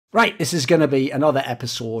Right, this is going to be another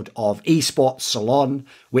episode of Esports Salon,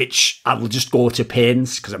 which I will just go to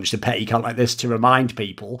pains, because I'm just a petty cunt like this, to remind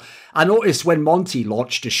people. I noticed when Monty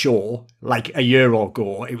launched a show, like a year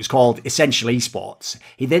ago, it was called Essential Esports.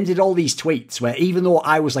 He then did all these tweets where, even though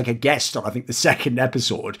I was like a guest on, I think, the second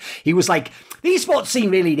episode, he was like, the esports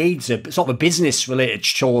scene really needs a sort of a business-related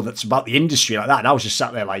show that's about the industry like that. And I was just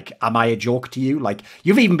sat there like, am I a joke to you? Like,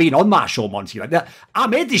 you've even been on my show, Monty. Like that. I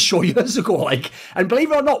made this show years ago. Like, and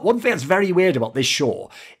believe it or not, one thing that's very weird about this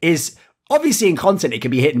show is, obviously in content it can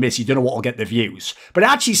be hit and miss, you don't know what will get the views, but it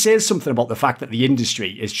actually says something about the fact that the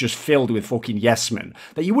industry is just filled with fucking yes men,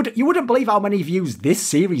 that you wouldn't believe how many views this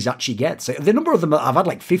series actually gets. The number of them I've had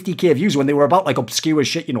like 50k views when they were about like obscure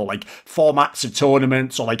shit, you know, like formats of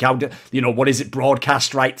tournaments or like how to, you know, what is it,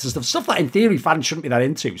 broadcast rights and stuff that in theory fans shouldn't be that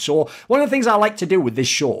into. So one of the things I like to do with this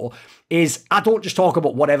show is I don't just talk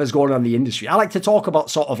about whatever's going on in the industry. I like to talk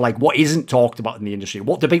about sort of like what isn't talked about in the industry.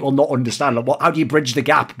 What do people not understand? Like how do you bridge the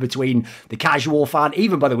gap between the casual fan,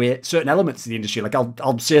 even, by the way, certain elements of the industry? Like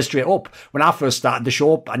I'll say straight up, when I first started the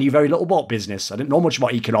show, I knew very little about business. I didn't know much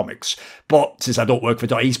about economics. But since I don't work for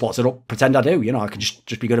Esports, I don't pretend I do. You know, I can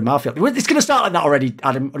just be good at my field. It's going to start like that already,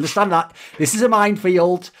 Adam. Understand that. This is a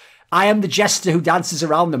minefield. I am the jester who dances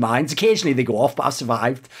around the mines. Occasionally they go off, but I've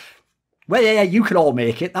survived. Well, yeah, you can all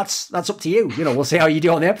make it. That's up to you. You know, we'll see how you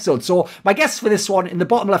do on the episode. So my guests for this one, in the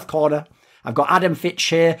bottom left corner, I've got Adam Fitch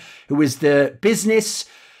here, who is the business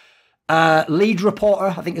lead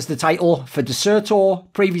reporter, I think is the title, for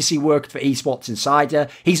Dexerto. Previously worked for Esports Insider.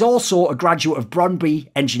 He's also a graduate of Brøndby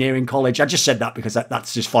Engineering College. I just said that because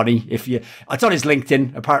that's just funny. It's on his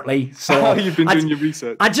LinkedIn, apparently. So you've been doing your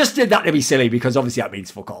research. I just did that to be silly because obviously that means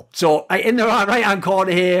fuck all. So in the right-hand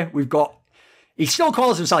corner here, we've got, he still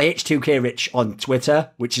calls himself H2kRich on Twitter,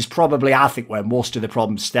 which is probably, I think, where most of the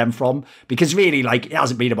problems stem from. Because really, like, it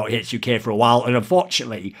hasn't been about H2K for a while. And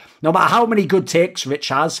unfortunately, no matter how many good takes Rich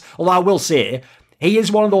has, although I will say, he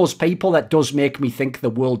is one of those people that does make me think the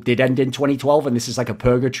world did end in 2012 and this is like a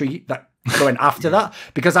purgatory that going after that.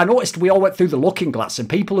 Because I noticed we all went through the looking glass and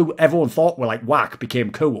people who everyone thought were like whack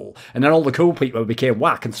became cool. And then all the cool people became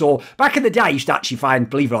whack. And so back in the day, I used to actually find,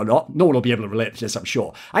 believe it or not, no one will be able to relate to this, I'm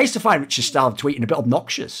sure. I used to find Rich's style of tweeting a bit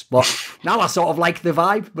obnoxious. But now I sort of like the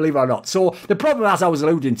vibe, believe it or not. So the problem, as I was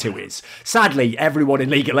alluding to, is sadly, everyone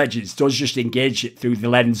in League of Legends does just engage it through the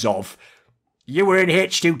lens of, you were in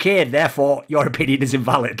H2K, and therefore your opinion is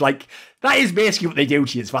invalid. Like, that is basically what they do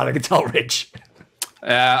to you, as far as I can tell, Rich.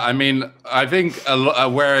 I mean, I think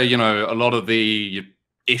where, you know, a lot of the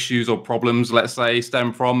issues or problems, let's say,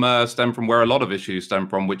 stem from where a lot of issues stem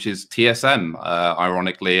from, which is TSM,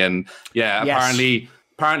 ironically. And yeah, yes.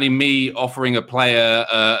 Apparently me offering a player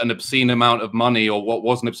an obscene amount of money, or what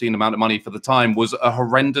was an obscene amount of money for the time, was a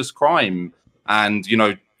horrendous crime. And, you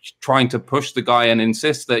know, trying to push the guy and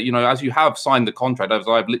insist that, you know, as you have signed the contract, as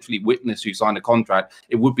I've literally witnessed you sign a contract,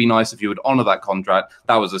 it would be nice if you would honor that contract.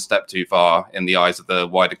 That was a step too far in the eyes of the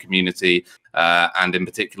wider community, and in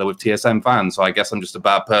particular with TSM fans. So I guess I'm just a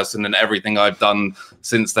bad person and everything I've done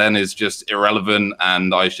since then is just irrelevant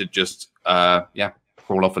and I should just,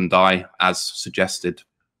 crawl off and die as suggested.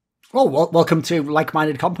 Well, welcome to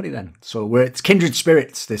like-minded company then. So it's kindred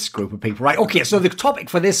spirits, this group of people, right? Okay, so the topic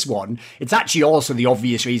for this one, it's actually also the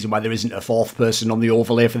obvious reason why there isn't a fourth person on the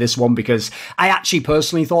overlay for this one, because I actually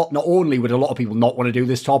personally thought not only would a lot of people not want to do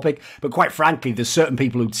this topic, but quite frankly, there's certain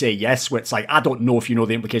people who'd say yes, where it's like, I don't know if you know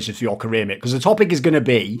the implications for your career, mate, because the topic is going to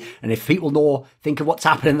be, and if people think of what's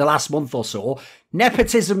happened in the last month or so,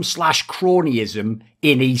 nepotism / cronyism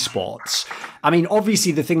in esports. I mean,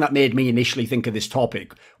 obviously, the thing that made me initially think of this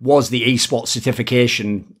topic was the esports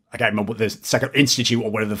certification. I can't remember what the second institute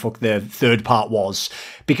or whatever the fuck the third part was.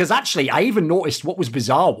 Because actually, I even noticed what was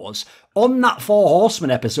bizarre was, on that Four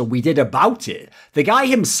Horsemen episode we did about it, the guy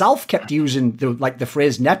himself kept using the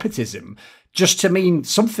phrase nepotism just to mean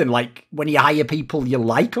something like when you hire people you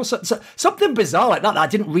like, or something bizarre like that I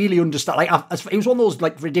didn't really understand. Like, it was one of those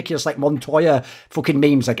like ridiculous like Montoya fucking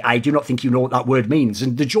memes, like, I do not think you know what that word means.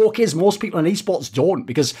 And the joke is most people in esports don't,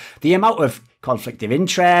 because the amount of conflict of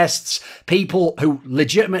interests, people who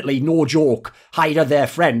legitimately, no joke, hire their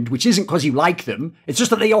friend, which isn't because you like them, it's just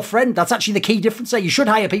that they're your friend. That's actually the key difference there. You should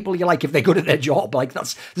hire people you like if they're good at their job. Like,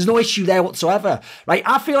 there's no issue there whatsoever, right?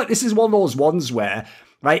 I feel like this is one of those ones where,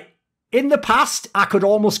 right, in the past, I could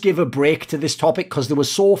almost give a break to this topic because there were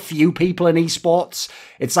so few people in esports.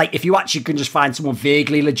 It's like, if you actually can just find someone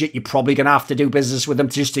vaguely legit, you're probably going to have to do business with them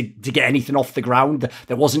just to get anything off the ground.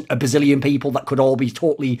 There wasn't a bazillion people that could all be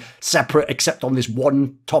totally separate except on this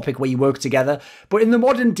one topic where you work together. But in the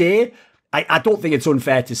modern day, I don't think it's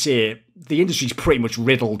unfair to say the industry's pretty much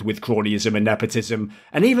riddled with cronyism and nepotism.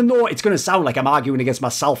 And even though it's going to sound like I'm arguing against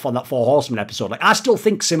myself on that Four Horsemen episode, like I still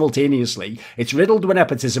think simultaneously it's riddled with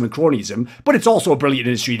nepotism and cronyism, but it's also a brilliant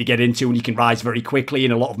industry to get into and you can rise very quickly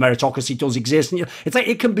and a lot of meritocracy does exist. And it's like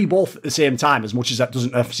it can be both at the same time, as much as that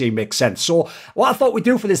doesn't necessarily make sense. So what I thought we'd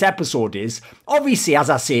do for this episode is, obviously, as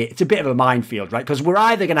I say, it's a bit of a minefield, right? Because we're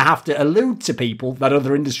either going to have to allude to people that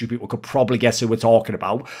other industry people could probably guess who we're talking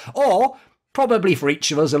about, or probably for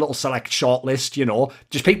each of us, a little select shortlist, you know,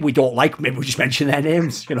 just people we don't like, maybe we just mention their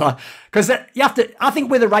names, you know, because you have to, I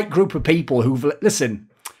think we're the right group of people who've, listen,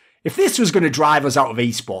 if this was going to drive us out of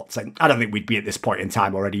esports, like, I don't think we'd be at this point in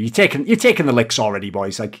time already. You're taking the licks already,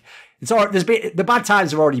 boys. Like, it's all, the bad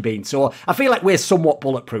times have already been. So I feel like we're somewhat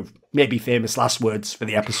bulletproof. Maybe famous last words for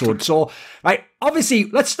the episode. So, right,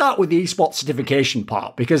 obviously, let's start with the esports certification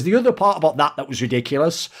part, because the other part about that was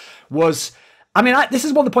ridiculous was, I mean, this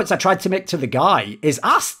is one of the points I tried to make to the guy, is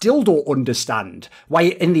I still don't understand why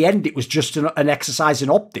in the end it was just an exercise in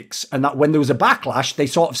optics, and that when there was a backlash, they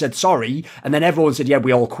sort of said sorry, and then everyone said, yeah,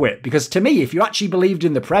 we all quit. Because to me, if you actually believed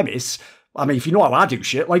in the premise, I mean, if you know how I do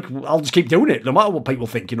shit, like, I'll just keep doing it, no matter what people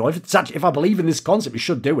think, you know. If I believe in this concept, we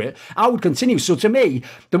should do it, I would continue. So to me,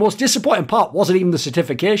 the most disappointing part wasn't even the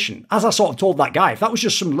certification. As I sort of told that guy, if that was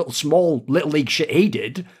just some little league shit he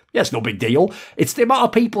did, yeah, it's no big deal. It's the amount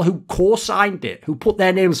of people who co-signed it, who put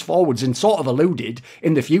their names forwards and sort of alluded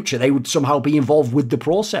in the future they would somehow be involved with the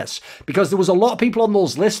process. Because there was a lot of people on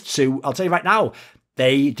those lists who, I'll tell you right now,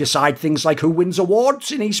 they decide things like who wins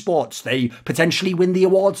awards in esports. They potentially win the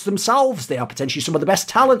awards themselves. They are potentially some of the best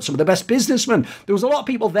talent, some of the best businessmen. There was a lot of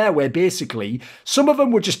people there where basically some of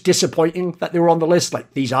them were just disappointing that they were on the list.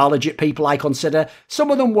 Like, these are legit people I consider.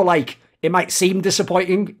 Some of them were like, it might seem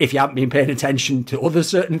disappointing if you haven't been paying attention to other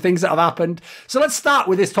certain things that have happened. So let's start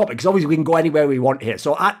with this topic, because obviously we can go anywhere we want here.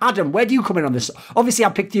 So Adam, where do you come in on this? Obviously I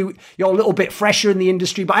picked you, you're a little bit fresher in the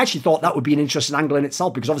industry, but I actually thought that would be an interesting angle in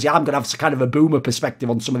itself, because obviously I'm going to have kind of a boomer perspective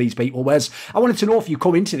on some of these people, whereas I wanted to know, if you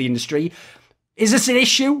come into the industry, is this an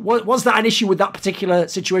issue? Was that an issue with that particular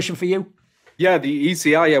situation for you? Yeah, the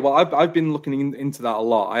ECI, yeah, well, I've been looking into that a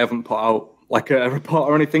lot. I haven't put out like a report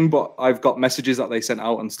or anything, but I've got messages that they sent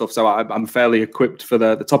out and stuff, so I'm fairly equipped for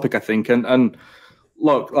the topic, I think. And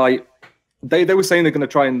look, like they were saying they're going to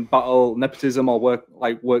try and battle nepotism or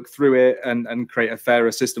work through it and create a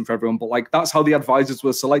fairer system for everyone. But like, that's how the advisors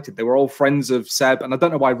were selected. They were all friends of Seb, and I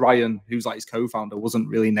don't know why Ryan, who's like his co-founder, wasn't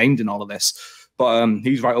really named in all of this. But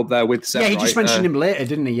he's right up there with Seb. Yeah, he just mentioned him later,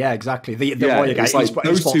 didn't he? Yeah, exactly. The lawyer guy. Like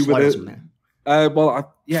those two were the,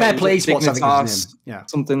 Fair Play Esports, I think is his name. Yeah,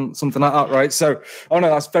 something like that, right? So, oh no,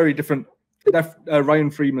 that's very different.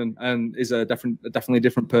 Ryan Freeman is definitely a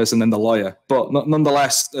different person than the lawyer, but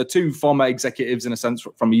nonetheless, two former executives in a sense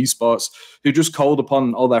from esports who just called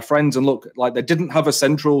upon all their friends, and look, like they didn't have a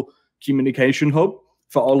central communication hub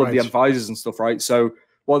for all of the advisors and stuff, right? So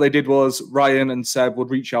what they did was Ryan and Seb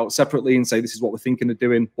would reach out separately and say, "This is what we're thinking of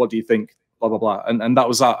doing. What do you think?" Blah blah blah, and that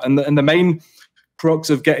was that. And the main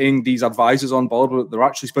crux of getting these advisors on board, they're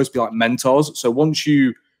actually supposed to be like mentors. So once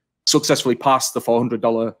you successfully pass the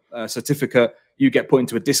 $400 certificate, you get put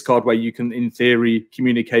into a Discord where you can, in theory,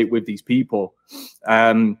 communicate with these people.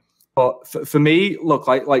 But for me, look,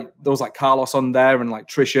 like there was like Carlos on there and like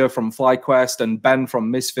Trisha from FlyQuest and Ben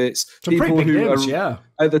from Misfits, some people who names, are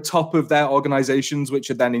at the top of their organizations,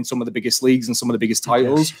 which are then in some of the biggest leagues and some of the biggest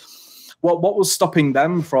titles. Yes. What was stopping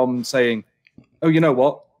them from saying, oh, you know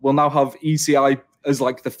what, we'll now have ECI as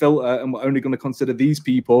like the filter, and we're only going to consider these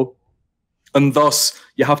people, and thus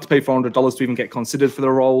you have to pay $400 to even get considered for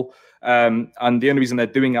the role. And the only reason they're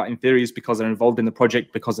doing that in theory is because they're involved in the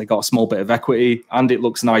project, because they got a small bit of equity, and it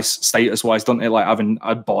looks nice status-wise, doesn't it? Like having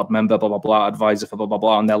a board member, blah blah blah, advisor for blah blah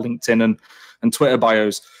blah on their LinkedIn and Twitter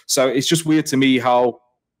bios. So it's just weird to me how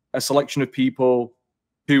a selection of people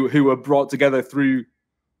who are brought together through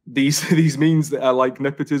these means that are like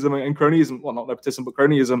nepotism and cronyism, well, not nepotism but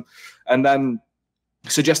cronyism, and then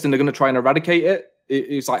suggesting they're going to try and eradicate it.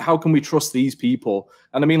 It's like, how can we trust these people?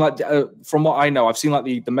 And I mean, like from what I know, I've seen like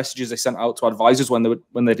the messages they sent out to advisors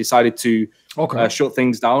when they decided to shut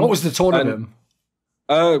things down. What was the tone of them?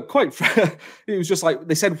 It was just like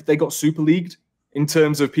they said they got super leagued in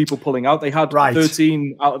terms of people pulling out. They had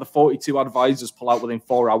 13 out of the 42 advisors pull out within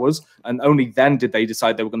 4 hours, and only then did they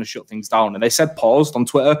decide they were going to shut things down. And they said paused on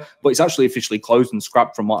Twitter, but it's actually officially closed and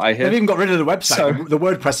scrapped from what I hear. They've even got rid of the website. So, the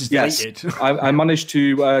WordPress is deleted. Yes, I managed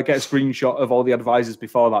to get a screenshot of all the advisors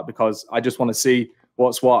before that, because I just want to see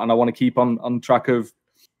what's what, and I want to keep on track of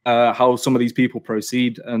how some of these people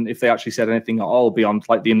proceed, and if they actually said anything at all beyond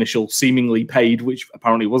like the initial seemingly paid, which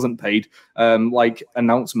apparently wasn't paid, like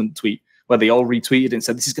announcement tweet, where they all retweeted and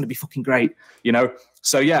said, this is going to be fucking great, you know?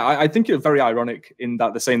 So yeah, I think it's very ironic in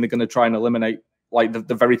that they're saying they're going to try and eliminate like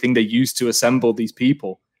the very thing they used to assemble these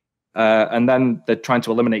people. And then they're trying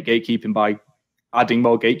to eliminate gatekeeping by adding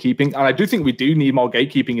more gatekeeping. And I do think we do need more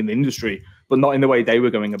gatekeeping in the industry, but not in the way they were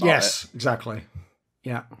going about it. Yes, exactly.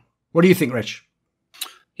 Yeah. What do you think, Rich?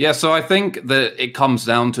 Yeah, so I think that it comes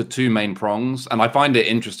down to two main prongs, and I find it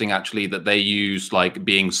interesting actually that they use like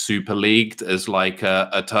being super leagued as like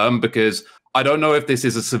a term, because I don't know if this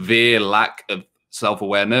is a severe lack of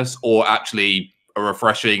self-awareness or actually a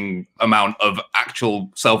refreshing amount of actual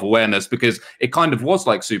self-awareness, because it kind of was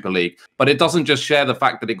like Super League, but it doesn't just share the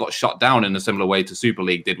fact that it got shut down in a similar way to Super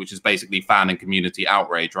League did, which is basically fan and community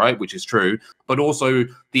outrage, right? Which is true, but also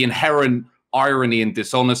the inherent irony and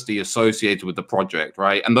dishonesty associated with the project,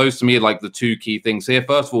 right? And those to me are like the two key things here.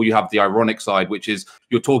 First of all, you have the ironic side, which is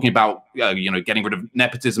you're talking about getting rid of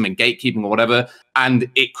nepotism and gatekeeping or whatever,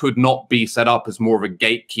 and it could not be set up as more of a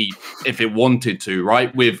gatekeep if it wanted to,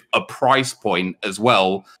 right? With a price point as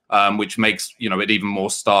well, which makes it even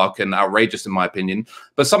more stark and outrageous in my opinion.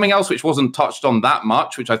 But something else which wasn't touched on that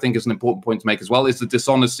much, which I think is an important point to make as well, is the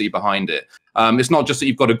dishonesty behind it. It's not just that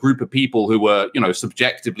you've got a group of people who were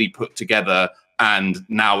subjectively put together, and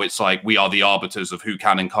now it's like we are the arbiters of who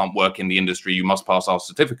can and can't work in the industry. You must pass our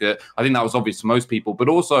certificate. I think that was obvious to most people, but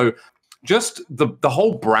also just the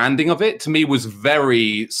whole branding of it to me was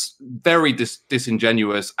very, very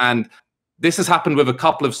disingenuous. And this has happened with a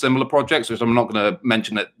couple of similar projects, which I'm not going to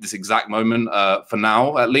mention at this exact moment for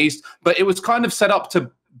now, at least. But it was kind of set up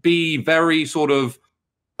to be very sort of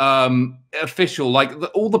official, like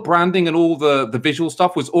all the branding and all the visual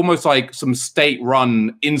stuff was almost like some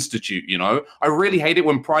state-run institute. I really hate it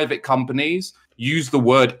when private companies use the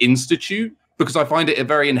word institute, because I find it a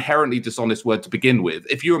very inherently dishonest word to begin with.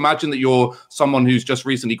 If you imagine that you're someone who's just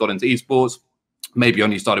recently got into esports, maybe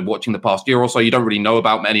only started watching the past year or so, you don't really know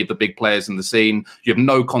about many of the big players in the scene, you have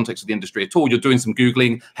no context of the industry at all, you're doing some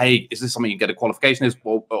Googling, hey, is this something you can get a qualification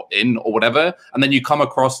or whatever, and then you come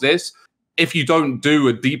across this. If you don't do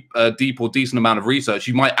a deep or decent amount of research,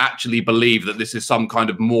 you might actually believe that this is some kind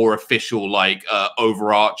of more official, like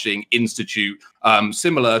overarching institute,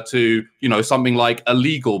 similar to, something like a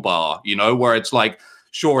legal bar, where it's like,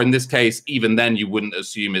 sure, in this case, even then you wouldn't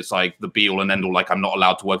assume it's like the be all and end all, like I'm not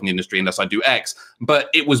allowed to work in the industry unless I do X. But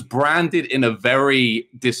it was branded in a very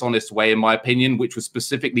dishonest way, in my opinion, which was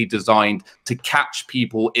specifically designed to catch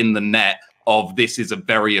people in the net of this is a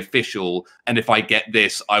very official, and if I get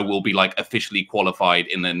this, I will be like officially qualified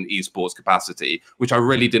in an esports capacity, which I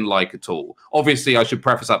really didn't like at all. Obviously, I should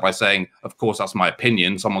preface that by saying, of course, that's my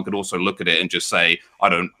opinion. Someone could also look at it and just say, I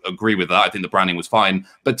don't agree with that. I think the branding was fine.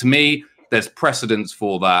 But to me, there's precedence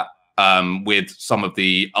for that with some of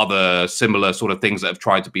the other similar sort of things that have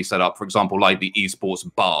tried to be set up. For example, like the esports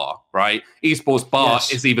bar, right? Esports bar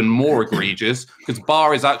is even more egregious, because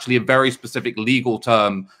bar is actually a very specific legal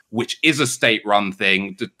term, which is a state-run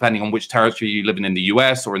thing, depending on which territory you live in the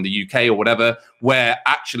US or in the UK or whatever, where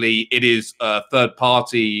actually it is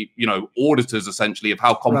third-party, auditors essentially of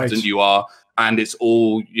how competent you are. And it's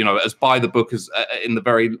all, as by the book as in the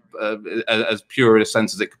very as pure a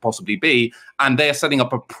sense as it could possibly be. And they're setting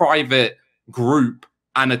up a private group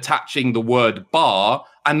and attaching the word bar,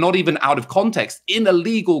 and not even out of context, in a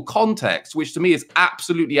legal context, which to me is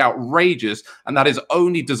absolutely outrageous. And that is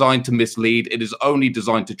only designed to mislead. It is only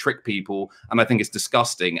designed to trick people. And I think it's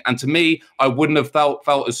disgusting. And to me, I wouldn't have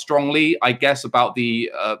felt as strongly, I guess, about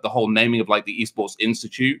the whole naming of like the Esports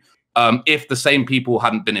Institute, if the same people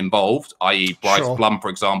hadn't been involved, i.e. Bryce, Blum, for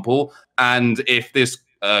example, and if this,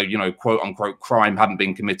 quote unquote crime hadn't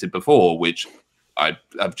been committed before, which I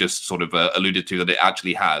have just sort of alluded to that it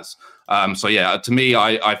actually has. So yeah, to me,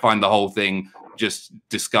 I find the whole thing just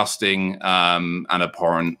disgusting and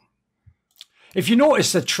abhorrent. If you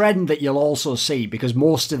notice a trend that you'll also see, because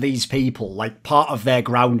most of these people, like part of their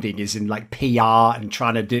grounding is in like PR and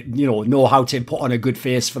trying to do, know how to put on a good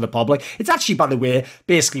face for the public. It's actually, by the way,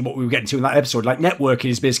 basically what we were getting to in that episode. Like networking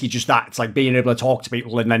is basically just that. It's like being able to talk to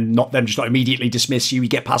people and then not immediately dismiss you. You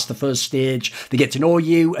get past the first stage, they get to know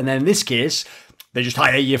you. And then in this case, they just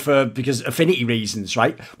hire you because affinity reasons,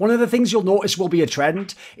 right? One of the things you'll notice will be a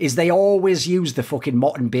trend is they always use the fucking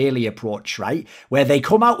Mott and Bailey approach, right? Where they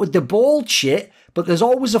come out with the bold shit, but there's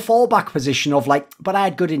always a fallback position of like, but I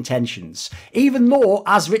had good intentions. Even though,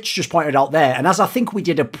 as Rich just pointed out there, and as I think we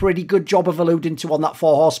did a pretty good job of alluding to on that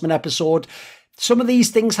Four Horsemen episode, some of these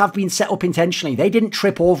things have been set up intentionally. They didn't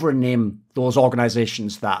trip over and name those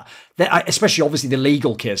organizations that, especially obviously the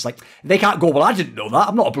legal case, like they can't go, well, I didn't know that.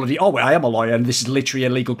 I'm not a bloody, oh, well, I am a lawyer and this is literally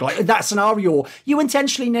illegal. Like that scenario, you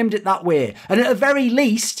intentionally named it that way. And at the very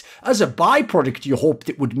least, as a byproduct, you hoped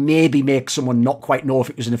it would maybe make someone not quite know if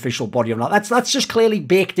it was an official body or not. That's just clearly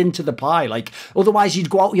baked into the pie. Like otherwise you'd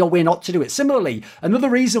go out your way not to do it. Similarly, another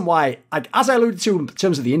reason why, like, as I alluded to in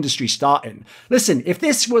terms of the industry starting, listen, if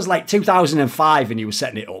this was like 2005 and you were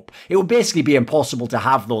setting it up, it would basically be impossible to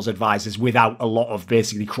have those advisors without a lot of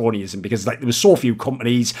basically cronyism, because like there was so few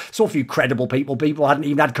companies, so few credible people hadn't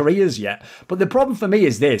even had careers yet. But the problem for me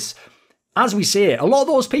is this. As we say, a lot of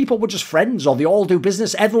those people were just friends, or they all do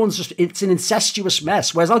business. Everyone's just, it's an incestuous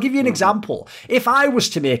mess. Whereas I'll give you an example. If I was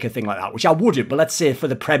to make a thing like that, which I wouldn't, but let's say for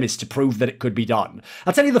the premise to prove that it could be done,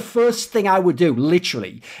 I'll tell you the first thing I would do,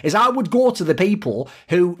 literally, is I would go to the people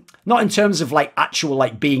who, not in terms of like actual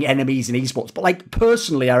like being enemies in esports, but like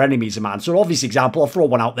personally are enemies of mine. So an obvious example, I'll throw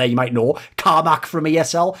one out there you might know, Carmack from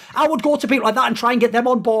ESL. I would go to people like that and try and get them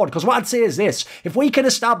on board. Because what I'd say is this, if we can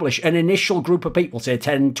establish an initial group of people, say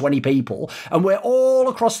 10, 20 people, and we're all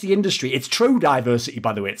across the industry, it's true diversity,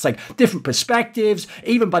 by the way. It's like different perspectives.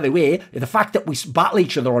 Even, by the way, the fact that we battle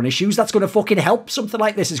each other on issues, that's going to fucking help something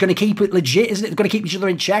like this. It's going to keep it legit, isn't it? It's going to keep each other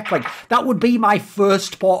in check. Like, that would be my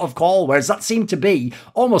first port of call, whereas that seemed to be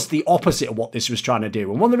almost the opposite of what this was trying to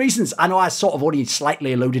do. And one of the reasons, I know I sort of only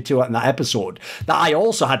slightly alluded to it in that episode, that I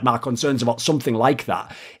also had my concerns about something like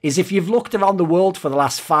that, is if you've looked around the world for the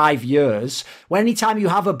last 5 years, when anytime you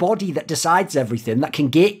have a body that decides everything, that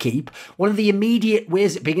can gatekeep, one of the immediate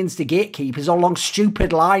ways it begins to gatekeep is along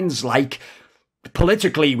stupid lines like,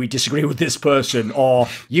 politically we disagree with this person, or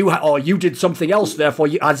you did something else, therefore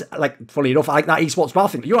you, as like, funny enough, I like that Esportsbar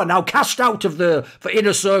thing, you are now cast out of the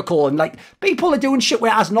inner circle, and like people are doing shit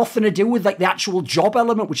where it has nothing to do with like the actual job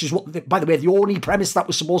element, which is what, by the way, the only premise that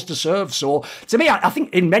was supposed to serve. So to me, I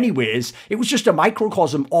think in many ways it was just a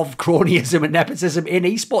microcosm of cronyism and nepotism in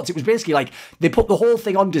esports. It was basically like they put the whole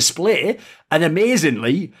thing on display, and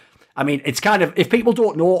amazingly, I mean, it's kind of, if people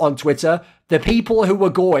don't know on Twitter, the people who were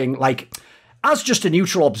going like, as just a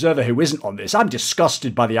neutral observer who isn't on this, I'm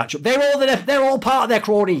disgusted by the actual... They're all part of their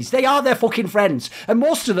cronies. They are their fucking friends. And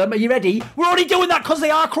most of them, are you ready? We're only doing that because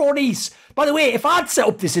they are cronies. By the way, if I'd set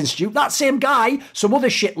up this institute, that same guy, some other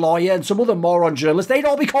shit lawyer and some other moron journalist, they'd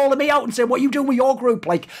all be calling me out and saying, what are you doing with your group?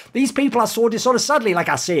 Like, these people are so dishonest. Sadly, like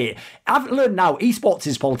I say, I've learned now, esports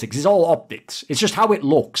is politics. It's all optics. It's just how it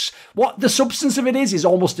looks. What the substance of it is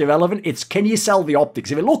almost irrelevant. It's, can you sell the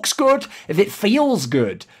optics? If it looks good, if it feels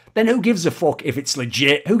good, then who gives a fuck if it's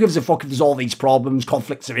legit? Who gives a fuck if there's all these problems,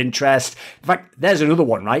 conflicts of interest? In fact, there's another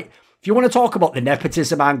one, right? If you want to talk about the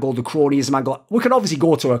nepotism angle, the cronyism angle, we can obviously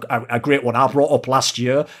go to a great one I brought up last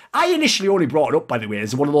year. I initially only brought it up, by the way,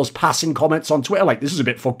 as one of those passing comments on Twitter, like, this is a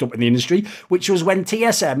bit fucked up in the industry, which was when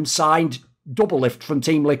TSM signed Doublelift from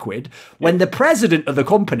Team Liquid, when the president of the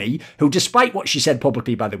company, who, despite what she said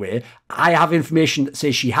publicly, by the way, I have information that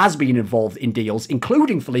says she has been involved in deals,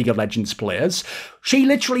 including for League of Legends players, she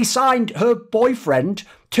literally signed her boyfriend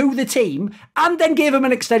to the team and then gave him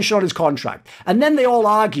an extension on his contract. And then they all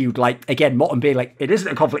argued, like, again, Mott and being like, it isn't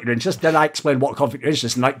a conflict of interest. Then I explained what conflict of interest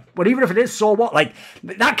is, and like, but even if it is, so what? Like,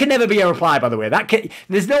 that can never be a reply, by the way.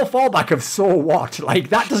 There's no fallback of so what. Like,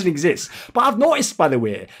 that doesn't exist. But I've noticed, by the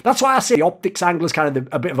way, that's why I say the optics angle is kind of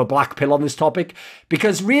a bit of a black pill on this topic,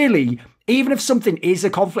 because really, even if something is a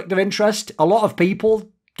conflict of interest, a lot of people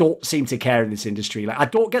don't seem to care in this industry. Like, I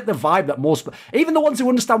don't get the vibe that most, even the ones who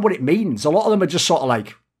understand what it means, a lot of them are just sort of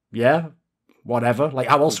like, yeah, whatever. Like,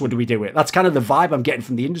 how else would we do it? That's kind of the vibe I'm getting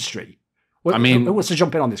from the industry. I mean, who wants to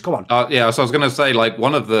jump in on this? Come on. Yeah, so I was going to say, like,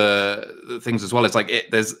 one of the things as well is, like,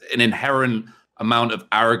 there's an inherent amount of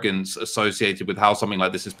arrogance associated with how something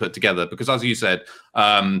like this is put together. Because as you said,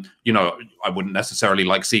 you know, I wouldn't necessarily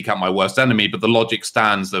like seek out my worst enemy, but the logic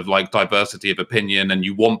stands of like diversity of opinion, and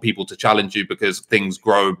you want people to challenge you because things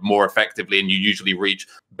grow more effectively and you usually reach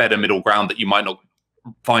better middle ground that you might not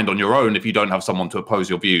find on your own if you don't have someone to oppose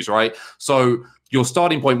your views, right? So your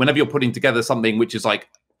starting point, whenever you're putting together something which is like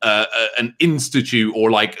an institute or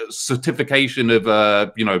like certification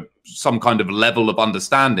of you know, some kind of level of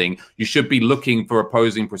understanding, you should be looking for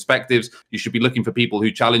opposing perspectives. You should be looking for people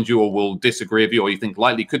who challenge you or will disagree with you, or you think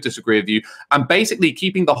lightly could disagree with you, and basically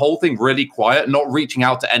keeping the whole thing really quiet, not reaching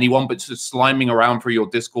out to anyone, but just sliming around through your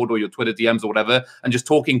Discord or your Twitter DMs or whatever, and just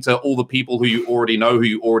talking to all the people who you already know, who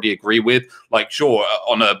you already agree with. Like, sure,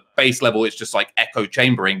 on a base level, it's just like echo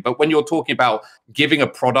chambering, but when you're talking about giving a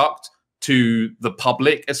product to the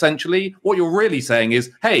public, essentially, what you're really saying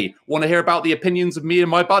is, hey, want to hear about the opinions of me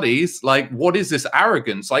and my buddies? Like, what is this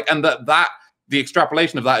arrogance? Like, and that the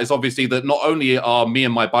extrapolation of that is obviously that not only are me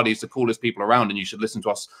and my buddies the coolest people around, and you should listen to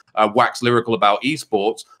us wax lyrical about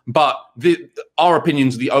esports, but our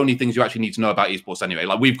opinions are the only things you actually need to know about esports anyway.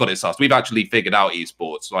 Like, we've got it sussed. We've actually figured out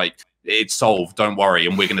esports. Like, it's solved, don't worry,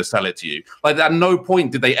 and we're going to sell it to you. Like, at no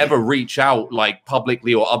point did they ever reach out, like,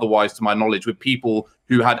 publicly or otherwise, to my knowledge, with people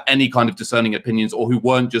who had any kind of discerning opinions or who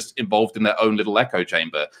weren't just involved in their own little echo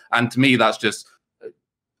chamber. And to me, that's just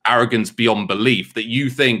arrogance beyond belief, that you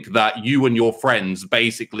think that you and your friends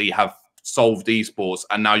basically have solved esports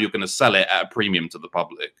and now you're going to sell it at a premium to the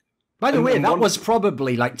public. By the way, that was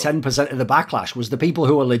probably like 10% of the backlash, was the people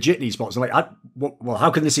who are legit in esports. They're like, well, how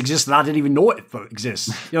can this exist? And I didn't even know it exists.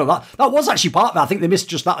 You know, that was actually part of it. I think they missed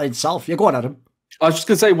just that in itself. Yeah, go on, Adam. I was just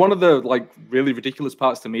going to say, one of the like really ridiculous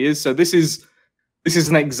parts to me is, so this is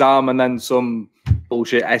an exam and then some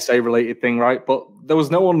bullshit essay related thing, right? But there was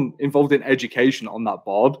no one involved in education on that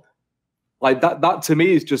board. Like, that to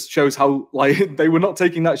me is just shows how, like, they were not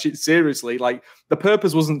taking that shit seriously. Like, the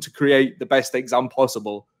purpose wasn't to create the best exam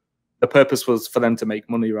possible. The purpose was for them to make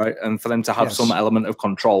money, right? And for them to have some element of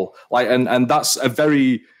control. Like, and that's a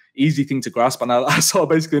very easy thing to grasp. And I saw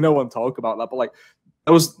basically no one talk about that. But like,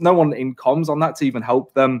 there was no one in comms on that to even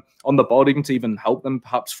help them on the board, even to even help them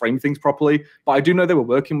perhaps frame things properly. But I do know they were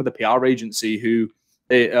working with a PR agency who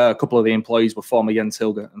a couple of the employees were former Jens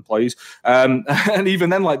Hilgers employees. And even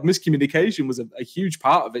then, like, miscommunication was a huge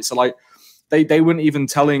part of it. So like, they weren't even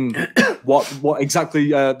telling what exactly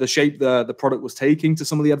the shape the product was taking to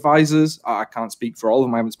some of the advisors. I can't speak for all of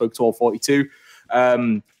them. I haven't spoke to all 42.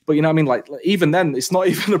 But you know what I mean? Like, even then, it's not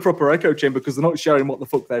even a proper echo chamber because they're not sharing what the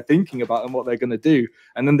fuck they're thinking about and what they're going to do.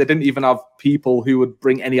 And then they didn't even have people who would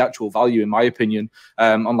bring any actual value, in my opinion,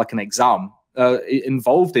 on like an exam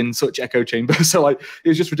involved in such echo chambers. So like, it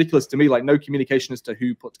was just ridiculous to me. Like, no communication as to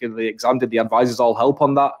who put together the exam. Did the advisors all help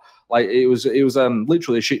on that? Like, it was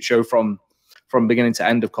literally a shit show from beginning to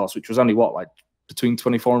end, of course, which was only like between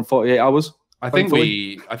 24 and 48 hours. I think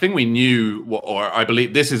we knew what, or I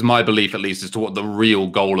believe, this is my belief at least, as to what the real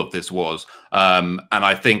goal of this was. And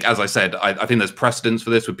I think, as I said, I think there's precedence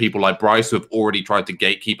for this with people like Bryce, who have already tried to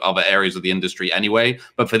gatekeep other areas of the industry anyway.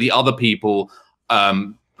 But for the other people,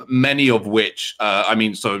 many of which, I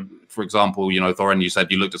mean, so for example, you know, Thorin, you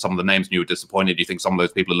said you looked at some of the names and you were disappointed. You think some of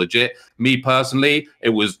those people are legit. Me personally, it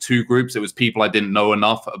was two groups. It was people I didn't know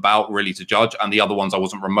enough about really to judge, and the other ones I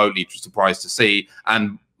wasn't remotely surprised to see.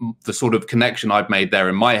 And the sort of connection I've made there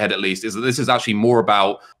in my head, at least, is that this is actually more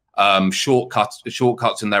about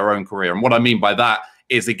shortcuts in their own career. And what I mean by that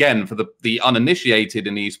is, again, for the uninitiated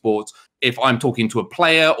in esports, if I'm talking to a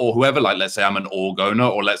player or whoever, like let's say I'm an org owner,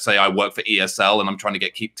 or let's say I work for ESL and I'm trying to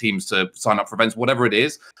keep teams to sign up for events, whatever it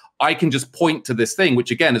is, I can just point to this thing,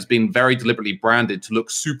 which again has been very deliberately branded to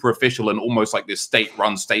look super official and almost like this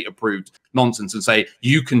state-run, state-approved nonsense, and say,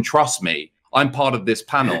 you can trust me. I'm part of this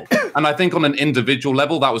panel. And I think on an individual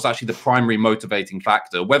level, that was actually the primary motivating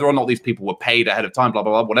factor. Whether or not these people were paid ahead of time, blah,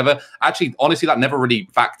 blah, blah, whatever. Actually, honestly, that never really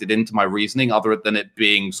factored into my reasoning, other than it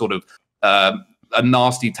being sort of a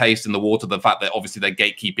nasty taste in the water, the fact that obviously they're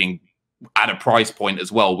gatekeeping at a price point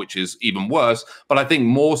as well, which is even worse. But I think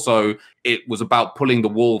more so it was about pulling the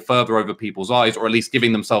wall further over people's eyes, or at least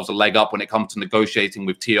giving themselves a leg up when it comes to negotiating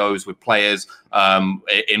with TOs, with players,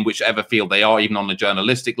 in whichever field they are, even on the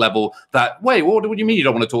journalistic level, that, wait, what do you mean you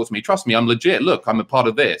don't want to talk to me? Trust me, I'm legit. Look, I'm a part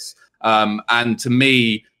of this. And to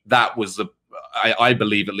me, that was I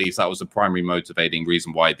believe at least that was the primary motivating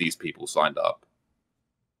reason why these people signed up.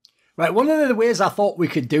 Right, one of the ways I thought we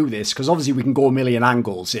could do this, because obviously we can go a million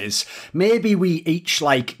angles, is maybe we each,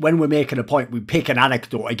 like, when we're making a point, we pick an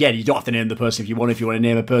anecdote. Again, you don't have to name the person if you want. If you want to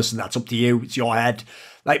name a person, that's up to you. It's your head.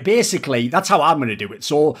 Like, basically, that's how I'm going to do it.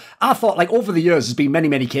 So I thought, like, over the years, there's been many,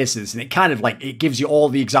 many cases, and it kind of, like, it gives you all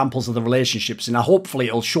the examples of the relationships, and hopefully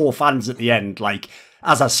it'll show fans at the end, like,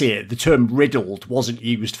 as I say, the term riddled wasn't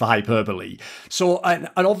used for hyperbole. So an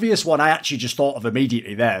obvious one I actually just thought of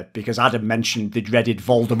immediately there, because Adam mentioned the dreaded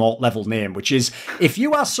Voldemort level name, which is, if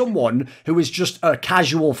you are someone who is just a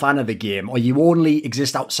casual fan of the game, or you only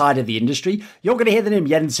exist outside of the industry, you're going to hear the name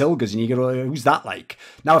Jens Hilgers and you're going to go, who's that like?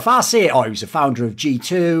 Now, if I say, oh, he was a founder of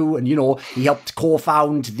G2 and, you know, he helped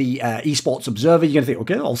co-found the Esports Observer, you're going to think,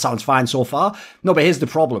 okay, all sounds fine so far. No, but here's the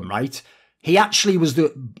problem, right? He actually was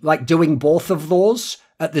doing both of those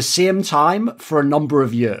at the same time for a number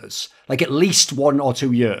of years, like at least 1 or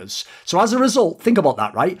 2 years. So as a result, think about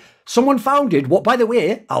that, right? Someone founded what, by the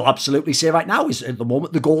way, I'll absolutely say right now is at the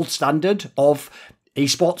moment the gold standard of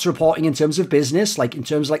esports reporting in terms of business, like in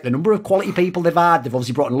terms of like the number of quality people they've had. They've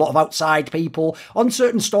obviously brought in a lot of outside people. On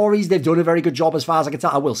certain stories, they've done a very good job as far as I can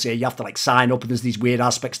tell. I will say you have to like sign up and there's these weird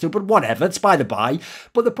aspects to it, but whatever, it's by the by.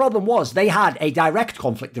 But the problem was they had a direct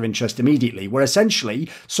conflict of interest immediately, where essentially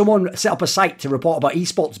someone set up a site to report about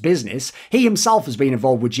esports business. He himself has been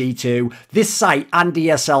involved with G2, this site and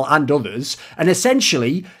ESL and others. And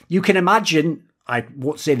essentially you can imagine, I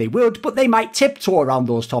won't say they would, but they might tiptoe around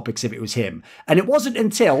those topics if it was him. And it wasn't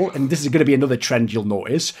until, and this is going to be another trend you'll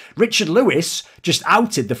notice, Richard Lewis just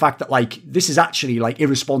outed the fact that, like, this is actually, like,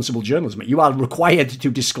 irresponsible journalism. You are required to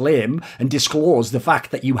disclaim and disclose the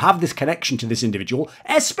fact that you have this connection to this individual,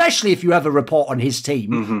 especially if you ever report on his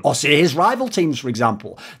team or, say, his rival teams, for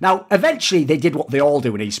example. Now, eventually, they did what they all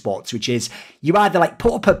do in esports, which is you either, like,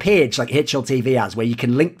 put up a page like HLTV has where you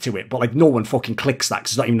can link to it, but, like, no one fucking clicks that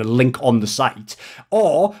because it's not even a link on the site.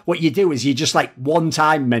 Or what you do is you just like one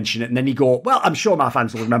time mention it and then you go, well, I'm sure my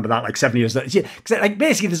fans will remember that like 7 years. Because like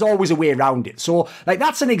basically there's always a way around it. So like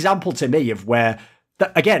that's an example to me of where,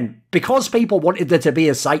 again, because people wanted there to be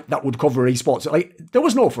a site that would cover esports, like there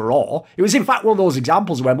was no furore. It was in fact one of those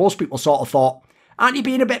examples where most people sort of thought, aren't you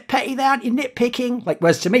being a bit petty there? Aren't you nitpicking? Like,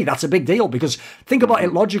 whereas to me, that's a big deal because think about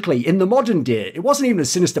it logically. In the modern day, it wasn't even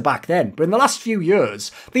as sinister back then, but in the last few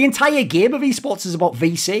years, the entire game of esports is about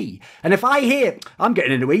VC. And if I hear, I'm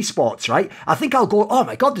getting into esports, right? I think I'll go, oh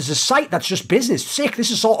my God, there's a site that's just business. Sick.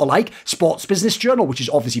 This is sort of like Sports Business Journal, which is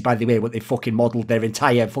obviously, by the way, what they fucking modelled their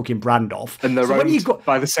entire fucking brand off. And they're owned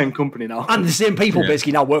by the same company now. And the same people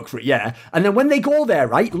basically now work for it, yeah. And then when they go there,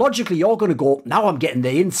 right, logically, you're going to go, now I'm getting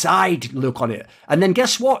the inside look on it. And then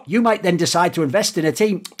guess what? You might then decide to invest in a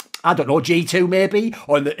team. I don't know, G2 maybe,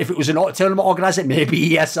 or if it was an tournament organizer, maybe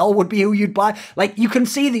ESL would be who you'd buy. Like, you can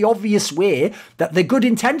see the obvious way that the good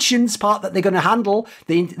intentions part that they're going to handle,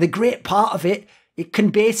 the great part of it, it can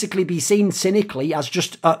basically be seen cynically as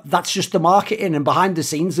just, that's just the marketing, and behind the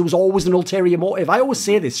scenes, there was always an ulterior motive. I always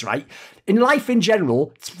say this, right? In life in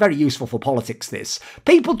general, it's very useful for politics, this.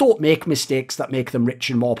 People don't make mistakes that make them rich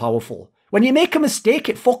and more powerful. When you make a mistake,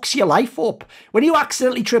 it fucks your life up. When you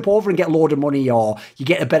accidentally trip over and get a load of money or you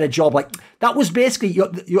get a better job, like that was basically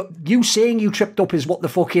you saying you tripped up is what the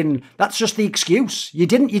fucking, that's just the excuse. You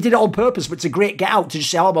did it on purpose, but it's a great get out to just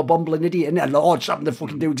say, oh, I'm a bumbling idiot, and oh, just happened to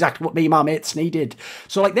fucking do exactly what me and my mates needed.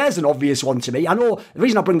 So like, there's an obvious one to me. I know the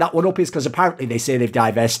reason I bring that one up is because apparently they say they've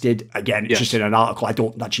divested. Again, it's just in an article. I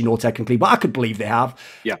don't actually know technically, but I could believe they have.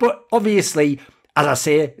 Yeah. But obviously, as I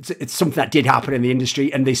say, it's something that did happen in the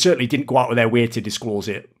industry, and they certainly didn't go out of their way to disclose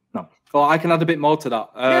it. No. Well, I can add a bit more to that.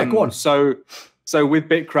 Yeah, go on. So with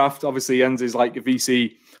Bitkraft, obviously, Jens is like a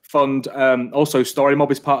VC fund. Also,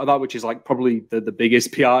 Storymob is part of that, which is like probably the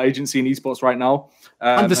biggest PR agency in esports right now.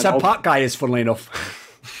 And the Seb Park guy is, funnily enough.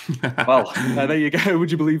 Well, there you go.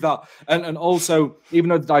 Would you believe that? And also, even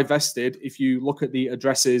though they're divested, if you look at the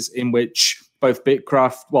addresses in which both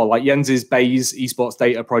Bitkraft, well, like Jens's Bayes esports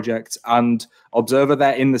data project and Observer,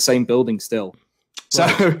 they're in the same building still. So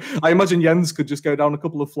right. I imagine Jens could just go down a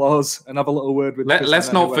couple of floors and have a little word with.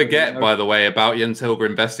 Let's not forget, by the way, about Jens Hilger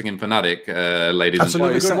investing in Fnatic, ladies and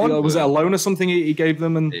gentlemen. Was it a loan or something he gave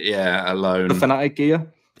them? And yeah, a loan. The Fnatic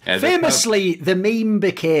gear. Yeah, famously, the meme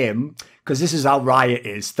became, because this is how Riot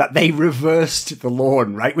is, that they reversed the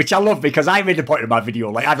loan, right? Which I love, because I made a point in my video.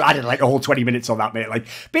 Like, I did like a whole 20 minutes on that, mate. Like,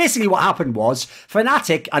 basically what happened was,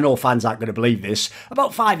 Fnatic, I know fans aren't going to believe this,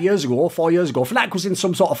 about 4 years ago, Fnatic was in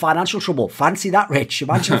some sort of financial trouble. Fancy that, Rich.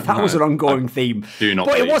 Imagine if that was an ongoing theme. Do not.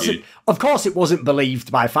 But it wasn't. Of course, it wasn't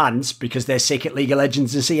believed by fans because they're sick at League of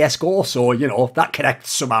Legends and CSGO. So, you know, that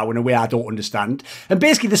connects somehow in a way I don't understand. And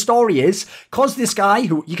basically the story is, because this guy,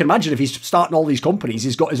 who you can imagine if he's starting all these companies,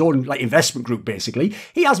 he's got his own like investment group, basically.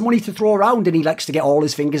 He has money to throw around and he likes to get all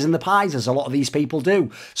his fingers in the pies, as a lot of these people do.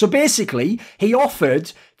 So basically, he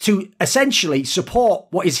offered to essentially support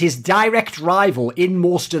what is his direct rival in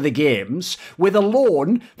most of the games with a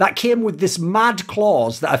loan that came with this mad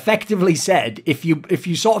clause that effectively said, if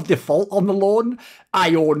you sort of default on the loan,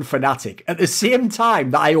 I own Fnatic at the same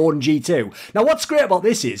time that I own G2. Now, what's great about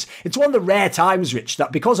this is, it's one of the rare times, Rich,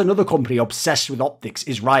 that because another company obsessed with optics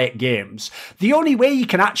is Riot Games, the only way you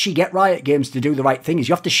can actually get Riot Games to do the right thing is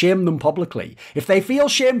you have to shame them publicly. If they feel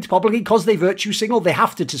shamed publicly because they virtue signal, they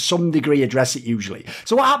have to some degree address it usually.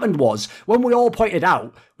 So what happened was, when we all pointed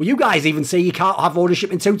out, well, you guys even say you can't have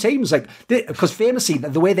ownership in two teams, like, because famously,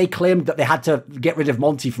 the way they claimed that they had to get rid of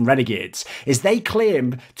Monty from Renegades is they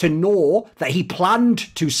claimed to know that he planned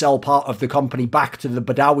planned to sell part of the company back to the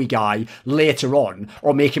Badawi guy later on,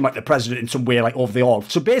 or make him like the president in some way, like over the all.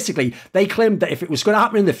 So basically, they claimed that if it was going to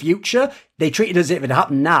happen in the future, they treated it as if it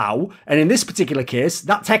happened now. And in this particular case,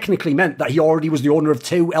 that technically meant that he already was the owner of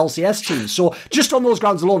 2 LCS teams. So just on those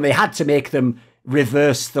grounds alone, they had to make them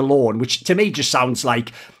reverse the loan, which to me just sounds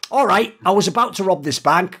like, all right, I was about to rob this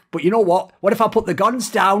bank, but you know what? What if I put the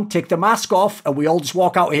guns down, take the mask off, and we all just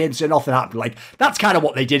walk out here and say nothing happened? Like, that's kind of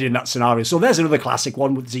what they did in that scenario. So there's another classic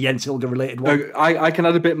one with the Jens Hilger related one. I can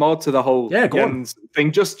add a bit more to the whole Jens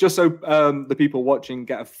thing, just so the people watching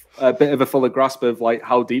get a bit of a fuller grasp of like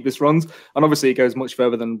how deep this runs. And obviously it goes much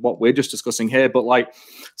further than what we're just discussing here. But like,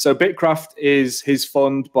 so Bitkraft is his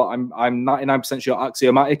fund, but I'm 99% sure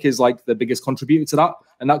Axiomatic is like the biggest contributor to that.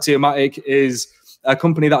 And Axiomatic is a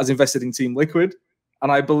company that is invested in Team Liquid,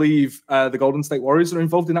 and I believe the Golden State Warriors are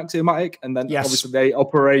involved in Axiomatic, and then obviously they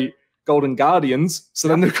operate Golden Guardians. So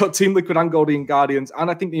then they've got Team Liquid and Golden Guardians,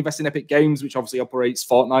 and I think they invest in Epic Games, which obviously operates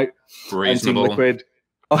Fortnite. Reasonable.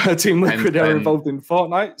 And Team Liquid are involved in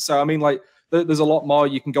Fortnite. So I mean, like, there's a lot more.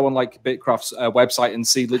 You can go on like Bitkraft's website and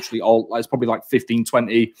see literally all, it's probably like 15,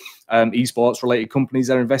 20 esports related companies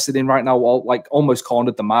they're invested in right now, all like almost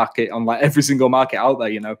cornered the market on like every single market out there,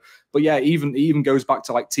 you know. But yeah, it even goes back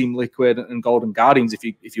to like Team Liquid and Golden Guardians if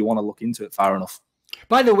you want to look into it far enough.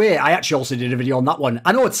 By the way, I actually also did a video on that one.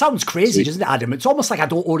 I know it sounds crazy, doesn't it, Adam? It's almost like I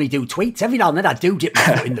don't only do tweets. Every now and then I do dip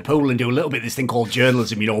my foot in the pool and do a little bit of this thing called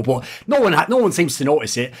journalism, you know, but no one seems to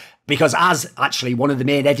notice it. Because as actually one of the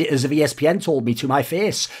main editors of ESPN told me to my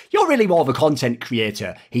face, you're really more of a content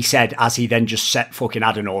creator, he said, as he then just set fucking,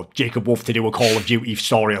 I don't know, Jacob Wolf to do a Call of Duty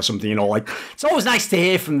story or something, you know, like, it's always nice to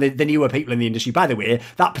hear from the newer people in the industry. By the way,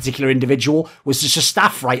 that particular individual was just a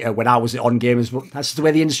staff writer when I was on Gamers, but that's just the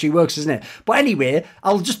way the industry works, isn't it? But anyway,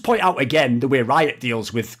 I'll just point out again the way Riot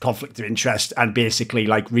deals with conflict of interest and basically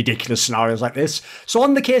like ridiculous scenarios like this. So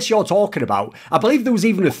on the case you're talking about, I believe there was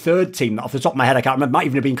even a third team that off the top of my head, I can't remember, might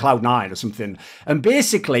even have been Cloud9 or something. And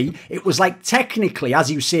basically, it was like technically,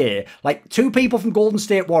 as you say, like 2 people from Golden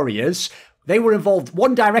State Warriors. They were involved,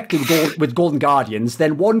 one directly with Golden Guardians,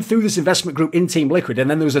 then one through this investment group in Team Liquid, and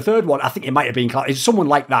then there was a third one, I think it might have been someone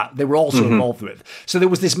like that, they were also involved with. So there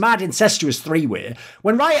was this mad incestuous 3-way.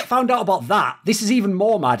 When Riot found out about that, this is even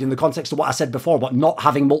more mad in the context of what I said before about not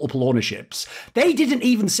having multiple ownerships. They didn't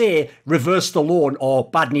even say, reverse the loan or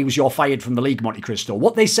bad news, you're fired from the league, Monte Cristo.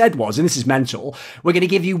 What they said was, and this is mental, we're going to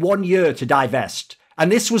give you 1 year to divest.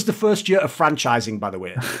 And this was the first year of franchising, by the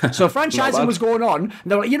way. So franchising was going on. And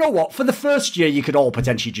they were like, you know what? For the first year, you could all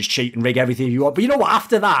potentially just cheat and rig everything you want. But you know what?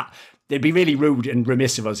 After that, it'd be really rude and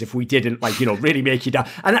remiss of us if we didn't, like, you know, really make you down.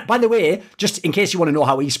 And by the way, just in case you want to know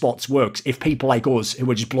how esports works, if people like us who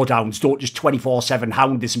are just bloodhounds don't just 24/7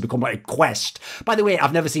 hound this and become like a quest. By the way,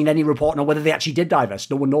 I've never seen any report on whether they actually did divest.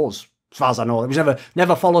 No one knows. As far as I know, it was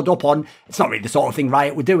never followed up on. It's not really the sort of thing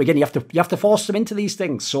Riot would do. Again, you have to force them into these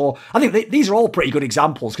things. So I think these are all pretty good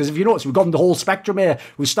examples, because if you notice, we've gone the whole spectrum here.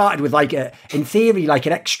 We started with like in theory, like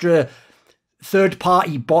an extra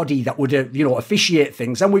third-party body that would officiate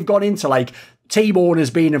things, and we've gone into like team owners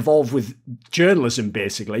being involved with journalism,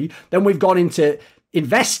 basically. Then we've gone into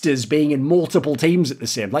investors being in multiple teams at the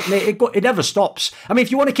same. Like, it never stops. I mean, if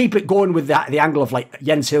you want to keep it going with the angle of like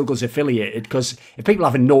Jens Hilger's affiliated, because if people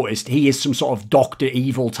haven't noticed, he is some sort of Dr.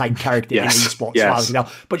 Evil type character in esports,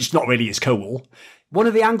 but it's not really as cool. One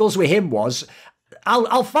of the angles with him was,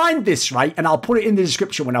 I'll find this, right, and I'll put it in the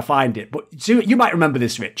description when I find it. But so you might remember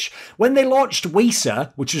this, Rich. When they launched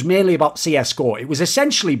WESA, which was mainly about CSGO, it was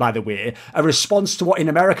essentially, by the way, a response to what in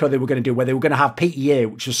America they were going to do, where they were going to have PEA,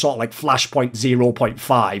 which was sort of like Flashpoint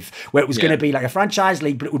 0.5, where it was going to be like a franchise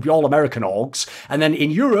league, but it would be all American orgs. And then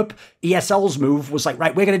in Europe, ESL's move was like,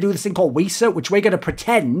 right, we're going to do this thing called WESA, which we're going to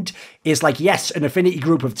pretend is like, yes, an affinity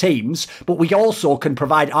group of teams, but we also can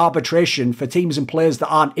provide arbitration for teams and players that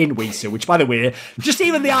aren't in WESA, which, by the way, just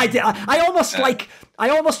even the idea, I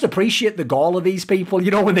almost appreciate the gall of these people, you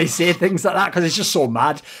know, when they say things like that, because it's just so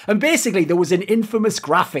mad. And basically, there was an infamous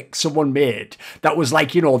graphic someone made that was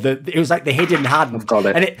like, you know, it was like the hidden hand. I've got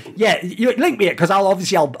it. And you link me it, because I'll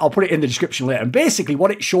put it in the description later. And basically, what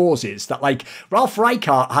it shows is that like Ralph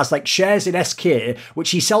Reichart has like shares in SK, which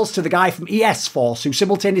he sells to the guy from ES Force, who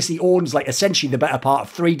simultaneously owns like essentially the better part of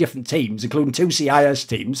 3 different teams, including 2 CIS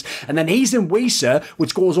teams. And then he's in WESA,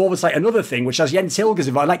 which goes over to like another thing, which has Jens Hilger's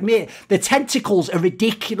involved. Like, mate, the tentacles are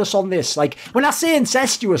ridiculous on this. Like, when I say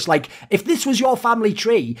incestuous, like, if this was your family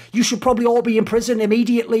tree, you should probably all be in prison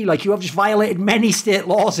immediately. Like, you have just violated many state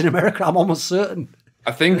laws in America, I'm almost certain.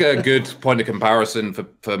 I think a good point of comparison for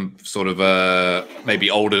sort of maybe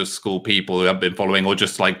older school people who have been following, or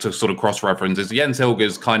just like to sort of cross-reference, is Jens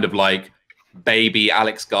Hilger's kind of like baby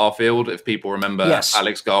Alex Garfield, if people remember. Yes.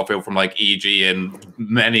 Alex Garfield from like EG and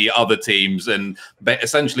many other teams. And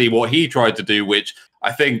essentially what he tried to do, which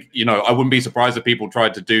I think, you know, I wouldn't be surprised if people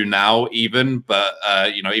tried to do now even, but,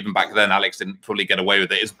 you know, even back then, Alex didn't fully get away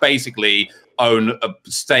with it. It's basically own a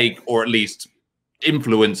stake or at least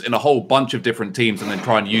influence in a whole bunch of different teams and then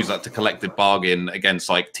try and use that to collective bargain against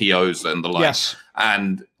like TOs and the like. Yes.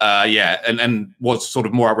 And yeah, and what's sort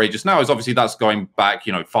of more outrageous now is obviously that's going back,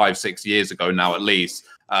 you know, 5-6 years ago now at least.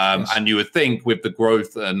 Yes. And you would think with the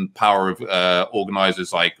growth and power of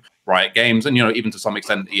organizers like Riot Games and, you know, even to some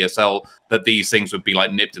extent ESL, that these things would be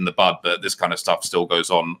like nipped in the bud, but this kind of stuff still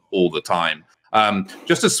goes on all the time.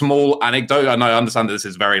 Just a small anecdote, and I understand that this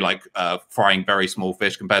is very like frying very small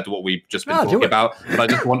fish compared to what we've just been talking about.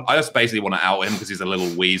 But I just basically want to out him because he's a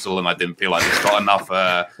little weasel, and I didn't feel like it's got enough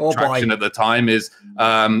traction at the time. Is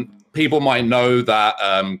people might know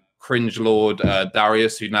that cringe lord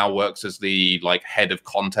Darius, who now works as the like head of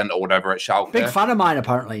content or whatever at Schalke. Big fan of mine,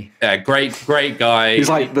 apparently. Yeah, great guy. He's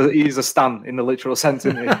like he's a stan in the literal sense,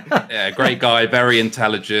 isn't he? Yeah, great guy, very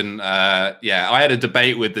intelligent. Yeah, I had a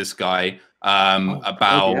debate with this guy.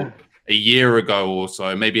 About a year ago or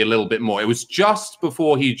so, maybe a little bit more. It was just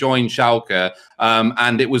before he joined Schalke,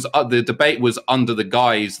 and it was the debate was under the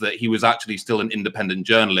guise that he was actually still an independent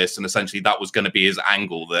journalist, and essentially that was going to be his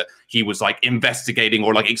angle, that he was like investigating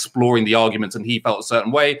or like exploring the arguments, and he felt a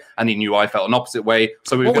certain way, and he knew I felt an opposite way.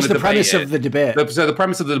 So we were going to debate. What was the premise of the debate? So the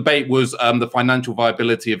premise of the debate was the financial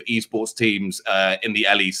viability of esports teams in the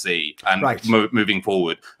LEC and moving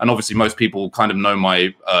forward. And obviously, most people kind of know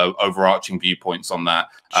my overarching viewpoints on that.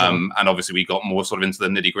 Sure. And obviously, we got more sort of into the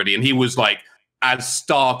nitty gritty, and he was like as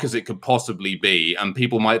stark as it could possibly be. And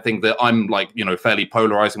people might think that I'm like, you know, fairly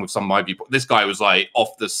polarizing with some of my viewpoints. This guy was like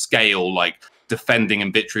off the scale, like defending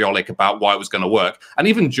and vitriolic about why it was going to work. And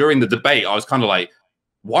even during the debate, I was kind of like,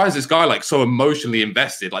 why is this guy like so emotionally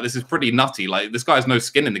invested? Like, this is pretty nutty. Like, this guy has no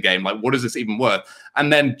skin in the game. Like, what is this even worth?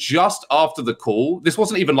 And then just after the call, this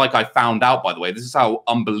wasn't even like I found out, by the way. This is how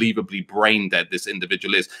unbelievably brain dead this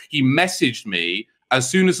individual is. He messaged me as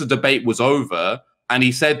soon as the debate was over, and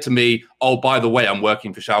he said to me, "Oh, by the way, I'm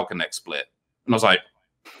working for Schalke next split." And I was like,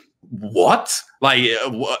 what? Like,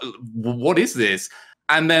 what is this?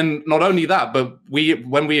 And then not only that, but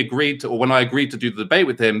when I agreed to do the debate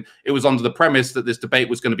with him, it was under the premise that this debate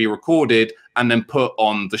was going to be recorded and then put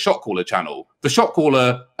on the Shot Caller channel. The Shot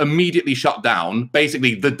Caller immediately shut down,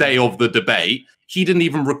 basically the day of the debate. He didn't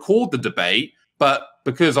even record the debate, but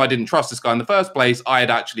because I didn't trust this guy in the first place, I had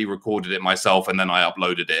actually recorded it myself and then I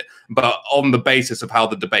uploaded it. But on the basis of how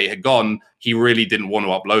the debate had gone, he really didn't want to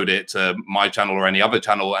upload it to my channel or any other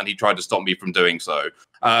channel, and he tried to stop me from doing so.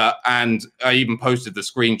 And I even posted the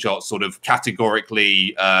screenshot sort of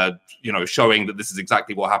categorically, you know, showing that this is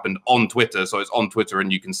exactly what happened on Twitter. So it's on Twitter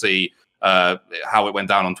and you can see how it went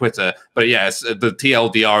down on Twitter. But yes, the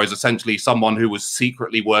TLDR is essentially someone who was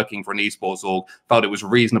secretly working for an esports org, felt it was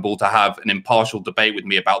reasonable to have an impartial debate with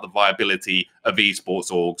me about the viability of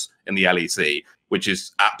esports orgs in the LEC, which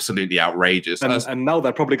is absolutely outrageous. And now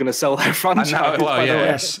they're probably going to sell their franchise.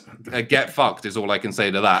 Yes. Get fucked is all I can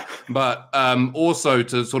say to that. But also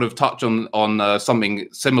to sort of touch on something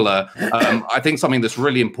similar, I think something that's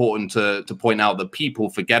really important to point out that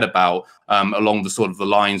people forget about along the sort of the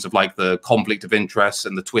lines of like the conflict of interest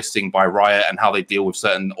and the twisting by Riot and how they deal with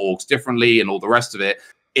certain orgs differently and all the rest of it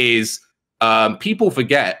is people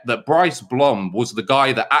forget that Bryce Blum was the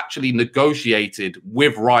guy that actually negotiated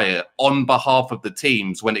with Riot on behalf of the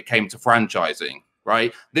teams when it came to franchising,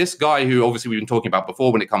 right? This guy who obviously we've been talking about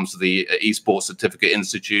before when it comes to the Esports Certificate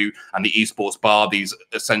Institute and the Esportsbar, these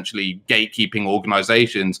essentially gatekeeping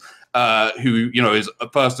organizations who, you know, is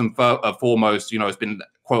first and foremost, you know, has been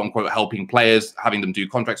quote unquote helping players, having them do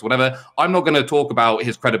contracts, whatever. I'm not going to talk about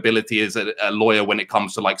his credibility as a lawyer when it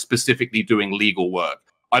comes to like specifically doing legal work.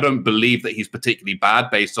 I don't believe that he's particularly bad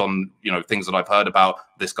based on, you know, things that I've heard about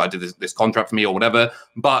this guy did this contract for me or whatever.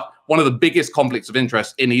 But one of the biggest conflicts of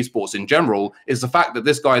interest in esports in general is the fact that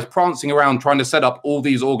this guy is prancing around trying to set up all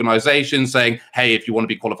these organizations saying, hey, if you want to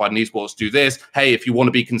be qualified in esports, do this. Hey, if you want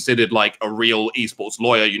to be considered like a real esports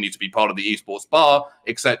lawyer, you need to be part of the esports bar,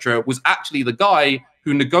 etc. Was actually the guy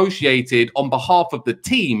who negotiated on behalf of the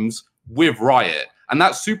teams with Riot. And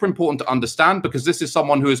that's super important to understand because this is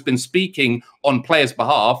someone who has been speaking on players'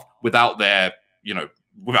 behalf without their, you know,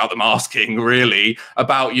 without them asking really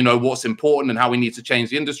about, you know, what's important and how we need to change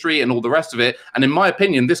the industry and all the rest of it. And in my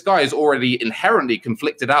opinion, this guy is already inherently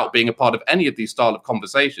conflicted out being a part of any of these style of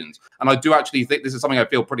conversations. And I do actually think this is something I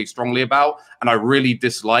feel pretty strongly about. And I really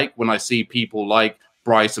dislike when I see people like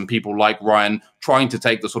Bryce and people like Ryan trying to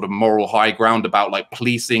take the sort of moral high ground about like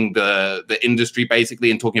policing the industry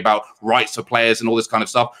basically and talking about rights for players and all this kind of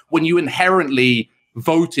stuff, when you inherently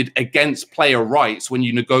voted against player rights when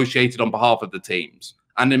you negotiated on behalf of the teams.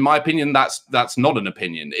 And in my opinion, that's not an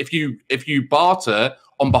opinion. If you barter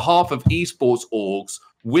on behalf of esports orgs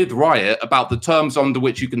with Riot about the terms under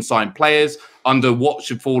which you can sign players, under what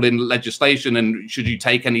should fall in legislation, and should you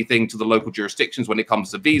take anything to the local jurisdictions when it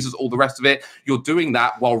comes to visas, all the rest of it, you're doing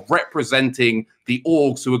that while representing the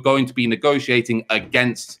orgs who are going to be negotiating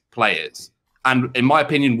against players. And in my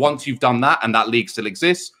opinion, once you've done that and that league still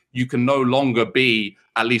exists, you can no longer be,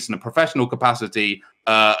 at least in a professional capacity,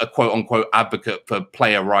 a quote-unquote advocate for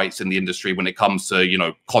player rights in the industry when it comes to, you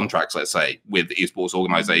know, contracts, let's say, with esports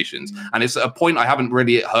organizations. And it's a point I haven't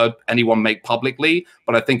really heard anyone make publicly,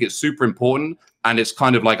 but I think it's super important. And it's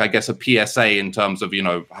kind of like, I guess, a PSA in terms of, you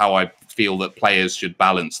know, how I feel that players should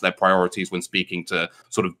balance their priorities when speaking to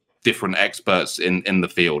sort of different experts in the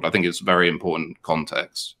field. I think it's very important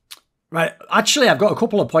context. Right. Actually, I've got a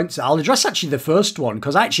couple of points. I'll address actually the first one,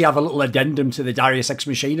 because I actually have a little addendum to the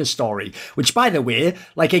Dariusexmachina story, which, by the way,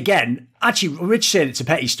 like, again, actually, Rich said it's a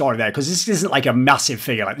petty story there, because this isn't like a massive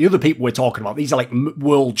figure. Like the other people we're talking about, these are like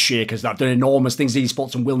world shakers that have done enormous things in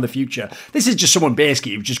esports and will in the future. This is just someone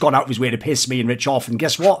basically who's just gone out of his way to piss me and Rich off. And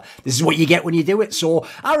guess what? This is what you get when you do it. So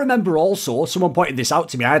I remember also, someone pointed this out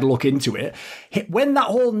to me, I had to look into it. When that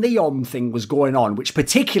whole NEOM thing was going on, which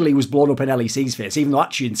particularly was blown up in LEC's face, even though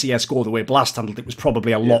actually in CSGO, the way Blast handled it was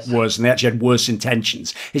probably a lot worse, and they actually had worse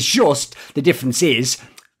intentions. It's just, the difference is,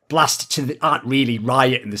 Blast aren't really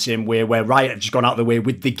Riot in the same way, where Riot have just gone out of the way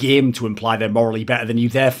with the game to imply they're morally better than you.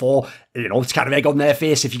 Therefore, you know, it's kind of egg on their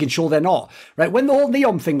face if you can show they're not. Right? When the whole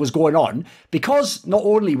NEOM thing was going on, because not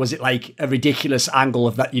only was it like a ridiculous angle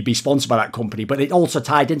of that you'd be sponsored by that company, but it also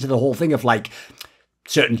tied into the whole thing of like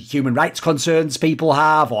certain human rights concerns people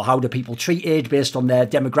have, or how do people treated based on their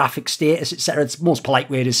demographic status, etc. It's the most polite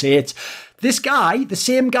way to say it. This guy, the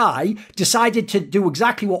same guy, decided to do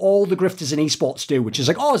exactly what all the grifters in esports do, which is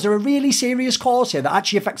like, oh, is there a really serious cause here that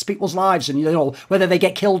actually affects people's lives and, you know, whether they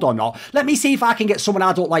get killed or not? Let me see if I can get someone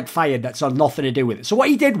I don't like fired that's had nothing to do with it. So what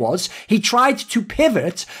he did was, he tried to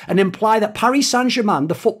pivot and imply that Paris Saint-Germain,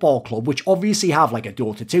 the football club, which obviously have like a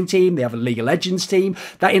Dota 2 team, they have a League of Legends team,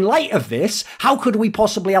 that in light of this, how could we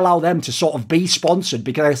possibly allow them to sort of be sponsored?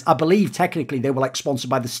 Because I believe technically they were like sponsored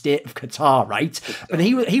by the state of Qatar, right? And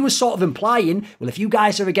he was sort of implying, well, if you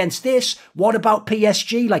guys are against this, what about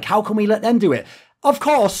PSG? Like, how can we let them do it? Of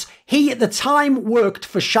course, he at the time worked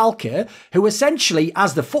for Schalke, who essentially,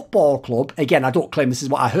 as the football club, again, I don't claim this is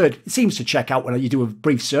what I heard, it seems to check out when you do a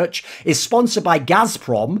brief search, is sponsored by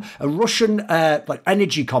Gazprom, a Russian like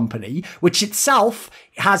energy company, which itself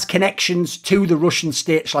has connections to the Russian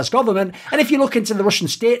state/government. And if you look into the Russian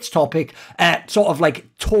state's topic, sort of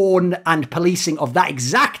like tone and policing of that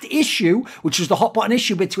exact issue, which was the hot button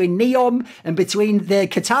issue between NEOM and between the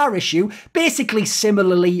Qatar issue, basically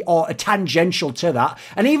similarly or tangential to that.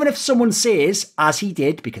 And even if someone says, as he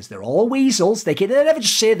did, because they're all weasels, they never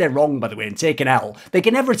just say they're wrong, by the way, and take an L. They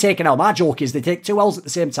can never take an L. My joke is they take two L's at the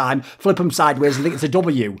same time, flip them sideways and think it's a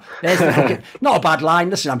W. There's the fucking, not a bad line.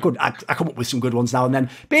 Listen, I'm good. I come up with some good ones now and then.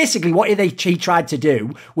 Basically, what he tried to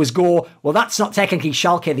do was go, well, that's not technically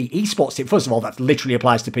Schalke, the esports team. First of all, that literally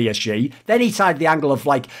applies to PSG. Then he tied the angle of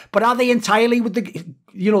like, but are they entirely with the,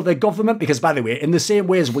 you know, the government? Because, by the way, in the same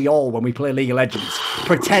way as we all, when we play League of Legends,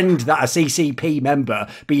 pretend that a CCP member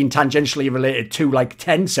being tangentially related to like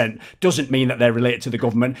Tencent doesn't mean that they're related to the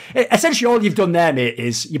government. Essentially, all you've done there, mate,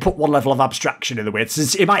 is you put one level of abstraction in the way.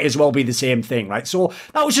 It might as well be the same thing, right? So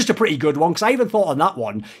that was just a pretty good one, because I even thought on that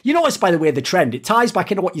one, you notice, by the way, the trend, it ties back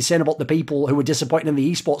into what you're saying about the people who were disappointed in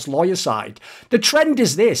the esports lawyer side. The trend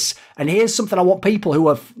is this, and here's something I want people who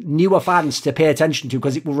are newer fans to pay attention to,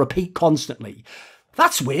 because it will repeat constantly.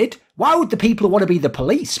 That's weird. Why would the people who want to be the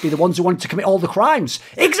police be the ones who want to commit all the crimes?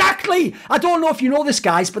 Exactly! I don't know if you know this,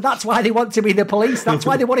 guys, but that's why they want to be the police. That's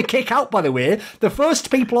why they want to kick out, by the way. The first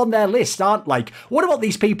people on their list aren't like, what about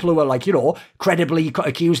these people who are like, you know, credibly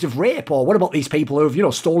accused of rape? Or what about these people who have, you know,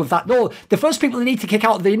 stolen that? No, the first people they need to kick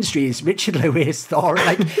out of the industry is Richard Lewis, Thorin,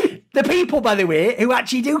 like, the people, by the way, who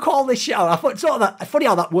actually do call this shit out. I thought, sort of that, funny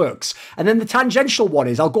how that works. And then the tangential one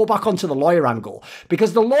is, I'll go back onto the lawyer angle,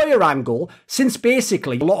 because the lawyer angle, since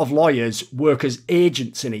basically a lot of lawyers work as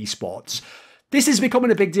agents in esports, this is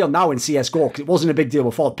becoming a big deal now in CSGO, because it wasn't a big deal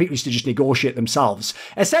before. People used to just negotiate themselves.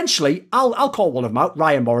 Essentially, I'll call one of them out,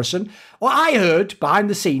 Ryan Morrison. What I heard behind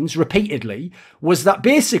the scenes repeatedly was that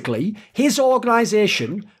basically his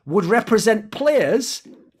organisation would represent players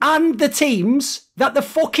and the teams that the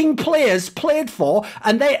fucking players played for.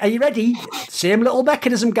 And they, are you ready? Same little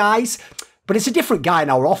mechanism, guys. but it's a different guy in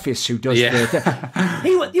our office who does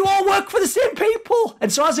you all work for the same people.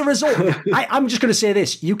 And so as a result, I'm just going to say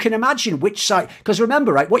this. You can imagine which side, because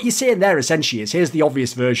remember, right, what you're saying there essentially is, here's the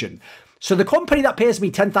obvious version. So the company that pays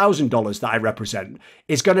me $10,000 that I represent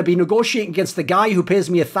is going to be negotiating against the guy who pays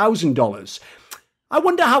me $1,000. I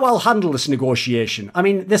wonder how I'll handle this negotiation. I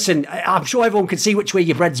mean, listen, I'm sure everyone can see which way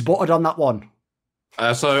your bread's buttered on that one.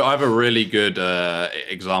 So I have a really good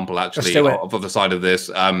example, actually, of the side of this,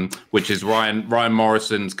 which is Ryan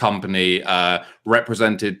Morrison's company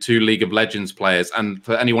represented 2 League of Legends players. And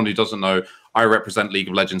for anyone who doesn't know, I represent League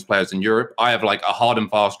of Legends players in Europe. I have like a hard and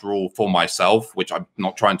fast rule for myself, which I'm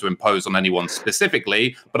not trying to impose on anyone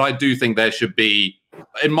specifically, but I do think there should be,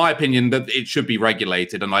 in my opinion, that it should be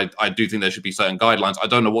regulated. And I do think there should be certain guidelines. I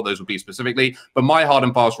don't know what those would be specifically, but my hard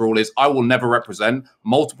and fast rule is I will never represent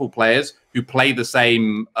multiple players who play the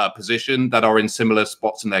same position that are in similar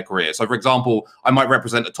spots in their career. So, for example, I might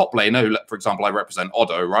represent a top laner who, for example, I represent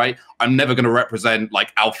Otto, right? I'm never going to represent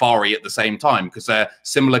like Alfari at the same time because they're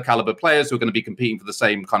similar caliber players who are going to be competing for the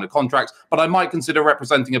same kind of contracts. But I might consider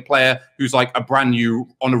representing a player who's like a brand new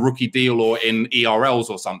on a rookie deal or in ERLs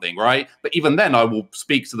or something, right? But even then, I will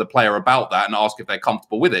speak to the player about that and ask if they're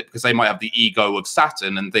comfortable with it because they might have the ego of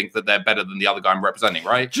Saturn and think that they're better than the other guy I'm representing,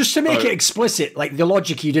 right? Just to make it explicit, like the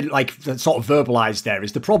logic you didn't like sort of verbalize there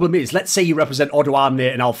is the problem is, let's say you represent Odo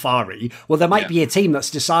Amne and Alfari. Well, there might be a team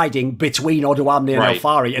that's deciding between Odo Amne and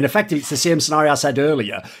Alfari. And effectively, it's the same scenario I said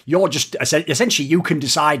earlier. You're just essentially you can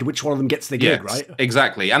decide which one of them gets the gig, right?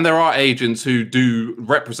 Exactly. And there are agents who do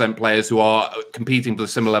represent players who are competing for the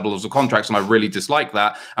similar levels of contracts. And I really dislike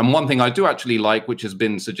that. And one thing I do actually like, which has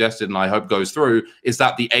been suggested and I hope goes through, is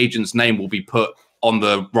that the agent's name will be put on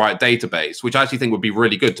the right database, which I actually think would be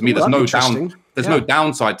really good. To me, there's no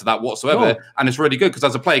downside to that whatsoever. And it's really good because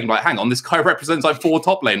as a player, you can be like, hang on, this guy represents like 4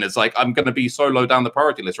 top laners. Like, I'm going to be so low down the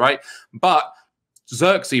priority list, right? But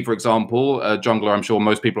Xerxes, for example, a jungler I'm sure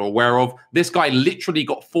most people are aware of, this guy literally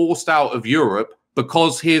got forced out of Europe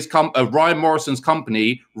because his Ryan Morrison's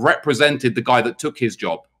company represented the guy that took his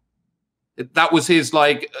job. That was his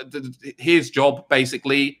his job,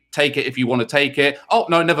 basically. Take it if you want to take it. Oh,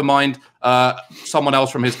 no, never mind. Someone else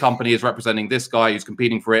from his company is representing this guy who's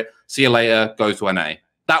competing for it. See you later. Go to NA.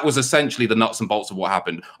 That was essentially the nuts and bolts of what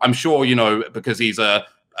happened. I'm sure, you know, because he's a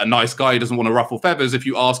nice guy who doesn't want to ruffle feathers. If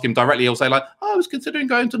you ask him directly, he'll say like, oh, I was considering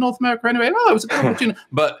going to North America anyway. Oh, it was a good opportunity.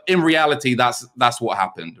 But in reality, that's what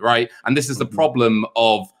happened, right? And this is the problem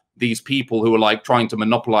of these people who are like trying to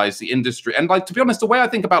monopolize the industry. And like, to be honest, the way I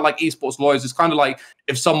think about like esports lawyers is kind of like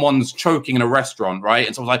if someone's choking in a restaurant, right?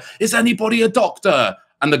 And someone's like, is anybody a doctor?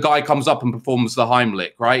 And the guy comes up and performs the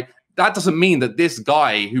Heimlich, right? That doesn't mean that this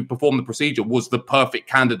guy who performed the procedure was the perfect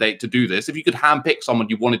candidate to do this. If you could handpick someone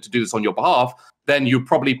you wanted to do this on your behalf, then you'd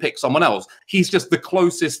probably pick someone else. He's just the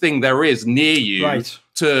closest thing there is near you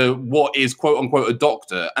to what is quote unquote a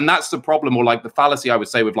doctor. And that's the problem, or like the fallacy I would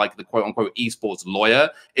say with like the quote unquote esports lawyer,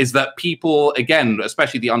 is that people, again,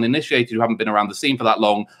 especially the uninitiated who haven't been around the scene for that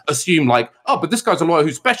long, assume like, oh, but this guy's a lawyer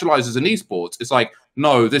who specializes in esports. It's like,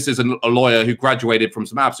 no, this is a lawyer who graduated from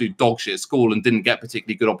some absolute dog shit school and didn't get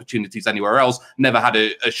particularly good opportunities anywhere else, never had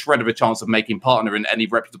a shred of a chance of making partner in any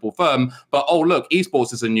reputable firm. But, oh, look,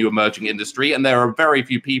 esports is a new emerging industry and there are very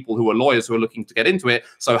few people who are lawyers who are looking to get into it.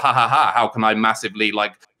 So, how can I massively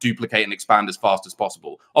like duplicate and expand as fast as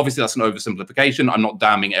possible? Obviously, that's an oversimplification. I'm not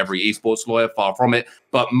damning every esports lawyer, far from it.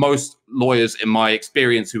 But most lawyers, in my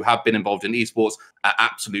experience, who have been involved in esports are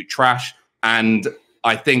absolute trash. And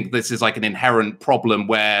I think this is like an inherent problem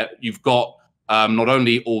where you've got not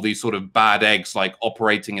only all these sort of bad eggs like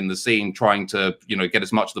operating in the scene, trying to, you know, get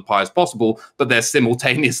as much of the pie as possible, but they're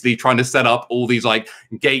simultaneously trying to set up all these like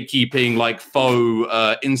gatekeeping, like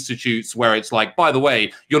faux institutes where it's like, by the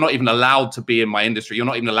way, you're not even allowed to be in my industry. You're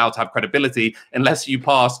not even allowed to have credibility unless you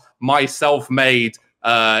pass my self-made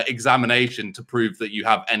examination to prove that you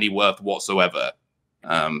have any worth whatsoever.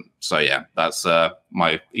 So yeah, that's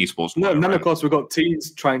my esports. No, and then of course we've got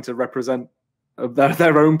teams trying to represent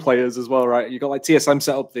their own players as well, right? You got like TSM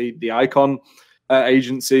set up the Icon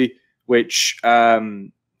agency, which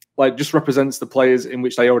like just represents the players in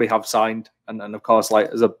which they already have signed, and of course like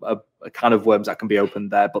there's a can of worms that can be opened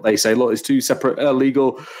there. But they say, look, there's 2 separate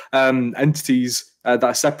legal entities that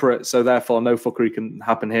are separate, so therefore no fuckery can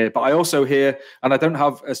happen here. But I also hear, and I don't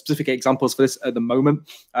have specific examples for this at the moment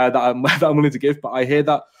that I'm willing to give, but I hear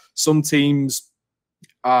that some teams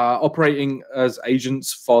are operating as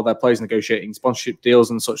agents for their players, negotiating sponsorship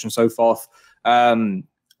deals and such and so forth,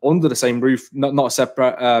 under the same roof, not a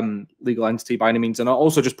separate legal entity by any means, and are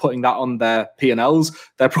also just putting that on their P&Ls,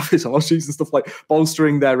 their profits and loss sheets and stuff, like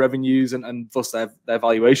bolstering their revenues and thus their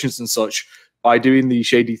valuations and such. by doing these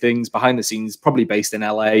shady things behind the scenes, probably based in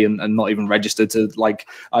LA and not even registered to like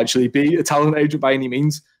actually be a talent agent by any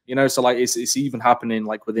means. You know, so like it's even happening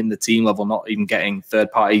like within the team level, not even getting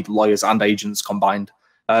third-party lawyers and agents combined.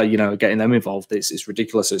 You know, getting them involved. It's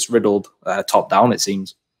ridiculous. It's riddled top down, it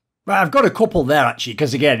seems. Well, I've got a couple there, actually,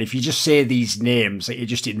 because, again, if you just say these names, it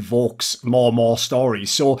just invokes more and more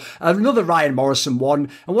stories. So, another Ryan Morrison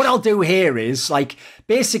one. And what I'll do here is, like,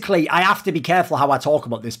 basically, I have to be careful how I talk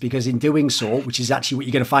about this, because in doing so, which is actually what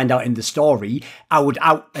you're going to find out in the story, I would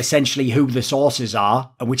out, essentially, who the sources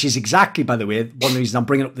are, which is exactly, by the way, one of the reasons I'm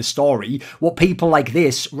bringing up the story, what people like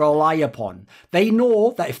this rely upon. They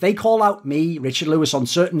know that if they call out me, Richard Lewis, on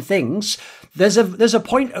certain things, there's a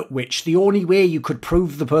point at which the only way you could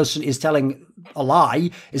prove the person is telling a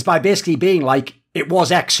lie is by basically being like, it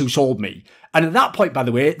was X who told me. And at that point, by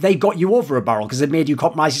the way, they got you over a barrel because they've made you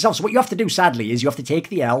compromise yourself. So what you have to do, sadly, is you have to take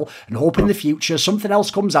the L and hope in the future something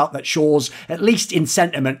else comes out that shows, at least in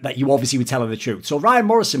sentiment, that you obviously were telling the truth. So Ryan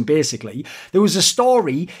Morrison, basically, there was a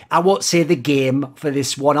story, I won't say the game for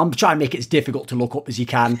this one, I'm trying to make it as difficult to look up as you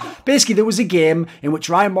can. Basically, there was a game in which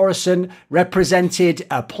Ryan Morrison represented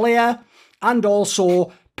a player and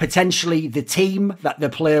also potentially the team that the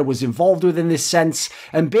player was involved with in this sense.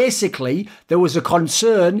 And basically, there was a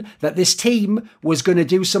concern that this team was going to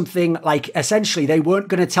do something like, essentially, they weren't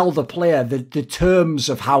going to tell the player the terms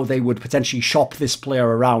of how they would potentially shop this player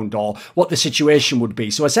around or what the situation would be.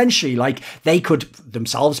 So essentially, like, they could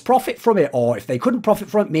themselves profit from it, or if they couldn't profit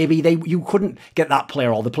from it, maybe you couldn't get that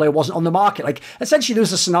player or the player wasn't on the market. Like, essentially, there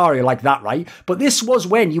was a scenario like that, right? But this was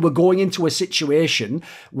when you were going into a situation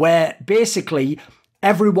where basically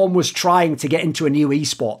everyone was trying to get into a new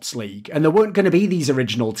esports league and there weren't going to be these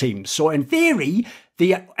original teams. So in theory,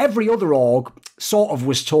 every other org sort of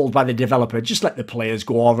was told by the developer, just let the players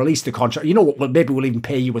go or release the contract. You know what, well, maybe we'll even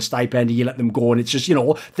pay you a stipend and you let them go. And it's just, you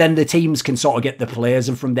know, then the teams can sort of get the players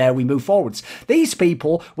and from there we move forwards. These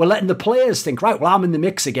people were letting the players think, right, well, I'm in the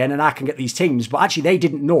mix again and I can get these teams. But actually they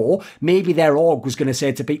didn't know. Maybe their org was going to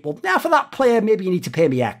say to people, now for that player, maybe you need to pay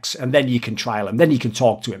me X and then you can trial him. Then you can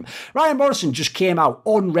talk to him. Ryan Morrison just came out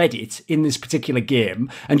on Reddit in this particular game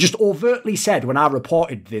and just overtly said when I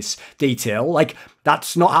reported this detail, like,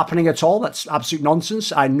 that's not happening at all. That's absolute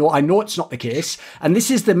nonsense. I know it's not the case. And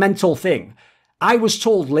this is the mental thing. I was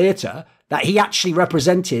told later that he actually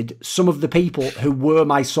represented some of the people who were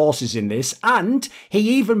my sources in this. And he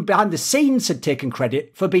even behind the scenes had taken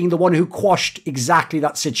credit for being the one who quashed exactly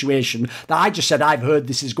that situation that I just said, I've heard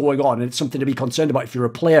this is going on and it's something to be concerned about if you're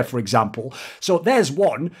a player, for example. So there's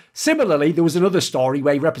one. Similarly, there was another story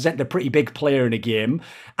where he represented a pretty big player in a game.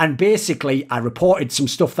 And basically, I reported some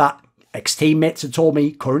stuff that ex-teammates had told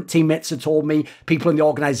me, current teammates had told me, people in the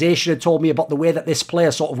organisation had told me about the way that this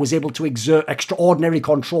player sort of was able to exert extraordinary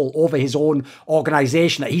control over his own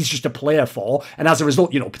organisation that he's just a player for. And as a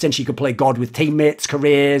result, you know, potentially could play God with teammates,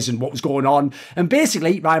 careers and what was going on. And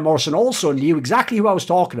basically, Ryan Morrison also knew exactly who I was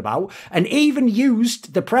talking about and even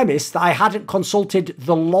used the premise that I hadn't consulted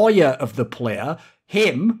the lawyer of the player,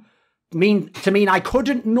 him, to mean I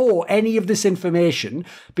couldn't know any of this information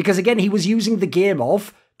because, again, he was using the game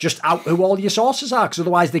of just out who all your sources are, because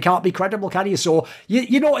otherwise they can't be credible, can you? So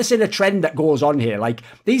you're noticing a trend that goes on here. Like,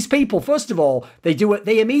 these people, first of all,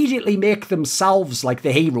 they immediately make themselves like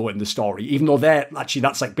the hero in the story, even though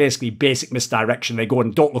that's like basically basic misdirection. They go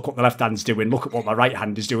and don't look what the left hand's doing, look at what my right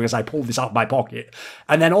hand is doing as I pull this out of my pocket.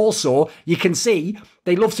 And then also, you can see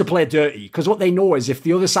they love to play dirty, because what they know is if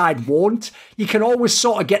the other side won't, you can always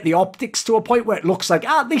sort of get the optics to a point where it looks like,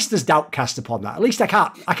 at least there's doubt cast upon that. At least I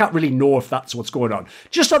can't really know if that's what's going on.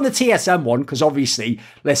 Just on the TSM one, because obviously,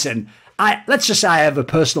 listen, let's just say I have a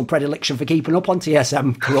personal predilection for keeping up on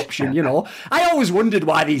TSM corruption, you know. I always wondered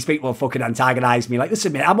why these people fucking antagonise me. Like,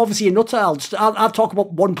 listen, mate, I'm obviously a nutter. I'll talk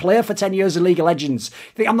about one player for 10 years in League of Legends.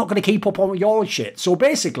 I think I'm not going to keep up on your shit. So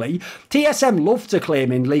basically, TSM love to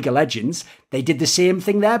claim in League of Legends they did the same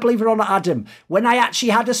thing there, believe it or not, Adam. When I actually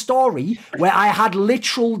had a story where I had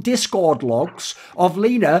literal Discord logs of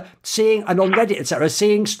Leena saying, and on Reddit, etc.,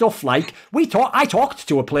 saying stuff like, I talked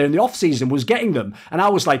to a player in the off-season, was getting them, and I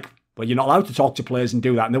was like, well, you're not allowed to talk to players and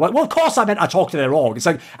do that. And they're like, well, of course I meant I talked to their org. It's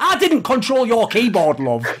like, I didn't control your keyboard,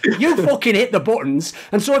 love. You fucking hit the buttons.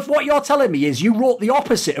 And so if what you're telling me is you wrote the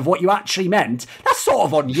opposite of what you actually meant, that's sort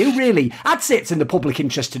of on you, really. I'd say it's in the public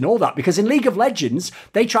interest to know that, because in League of Legends,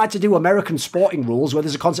 they tried to do American sporting rules where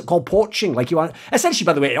there's a concept called poaching. Like, essentially,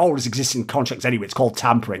 by the way, it always exists in contracts anyway. It's called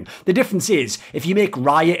tampering. The difference is, if you make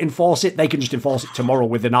Riot enforce it, they can just enforce it tomorrow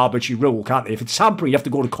with an arbitrary rule, can't they? If it's tampering, you have to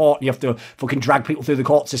go to court and you have to fucking drag people through the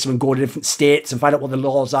court system and go go to different states and find out what the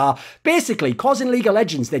laws are. Basically, causing League of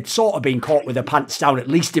Legends, they'd sort of been caught with their pants down, at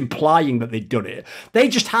least implying that they'd done it. They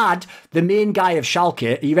just had the main guy of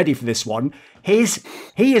Schalke. Are you ready for this one? He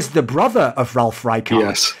is the brother of Ralph Rijkaard.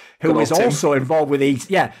 Yes. Who is also involved with these.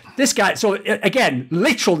 Yeah, this guy. So again,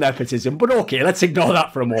 literal nepotism, but okay, let's ignore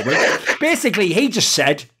that for a moment. Basically, he just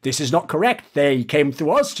said, this is not correct. They came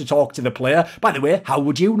through us to talk to the player. By the way, how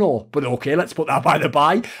would you know? But okay, let's put that by the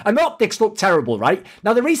by. And the optics look terrible, right?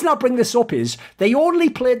 Now, the reason I bring this up is they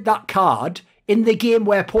only played that card in the game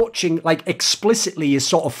where poaching, like, explicitly is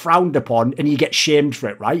sort of frowned upon and you get shamed for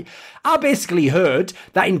it, right? I basically heard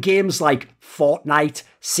that in games like Fortnite,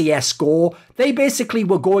 CSGO, they basically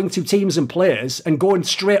were going to teams and players and going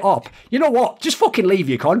straight up, you know what, just fucking leave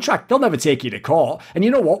your contract. They'll never take you to court. And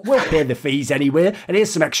you know what, we'll pay the fees anyway. And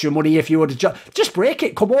here's some extra money if you were to just break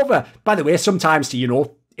it, come over. By the way, sometimes to,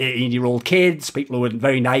 18-year-old kids, people who are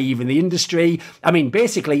very naive in the industry. I mean,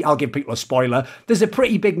 basically, I'll give people a spoiler. There's a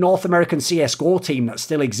pretty big North American CSGO team that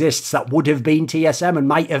still exists that would have been TSM and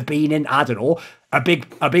might have been in, I don't know, a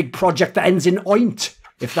big project that ends in oint,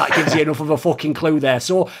 if that gives you enough of a fucking clue there.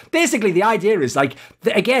 So basically, the idea is like,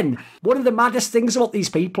 again, one of the maddest things about these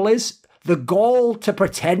people is the gall to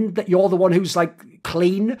pretend that you're the one who's like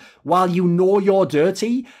clean while you know you're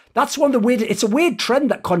dirty. That's one of the weird. It's a weird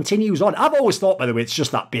trend that continues on. I've always thought, by the way, it's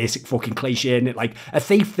just that basic fucking cliche, isn't it? Like a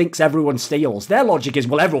thief thinks everyone steals. Their logic is,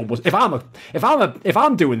 well, everyone must. If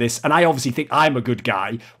I'm doing this, and I obviously think I'm a good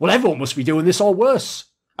guy, well, everyone must be doing this or worse.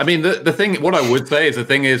 I mean, the thing, what I would say is the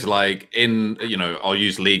thing is like in, I'll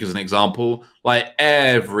use League as an example. Like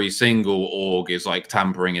every single org is like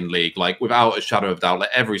tampering in League, like without a shadow of doubt, like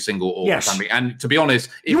every single org is tampering. And to be honest,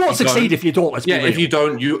 you won't succeed if you don't. Let's be real. If you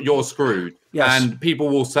don't, you're screwed. Yes. And people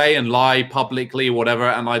will say and lie publicly, whatever,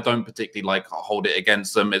 and I don't particularly like hold it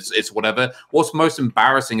against them. It's whatever. What's most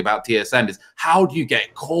embarrassing about TSM is how do you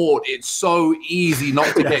get caught? It's so easy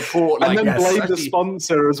not to get caught. And then blame the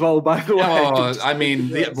sponsor as well, by the way. I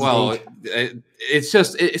mean, it's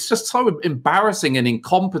just so embarrassing and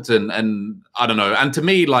incompetent, and I don't know. And to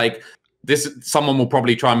me, like, someone will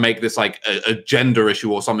probably try and make this like a gender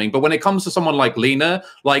issue or something, but when it comes to someone like Leena,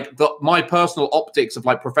 like my personal optics of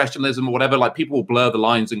like professionalism or whatever, like people will blur the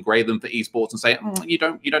lines and grade them for esports and say, you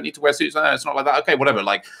don't need to wear suits. No, it's not like that. Okay, whatever,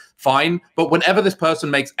 like fine. But whenever this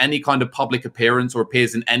person makes any kind of public appearance or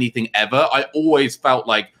appears in anything ever, I always felt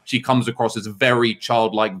like she comes across as very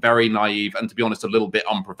childlike, very naive, and to be honest, a little bit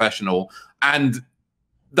unprofessional. And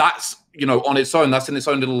that's, on its own, that's in its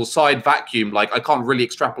own little side vacuum. Like, I can't really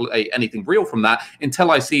extrapolate anything real from that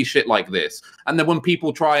until I see shit like this. And then when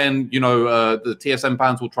people try and, the TSM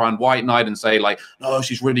fans will try and white knight and say, like, oh,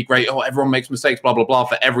 she's really great. Oh, everyone makes mistakes, blah, blah, blah,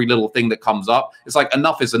 for every little thing that comes up. It's like,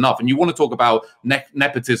 enough is enough. And you want to talk about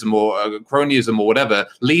nepotism or cronyism or whatever.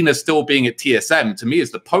 Leena still being at TSM, to me,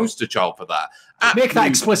 is the poster child for that. Make that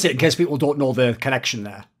explicit in case people don't know the connection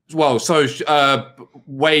there. Well, so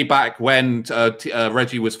way back when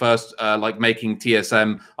Reggie was first like making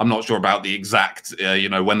TSM, I'm not sure about the exact,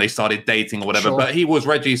 when they started dating or whatever, but she was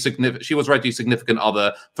Reggie's significant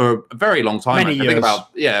other for a very long time. Many years.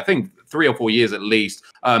 I think 3 or 4 years at least.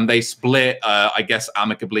 They split, I guess,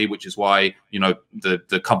 amicably, which is why,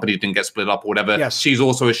 the company didn't get split up or whatever. Yes. She's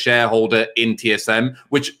also a shareholder in TSM,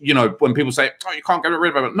 which, when people say, oh, you can't get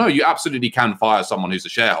rid of it. No, you absolutely can fire someone who's a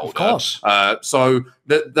shareholder. Of course. So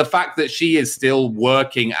the fact that she is still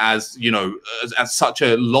working as, as such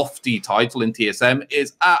a lofty title in TSM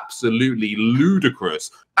is absolutely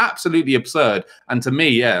ludicrous. Absolutely absurd. And to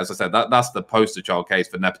me, as I said, that's the poster child case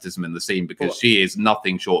for nepotism in the scene, because she is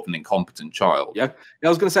nothing short of an incompetent child. Yeah, I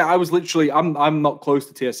was going to say, I was literally, I'm not close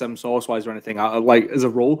to TSM source-wise or anything, like as a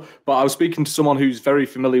rule, but I was speaking to someone who's very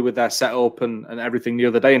familiar with their setup and everything the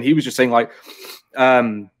other day, and he was just saying like,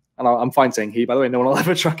 and I'm fine saying he, by the way, no one will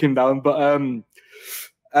ever track him down, but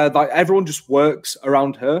like everyone just works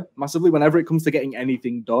around her massively whenever it comes to getting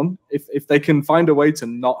anything done. If they can find a way to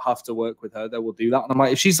not have to work with her, they will do that. And I'm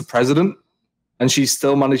like, if she's the president and she's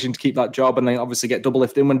still managing to keep that job, and they obviously get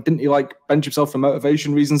Doublelift in, when didn't he like bench himself for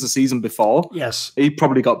motivation reasons the season before? Yes, he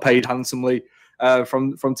probably got paid handsomely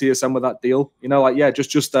from TSM with that deal.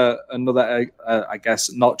 Just another I guess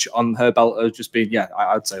notch on her belt of just being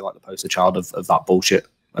I'd say like the poster child of that bullshit.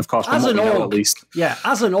 Of course, as an org, at least. Yeah,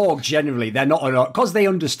 as an org, generally, they're not an org, because they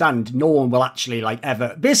understand no one will actually, like,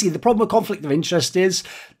 ever. Basically, the problem with conflict of interest is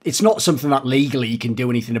it's not something that legally you can do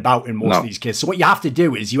anything about in most of these cases. So what you have to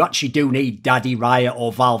do is you actually do need Daddy Riot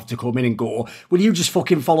or Valve to come in and go, will you just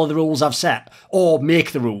fucking follow the rules I've set? Or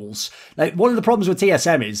make the rules. Like, one of the problems with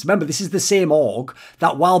TSM is, remember, this is the same org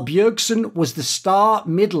that while Bjergsen was the star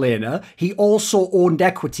mid laner, he also owned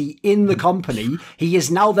equity in the company. He is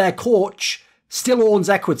now their coach still owns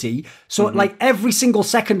equity. So like every single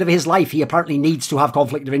second of his life, he apparently needs to have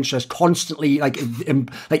conflict of interest constantly like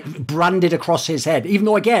branded across his head. Even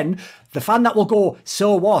though, again, the fan that will go,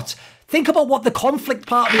 so what? Think about what the conflict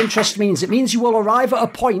part of the interest means. It means you will arrive at a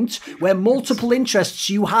point where multiple interests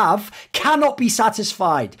you have cannot be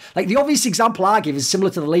satisfied. Like the obvious example I give is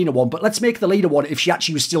similar to the Leena one, but let's make the Leena one if she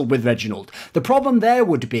actually was still with Reginald. The problem there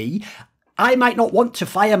would be, I might not want to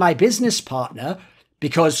fire my business partner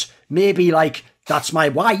because maybe like that's my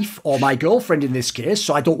wife or my girlfriend in this case,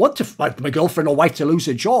 so I don't want to my girlfriend or wife to lose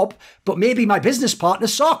a job, but maybe my business partner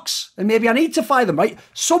sucks and maybe I need to fire them, right?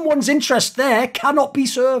 Someone's interest there cannot be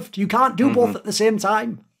served. You can't do both at the same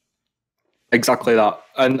time. Exactly that.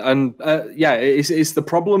 And yeah, it's the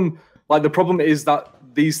problem. Like the problem is that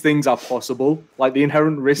these things are possible. Like the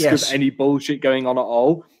inherent risk of any bullshit going on at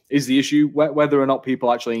all is the issue. Whether or not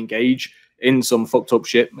people actually engage in some fucked up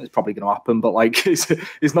shit, it's probably going to happen, but like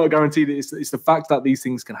it's not guaranteed. It's the fact that these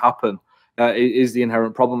things can happen is the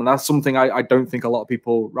inherent problem, and that's something I don't think a lot of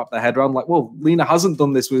people wrap their head around. Like, well, Leena hasn't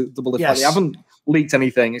done this with Doublelift. Like, they haven't leaked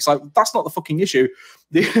anything. It's like that's not the fucking issue.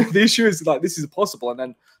 The issue is like this is possible, and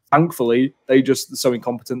then thankfully they just so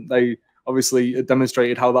incompetent. They obviously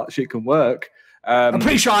demonstrated how that shit can work. I'm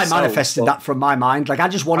pretty sure I manifested that from my mind. Like I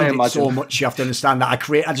just wanted it so much. You have to understand that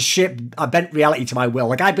I bent reality to my will.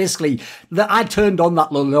 Like I turned on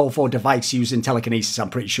that level 4 device using telekinesis. I'm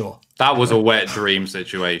pretty sure that was a wet dream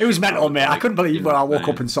situation. It was mental, mate. I couldn't believe when I woke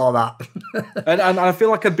up and saw that. and I feel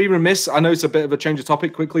like I'd be remiss. I know it's a bit of a change of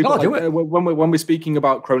topic quickly, but like, when we're speaking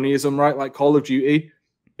about cronyism, right? Like Call of Duty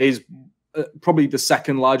is probably the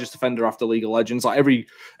second largest offender after League of Legends. Like every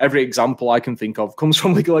example I can think of comes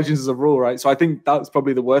from League of Legends as a rule, right? So I think that's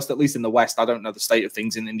probably the worst, at least in the West. I don't know the state of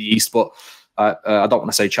things in the East, but I don't want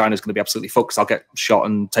to say China's going to be absolutely fucked because I'll get shot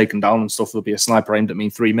and taken down and stuff. There'll be a sniper aimed at me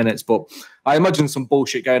in 3 minutes, but I imagine some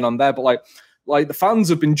bullshit going on there. But like the fans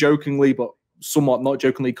have been jokingly, but somewhat not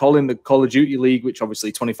jokingly, calling the Call of Duty League, which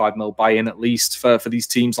obviously 25 mil buy-in at least for these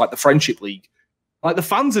teams, like the Friendship League. Like the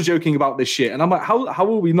fans are joking about this shit, and I'm like, how are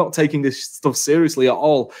we not taking this stuff seriously at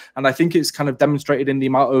all? And I think it's kind of demonstrated in the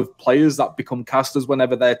amount of players that become casters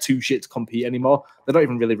whenever they're too shit to compete anymore. They don't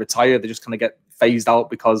even really retire; they just kind of get phased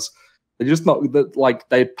out because they're just not like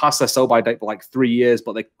they passed their sell-by date for like 3 years,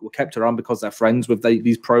 but they were kept around because they're friends with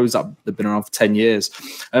these pros that have been around for 10 years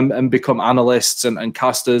and become analysts and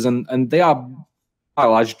casters, and they are.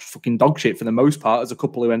 Fucking dog shit for the most part. There's a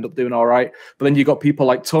couple who end up doing all right, but then you got people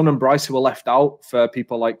like Thorin and Bryce who are left out for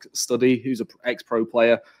people like Study, who's an ex-pro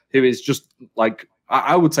player, who is just like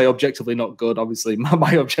I would say objectively not good. Obviously,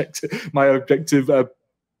 my objective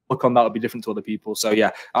look on that would be different to other people. So yeah,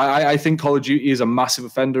 I think Call of Duty is a massive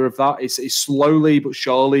offender of that. It's slowly but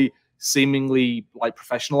surely seemingly like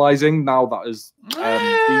professionalizing now that is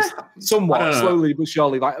somewhat slowly but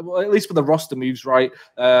surely, like at least with the roster moves, right?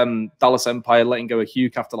 Dallas Empire letting go of Hugh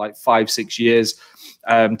after like 5-6 years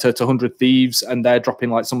to 100 Thieves, and they're dropping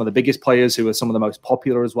like some of the biggest players who are some of the most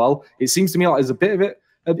popular as well. It seems to me like there's a bit of it.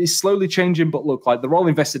 It's slowly changing, but look, like they're all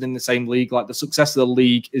invested in the same league. Like the success of the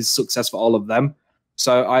league is success for all of them.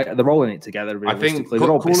 So they're all in it together. Realistically, I think they're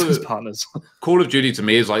all business partners. Call of Duty to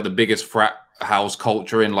me is like the biggest frat house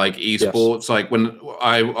culture in like esports. Yes. Like when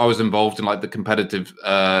I was involved in like the competitive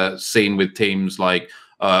scene with teams like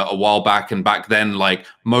a while back, and back then like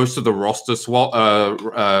most of the roster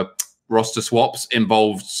swaps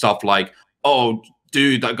involved stuff like, oh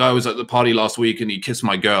dude, that guy was at the party last week and he kissed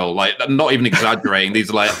my girl. Like, I'm not even exaggerating. These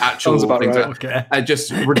are like actual things that are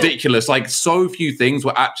just ridiculous. Like, so few things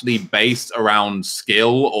were actually based around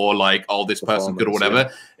skill or like, oh, this person's good or whatever.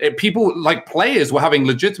 People, like players, were having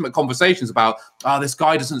legitimate conversations about, oh, this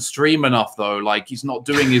guy doesn't stream enough though. Like, he's not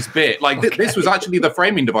doing his bit. Like, this was actually the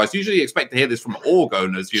framing device. Usually you expect to hear this from org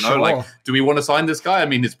owners, you know, like, do we want to sign this guy? I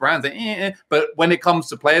mean, his brand's like, But when it comes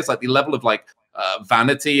to players, like the level of like,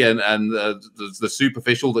 vanity and the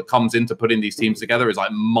superficial that comes into putting these teams together is like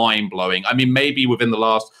mind-blowing. I mean, maybe within the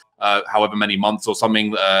last however many months or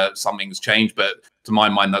something, something's changed, but to my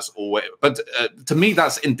mind, that's always. But to me,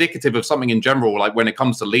 that's indicative of something in general. Like when it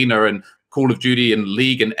comes to Leena and Call of Duty and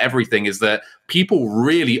League and everything, is that people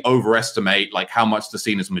really overestimate like how much the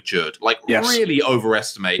scene has matured. Like really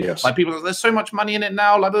overestimate. Like people, there's so much money in it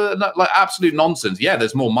now. Like absolute nonsense. Yeah,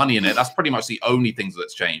 there's more money in it. That's pretty much the only things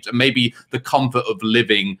that's changed. And maybe the comfort of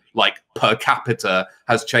living like per capita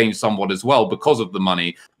has changed somewhat as well because of the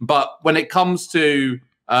money. But when it comes to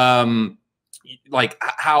like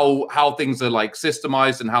how things are like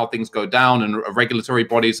systemized and how things go down and regulatory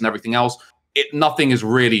bodies and everything else, nothing has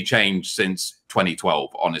really changed since 2012,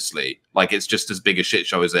 honestly. Like, it's just as big a shit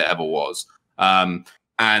show as it ever was. And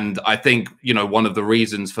I think, you know, one of the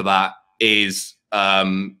reasons for that is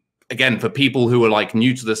again, for people who are like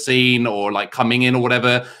new to the scene or like coming in or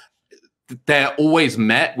whatever, they're always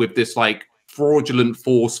met with this like fraudulent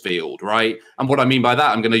force field, right? And what I mean by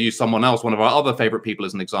that, I'm going to use someone else, one of our other favorite people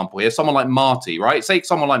as an example here, someone like Marty, right? Say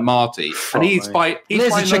someone like Marty, and he's by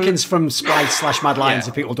Chickens from Splice / Mad Lions,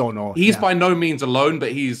 if people don't know. He's by no means alone,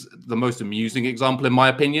 but he's the most amusing example in my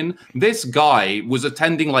opinion. This guy was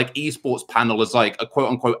attending like esports panel as like a quote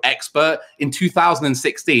unquote expert in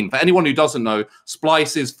 2016. For anyone who doesn't know,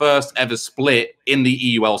 Splice's first ever split in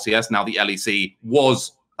the EULCS, now the LEC,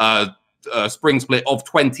 was spring split of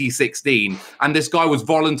 2016, and this guy was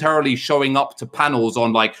voluntarily showing up to panels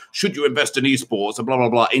on like, should you invest in esports and blah blah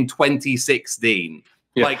blah in 2016.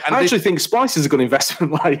 Yeah. Like, I actually think Splice is a good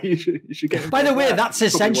investment. Like, you should get. By the way, that's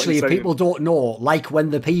essentially, if people don't know, like when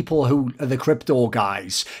the people who are the crypto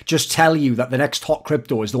guys just tell you that the next hot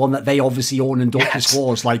crypto is the one that they obviously own and don't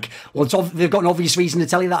disclose. Like, well, they've got an obvious reason to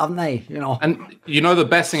tell you that, haven't they? You know. And you know the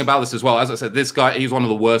best thing about this as well, as I said, this guy, he's one of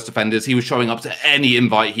the worst offenders. He was showing up to any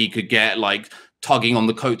invite he could get, like tugging on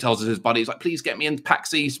the coattails of his buddies, like, please get me into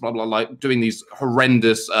PAX East, blah blah, like doing these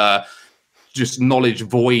horrendous. Just knowledge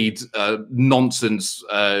void nonsense,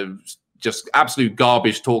 just absolute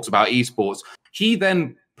garbage talks about esports. He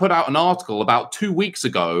then put out an article about 2 weeks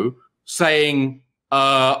ago saying,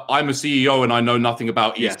 I'm a CEO and I know nothing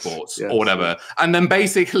about esports or whatever. And then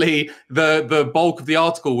basically the bulk of the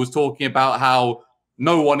article was talking about how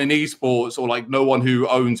no one in esports, or like no one who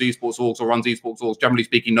owns esports orgs or runs esports orgs, generally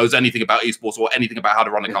speaking, knows anything about esports or anything about how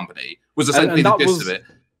to run a company, was essentially the gist of it.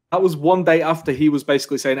 That was one day after he was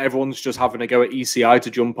basically saying everyone's just having a go at ECI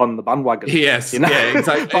to jump on the bandwagon. Yes, you know? Yeah,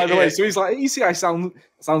 exactly. By the way, so he's like, ECI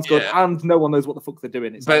sounds good, and no one knows what the fuck they're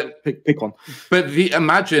doing. It's like, pick one. But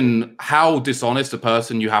imagine how dishonest a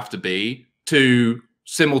person you have to be to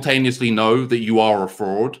simultaneously know that you are a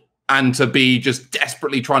fraud, and to be just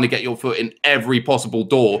desperately trying to get your foot in every possible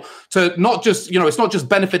door, to not just, it's not just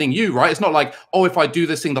benefiting you, right? It's not like, oh, if I do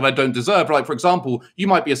this thing that I don't deserve. Like, for example, you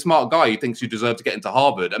might be a smart guy who thinks you deserve to get into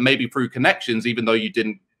Harvard, and maybe through connections, even though you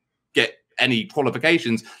didn't get any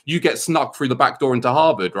qualifications, you get snuck through the back door into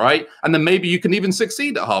Harvard, right? And then maybe you can even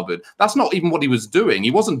succeed at Harvard. That's not even what he was doing. He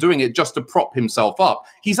wasn't doing it just to prop himself up.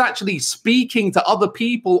 He's actually speaking to other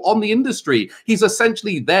people on the industry. He's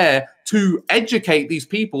essentially there to educate these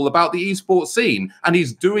people about the esports scene. And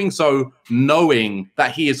he's doing so knowing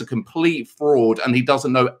that he is a complete fraud and he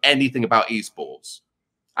doesn't know anything about esports.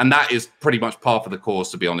 And that is pretty much par for the course,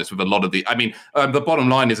 to be honest, with a lot of the, the bottom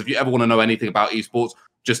line is, if you ever want to know anything about esports,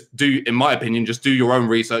 just do, in my opinion, just do your own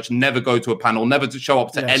research. Never go to a panel, never to show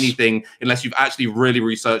up to anything unless you've actually really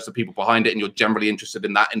researched the people behind it and you're generally interested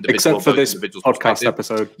in that individual. Except for this podcast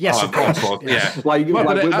episode. Yes, of course. Yeah.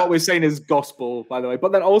 What we're saying is gospel, by the way.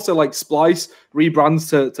 But then also, like, Splice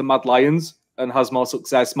rebrands to Mad Lions and has more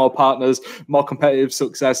success, more partners, more competitive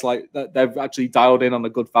success. Like, they've actually dialed in on a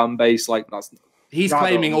good fan base. Like, that's... He's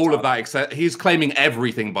claiming all of that, except he's claiming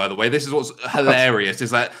everything, by the way. This is what's hilarious,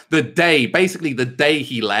 is that the day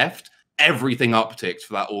he left, everything upticked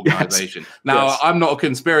for that organization. Yes. Now, I'm not a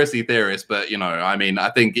conspiracy theorist, but,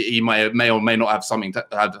 I think he may or may not have something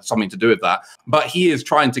to do with that. But he is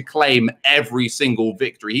trying to claim every single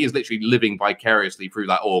victory. He is literally living vicariously through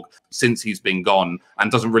that org since he's been gone,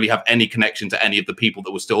 and doesn't really have any connection to any of the people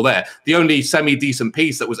that were still there. The only semi-decent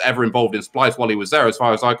piece that was ever involved in Splice while he was there, as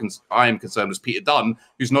far as I am concerned, was Peter Dunn,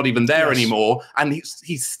 who's not even there anymore. And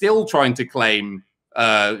he's still trying to claim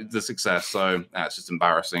the success. So it's just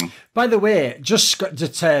embarrassing. By the way, just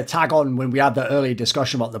to tag on when we had the earlier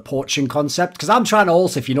discussion about the poaching concept, because I'm trying to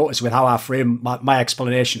also, if you notice with how I frame my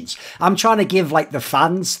explanations, I'm trying to give like the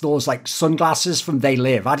fans those like sunglasses from They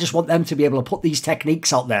Live. I just want them to be able to put these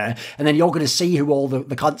techniques out there, and then you're going to see who all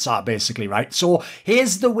the cunts are, basically, right? So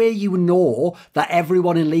here's the way you know that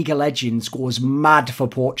everyone in League of Legends goes mad for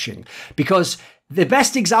poaching, because the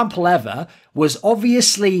best example ever was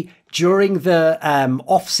obviously during the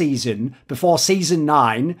off-season, before Season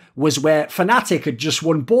 9, was where Fnatic had just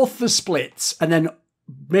won both the splits and then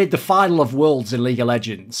made the final of Worlds in League of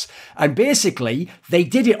Legends. And basically, they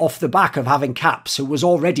did it off the back of having Caps, who was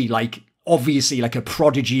already like obviously like a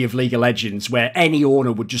prodigy of League of Legends, where any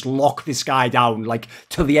owner would just lock this guy down like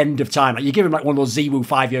to the end of time. Like, you give him like one of those ZWoo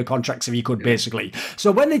 5-year contracts if you could, basically.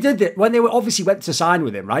 So when they did it, when they were obviously went to sign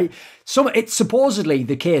with him, right? So it's supposedly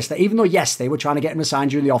the case that even though, yes, they were trying to get him to sign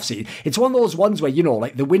during the offseason, it's one of those ones where,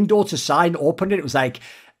 like the window to sign opened, and it was like,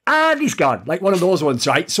 And he's gone, like one of those ones,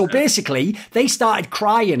 right? So basically, they started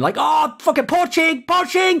crying, like, oh, fucking poaching.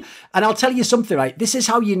 And I'll tell you something, right? This is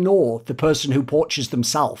how you know the person who poaches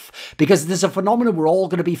themselves, because there's a phenomenon we're all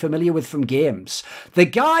going to be familiar with from games. The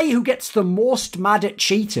guy who gets the most mad at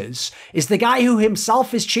cheaters is the guy who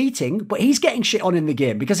himself is cheating, but he's getting shit on in the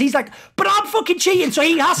game because he's like, but I'm fucking cheating, so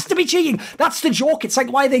he has to be cheating. That's the joke. It's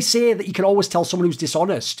like why they say that you can always tell someone who's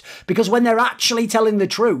dishonest, because when they're actually telling the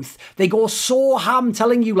truth, they go so ham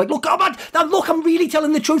telling you, like, look, oh man, look, I'm really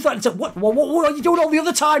telling the truth. It's like, what are you doing all the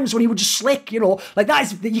other times when you were just slick, you know? Like, that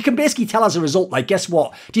is, you can basically tell as a result, like, guess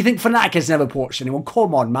what? Do you think Fnatic has never poached anyone?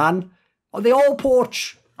 Come on, man. They all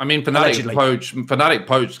poach. I mean, Fnatic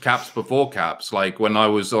poached Caps before Caps. Like when I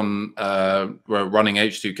was on running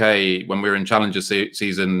H2K when we were in Challenger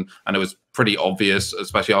season, and it was pretty obvious,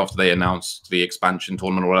 especially after they announced the expansion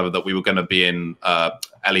tournament or whatever, that we were going to be in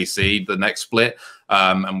LEC, the next split.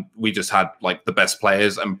 And we just had like the best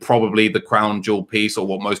players, and probably the crown jewel piece, or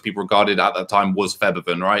what most people regarded at that time, was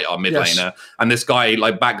Febiven, right? Our mid laner. And this guy,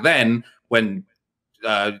 like back then, when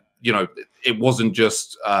you know, it wasn't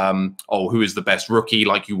just who is the best rookie?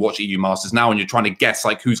 Like you watch EU Masters now, and you're trying to guess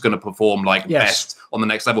like who's going to perform like best on the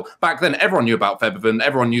next level. Back then, everyone knew about Febiven.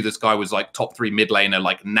 Everyone knew this guy was like top 3 mid laner.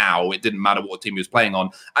 Like now, it didn't matter what team he was playing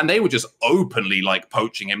on, and they were just openly like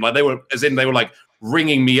poaching him. Like they were like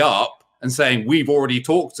ringing me up and saying, we've already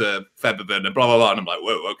talked to Febiven and blah, blah, blah. And I'm like,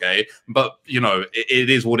 whoa, okay. But, you know,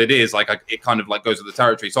 it is what it is. Like, it kind of like goes with the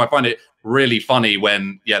territory. So I find it really funny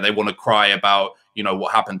when, they want to cry about, you know,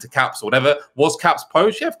 what happened to Caps or whatever. Was Caps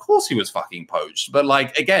poached? Yeah, of course he was fucking poached. But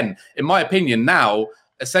like, again, in my opinion now,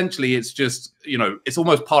 essentially it's just, you know, it's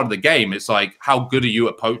almost part of the game. It's like, how good are you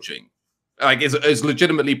at poaching? Like, is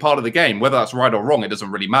legitimately part of the game. Whether that's right or wrong, it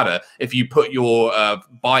doesn't really matter. If you put your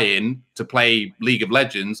buy-in to play League of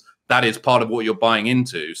Legends, that is part of what you're buying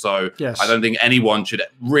into. So I don't think anyone should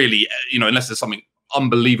really, you know, unless there's something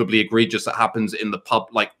unbelievably egregious that happens in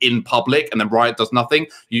the in public, and then Riot does nothing.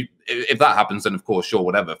 If that happens, then of course, sure,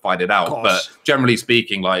 whatever, fight it out. But generally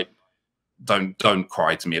speaking, like, don't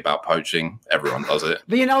cry to me about poaching. Everyone does it.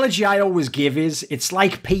 The analogy I always give is it's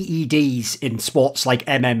like PEDs in sports like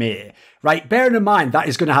MMA, right? Bearing in mind that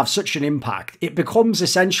is going to have such an impact, it becomes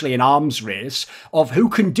essentially an arms race of who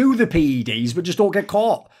can do the PEDs but just don't get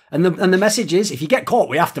caught. And the message is, if you get caught,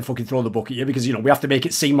 we have to fucking throw the book at you because, you know, we have to make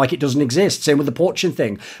it seem like it doesn't exist. Same with the poaching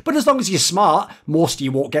thing. But as long as you're smart, most of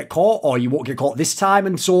you won't get caught, or you won't get caught this time.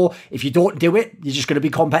 And so if you don't do it, you're just going to be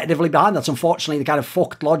competitively behind. That's unfortunately the kind of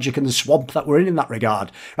fucked logic and the swamp that we're in that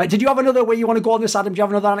regard. Right? Did you have another way you want to go on this, Adam? Do you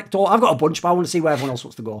have another anecdote? I've got a bunch, but I want to see where everyone else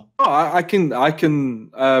wants to go. Oh, I can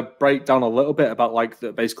break down a little bit about like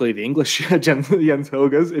basically the English Jens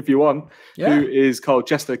Hilgers, if you want, who is called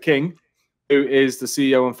Chester King, who is the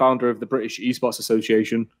CEO and founder of the British Esports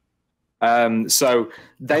Association. So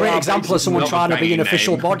they great example of someone trying to be an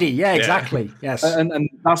official body. Yeah, exactly. Yes, and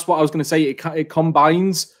that's what I was going to say. It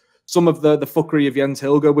combines some of the fuckery of Jens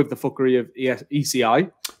Hilger with the fuckery of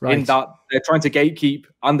ECI, in that they're trying to gatekeep,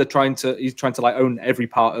 and he's trying to like own every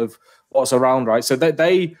part of what's around, right? So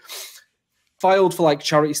they filed for like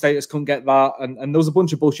charity status, couldn't get that, and there was a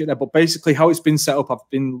bunch of bullshit there. But basically, how it's been set up, I've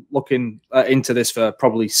been looking into this for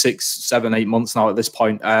probably 6, 7, 8 months now at this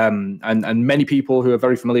point. And many people who are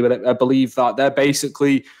very familiar with it believe that they're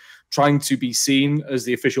basically trying to be seen as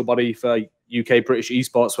the official body for UK British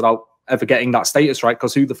esports without ever getting that status, right?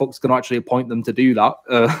 Because who the fuck's going to actually appoint them to do that?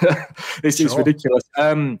 It's ridiculous.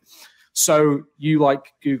 So you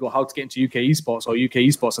like Google how to get into UK esports or UK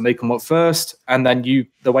esports, and they come up first. And then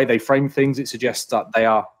the way they frame things, it suggests that they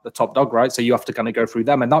are the top dog, right? So you have to kind of go through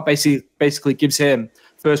them. And that basically gives him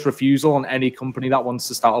first refusal on any company that wants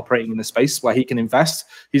to start operating in the space where he can invest.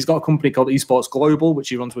 He's got a company called Esports Global, which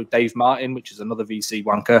he runs with Dave Martin, which is another VC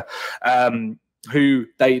wanker, who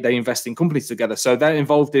they invest in companies together. So they're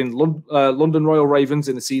involved in London Royal Ravens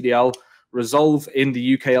in the CDL, Resolve in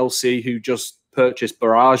the UKLC, who just purchased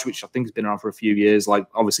Barrage, which I think has been around for a few years, like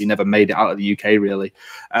obviously never made it out of the UK really.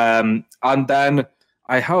 And then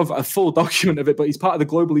I have a full document of it, but he's part of the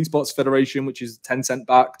Global Esports Federation, which is Tencent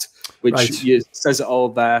backed, which says it all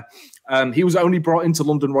there. He was only brought into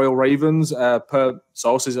London Royal Ravens, per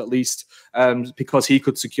sources at least, because he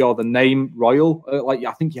could secure the name Royal.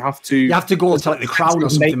 I think you have to go into like the crown or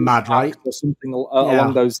something mad, right? Or something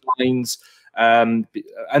along those lines. And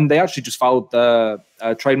they actually just filed the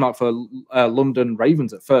trademark for London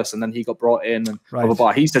Ravens at first, and then he got brought in and blah, blah,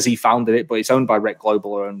 blah. He says he founded it, but it's owned by Rec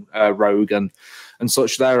Global and Rogue and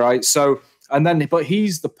such there, right? So, but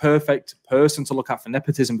he's the perfect person to look at for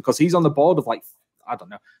nepotism, because he's on the board of like, I don't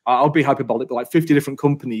know, I'll be hyperbolic, but like 50 different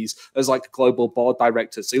companies as like global board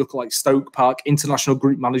directors. So you look at like Stoke Park, International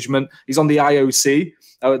Group Management. He's on the IOC,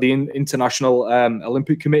 the International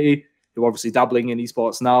Olympic Committee, who are obviously dabbling in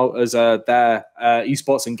esports now as their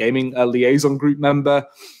esports and gaming liaison group member.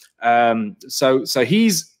 So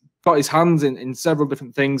he's got his hands in several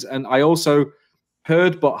different things. And I also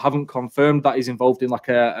heard, but haven't confirmed, that he's involved in like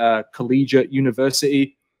a collegiate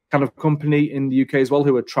university kind of company in the UK as well,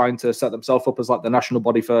 who are trying to set themselves up as like the national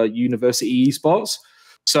body for university esports.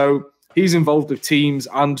 So he's involved with teams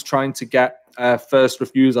and trying to get first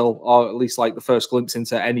refusal, or at least like the first glimpse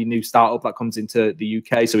into any new startup that comes into the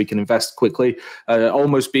UK, so he can invest quickly,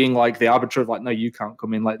 almost being like the arbiter of like, no, you can't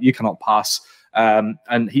come in, like you cannot pass.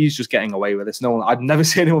 And he's just getting away with this. No one, I'd never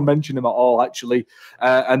seen anyone mention him at all, actually.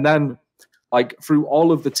 And then like through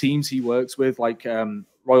all of the teams he works with, like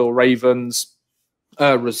Royal Ravens,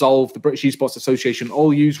 Resolve, the British Esports Association,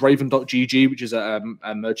 all use Raven.gg, which is a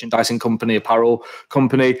merchandising company, apparel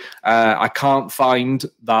company. I can't find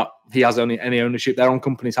that he has any ownership there on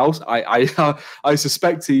Company's House. I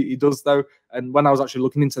suspect he does, though. And when I was actually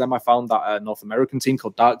looking into them, I found that a North American team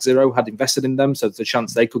called Dark Zero had invested in them. So there's a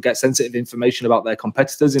chance they could get sensitive information about their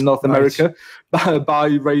competitors in North America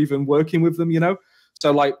by Raven working with them, you know?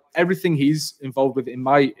 So like everything he's involved with, in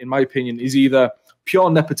my opinion, is either pure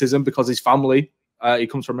nepotism because his family, he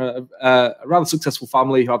comes from a rather successful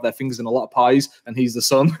family who have their fingers in a lot of pies, and he's the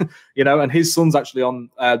son, you know, and his son's actually on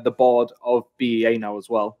the board of BEA now as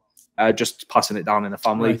well, just passing it down in the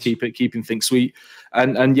family, keeping things sweet,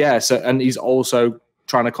 and yeah, so and he's also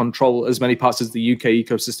trying to control as many parts of the UK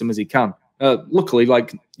ecosystem as he can. Luckily,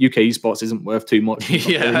 like UK esports isn't worth too much.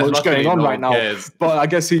 Yeah, much going on right now. Cares. But I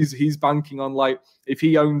guess he's banking on like if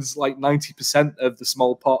he owns like 90% of the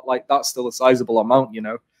small pot, like that's still a sizable amount, you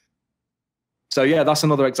know. So yeah, that's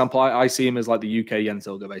another example. I see him as like the UK Jens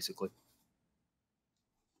Hilger, basically.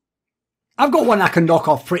 I've got one I can knock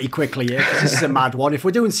off pretty quickly here, because this is a mad one. If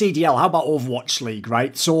we're doing CDL, how about Overwatch League,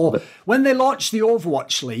 right? So when they launched the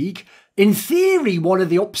Overwatch League, in theory, one of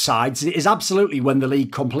the upsides is absolutely when the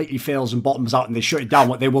league completely fails and bottoms out and they shut it down,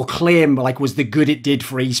 what they will claim like was the good it did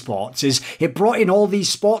for esports is it brought in all these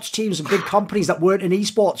sports teams and big companies that weren't in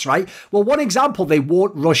esports, right? Well, one example they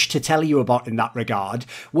won't rush to tell you about in that regard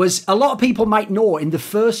was a lot of people might know in the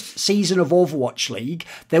first season of Overwatch League,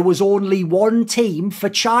 there was only one team for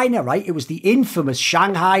China, right? It was the infamous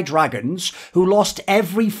Shanghai Dragons who lost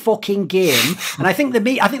every fucking game. And I think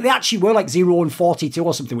they actually were like 0-42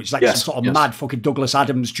 or something, which is like some sort of mad fucking Douglas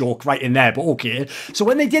Adams joke right in there, but okay. So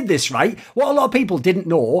when they did this, right, what a lot of people didn't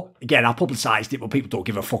know, again, I publicised it, but people don't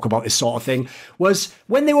give a fuck about this sort of thing, was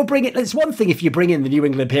when they were bringing, it's one thing if you bring in the New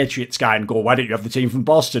England Patriots guy and go, why don't you have the team from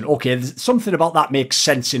Boston? Okay, there's something about that makes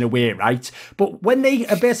sense in a way, right? But when they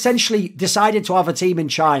essentially decided to have a team in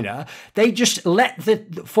China, they just let the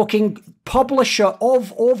fucking publisher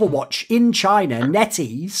of Overwatch in China,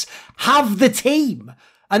 NetEase, have the team.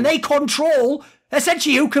 And they control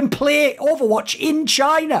essentially who can play Overwatch in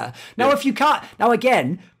China. Now, if you can't... Now,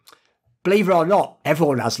 again, believe it or not,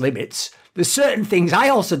 everyone has limits. There's certain things I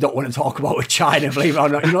also don't want to talk about with China, believe it or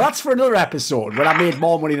not. You know, that's for another episode when I made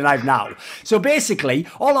more money than I have now. So basically,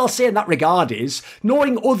 all I'll say in that regard is,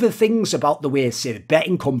 knowing other things about the way, say, the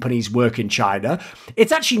betting companies work in China,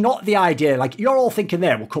 it's actually not the idea, like, you're all thinking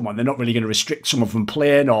there, well, come on, they're not really going to restrict someone from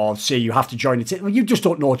playing or say you have to join it. Well, you just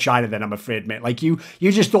don't know China then, I'm afraid, mate. Like, you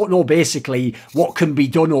just don't know basically what can be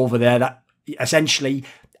done over there that essentially...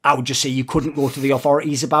 I would just say you couldn't go to the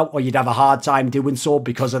authorities about, or you'd have a hard time doing so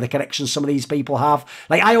because of the connections some of these people have.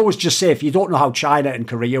 Like, I always just say, if you don't know how China and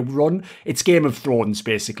Korea run, it's Game of Thrones,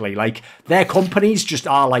 basically. Like, their companies just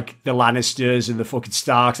are like the Lannisters and the fucking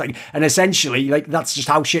Starks. Like, and essentially, like, that's just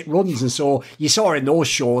how shit runs. And so you saw in those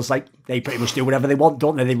shows, like, they pretty much do whatever they want,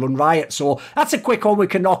 don't they? They run riot. So that's a quick one we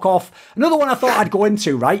can knock off. Another one I thought I'd go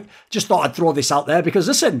into, right? Just thought I'd throw this out there because,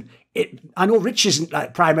 listen, I know Rich isn't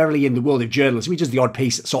like primarily in the world of journalism. He does the odd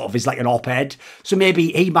piece that sort of is like an op-ed. So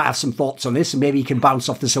maybe he might have some thoughts on this and maybe he can bounce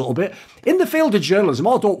off this a little bit. In the field of journalism,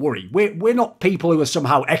 don't worry, we're not people who are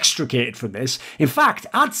somehow extricated from this. In fact,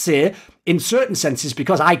 I'd say in certain senses,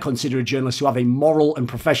 because I consider a journalist who have a moral and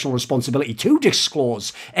professional responsibility to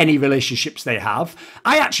disclose any relationships they have,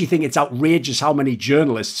 I actually think it's outrageous how many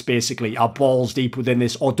journalists basically are balls deep within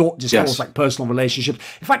this or don't disclose like personal relationships.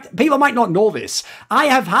 In fact, people might not know this. I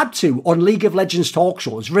have had to, on League of Legends talk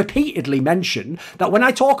shows, repeatedly mention that when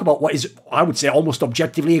I talk about what is, I would say, almost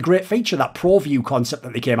objectively a great feature, that ProView concept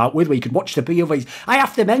that they came out with, where you could watch the POVs, I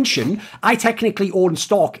have to mention I technically own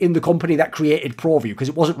stock in the company that created ProView, because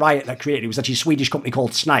it wasn't Riot that created created. It was actually a Swedish company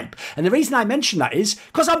called Snipe. And the reason I mention that is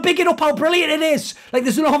because I'm bigging up how brilliant it is. Like,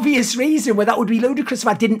 there's an obvious reason where that would be ludicrous if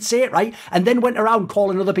I didn't say it, right? And then went around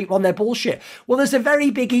calling other people on their bullshit. Well, there's a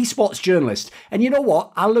very big esports journalist. And you know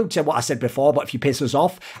what? I'll allude to what I said before, but if you piss us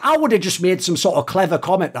off, I would have just made some sort of clever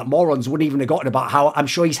comment that morons wouldn't even have gotten about how I'm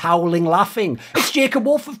sure he's howling laughing. It's Jacob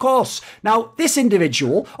Wolf, of course. Now, this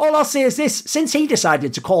individual, all I'll say is this: since he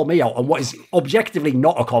decided to call me out on what is objectively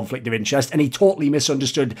not a conflict of interest, and he totally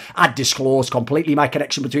misunderstood, I'd disclosed completely my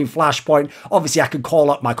connection between Flashpoint. Obviously, I could call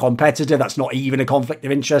up my competitor. That's not even a conflict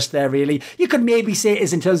of interest there, really. You could maybe say it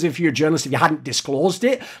is in terms of if you're a journalist, if you hadn't disclosed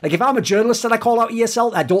it. Like, if I'm a journalist and I call out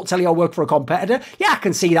ESL, I don't tell you I work for a competitor, yeah, I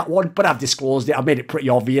can see that one, but I've disclosed it. I've made it pretty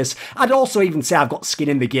obvious. I'd also even say I've got skin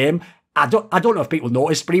in the game. I don't know if people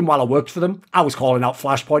noticed, but even while I worked for them, I was calling out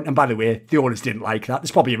Flashpoint. And by the way, the owners didn't like that.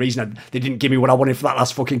 There's probably a reason they didn't give me what I wanted for that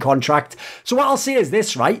last fucking contract. So what I'll say is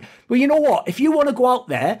this, right? Well, you know what? If you want to go out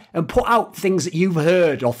there and put out things that you've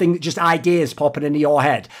heard or things, just ideas popping into your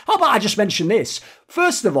head, how about I just mention this?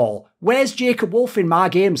 First of all, where's Jacob Wolf in my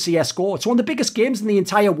game, CSGO? It's one of the biggest games in the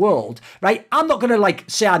entire world, right? I'm not going to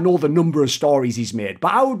say I know the number of stories he's made,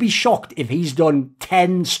 but I would be shocked if he's done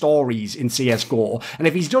 10 stories in CSGO. And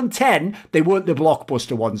if he's done 10, they weren't the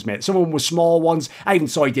blockbuster ones, mate. Some of them were small ones. I even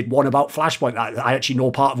saw he did one about Flashpoint that I actually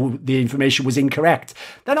know part of the information was incorrect.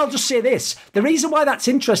 Then I'll just say this. The reason why that's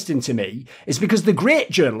interesting to me is because the great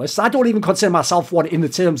journalists, I don't even consider myself one in the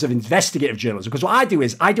terms of investigative journalism, because what I do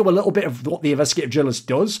is I do a little bit of what the investigative journalist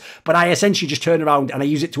does, but I essentially just turn around and I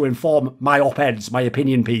use it to inform my op-eds, my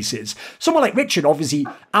opinion pieces. Someone like Richard obviously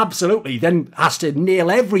absolutely then has to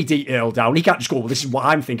nail every detail down. He can't just go, well, this is what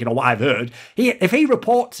I'm thinking or what I've heard. If he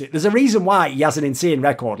reports it, there's a reason why he has an insane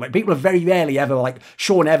record. Like, people have very rarely ever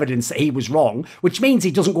shown evidence that he was wrong, which means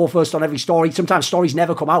he doesn't go first on every story. Sometimes stories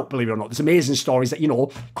never come out, believe it or not. There's amazing stories that,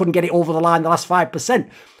 couldn't get it over the line the last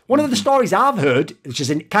 5%. One of the stories I've heard, which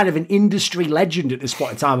is kind of an industry legend at this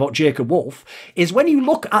point in time about Jacob Wolf, is when you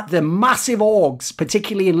look at the massive orgs,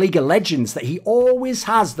 particularly in League of Legends, that he always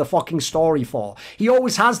has the fucking story for. He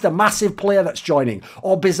always has the massive player that's joining.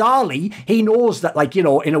 Or bizarrely, he knows that,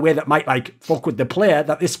 in a way that might fuck with the player,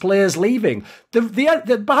 that this player's leaving. The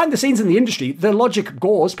behind the scenes in the industry, the logic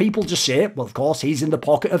goes, people just say, well, of course, he's in the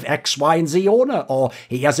pocket of X, Y, and Z owner, or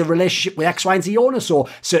he has a relationship with X, Y, and Z owner, so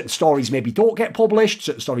certain stories maybe don't get published,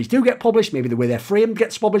 certain stories do get published, maybe the way they're framed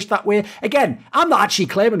gets published that way. Again, I'm not actually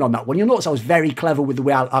claiming on that one. You'll notice I was very clever with the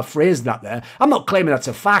way I phrased that there. I'm not claiming that's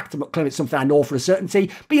a fact. I'm not claiming it's something I know for a certainty.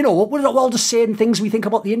 But you know what? We're all just saying things we think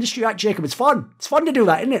about the industry, right, Jacob? It's fun. It's fun to do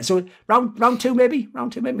that, isn't it? So round two, maybe?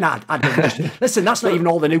 Nah, I don't. Listen, that's not even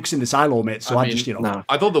all the nukes in the silo, mate. So I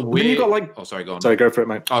thought the weird... You got Oh, sorry, go on. Sorry, go for it,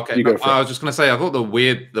 mate. Okay, you go for it. I was just going to say, I thought the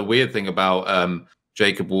weird thing about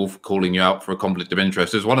Jacob Wolf calling you out for a conflict of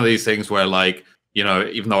interest is one of these things where,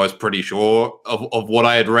 even though I was pretty sure of what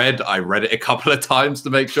I read it a couple of times to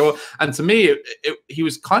make sure. And to me, he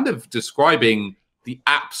was kind of describing the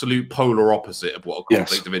absolute polar opposite of what a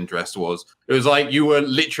conflict of interest was. It was like you were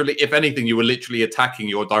literally, if anything, you were literally attacking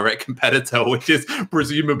your direct competitor, which is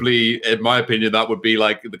presumably, in my opinion, that would be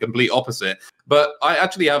the complete opposite. But I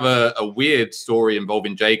actually have a weird story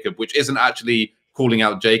involving Jacob, which isn't actually calling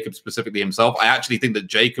out Jacob specifically himself. I actually think that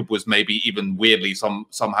Jacob was maybe even weirdly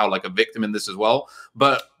somehow a victim in this as well.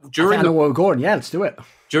 But during I know where we're going. Yeah, let's do it.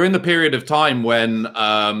 During the period of time when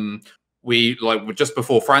we just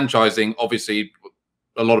before franchising, obviously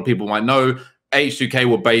a lot of people might know H2K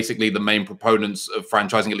were basically the main proponents of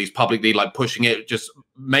franchising, at least publicly, pushing it just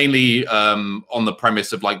mainly on the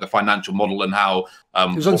premise of the financial model and how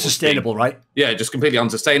it was unsustainable, right? Yeah, just completely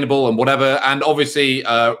unsustainable and whatever. And obviously,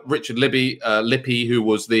 Richard Lippy, who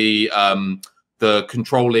was the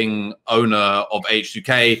controlling owner of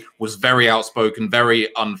H2K, was very outspoken, very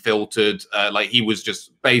unfiltered. He was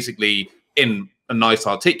just basically in a nice,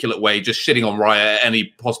 articulate way, just shitting on Riot at any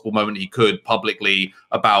possible moment he could publicly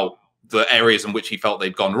about the areas in which he felt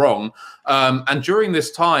they'd gone wrong. And during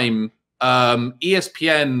this time,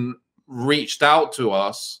 ESPN reached out to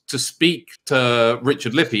us to speak to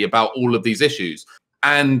Richard Lippy about all of these issues.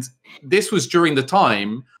 And this was during the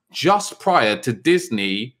time just prior to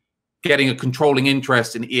Disney getting a controlling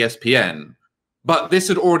interest in ESPN. But this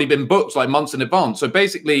had already been booked months in advance. So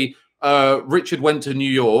basically, Richard went to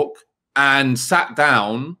New York and sat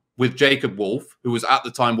down with Jacob Wolf, who was at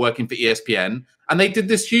the time working for ESPN. And they did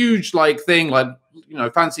this huge thing,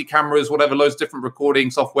 fancy cameras, whatever, loads of different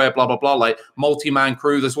recording software, blah, blah, blah, multi-man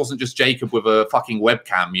crew. This wasn't just Jacob with a fucking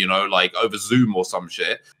webcam, over Zoom or some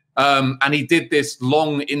shit. And he did this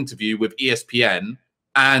long interview with ESPN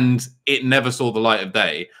and it never saw the light of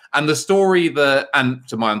day. And the story that, and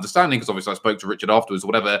to my understanding, because obviously I spoke to Richard afterwards or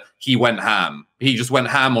whatever, he went ham. He just went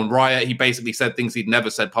ham on Riot. He basically said things he'd never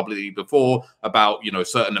said publicly before about, you know,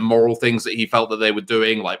 certain immoral things that he felt that they were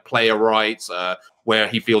doing, like player rights, where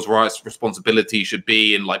he feels Riot's responsibility should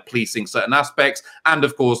be in like policing certain aspects, and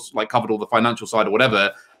of course, like covered all the financial side or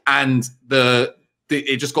whatever. And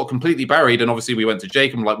it just got completely buried. And obviously we went to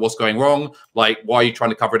Jake and like, what's going wrong? Like, why are you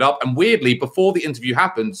trying to cover it up? And weirdly, before the interview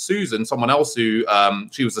happened, Susan, someone else who,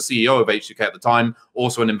 she was the CEO of H2k at the time,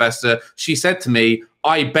 also an investor, she said to me,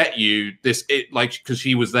 I bet you this, because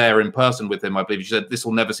she was there in person with him, I believe. She said, this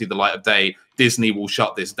will never see the light of day. Disney will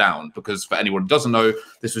shut this down. Because for anyone who doesn't know,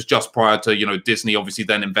 this was just prior to, you know, Disney obviously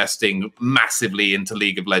then investing massively into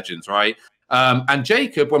League of Legends, right? And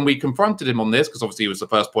Jacob, when we confronted him on this, because obviously he was the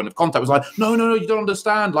first point of contact, was like, no, you don't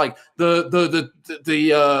understand. Like the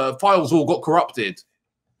files all got corrupted.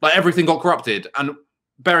 Like everything got corrupted. And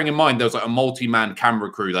bearing in mind, there was like a multi-man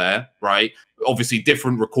camera crew there, right? Obviously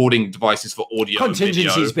different recording devices for audio.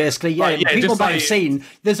 Contingencies, basically. Yeah, people might have seen,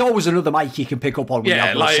 there's always another mic you can pick up on when you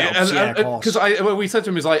have yourselves. Because we said to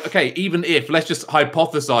him, is like, okay, even if, let's just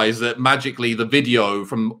hypothesize that magically the video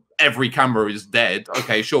from every camera is dead.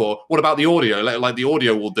 Okay, sure. What about the audio? Like the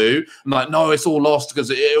audio will do. I'm like, no, it's all lost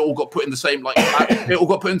because it all got put in the same, like, it all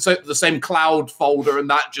got put in the same cloud folder and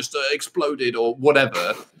that just exploded or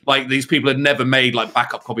whatever. Like these people had never made like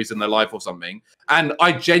backup copies in their life or something. And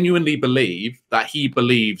I genuinely believe that he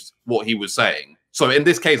believed what he was saying. So in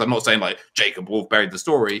this case, I'm not saying like Jacob Wolf buried the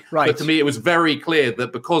story, right? But to me, it was very clear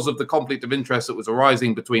that because of the conflict of interest that was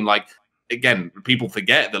arising between like, again, people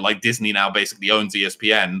forget that like Disney now basically owns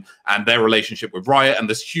ESPN and their relationship with Riot and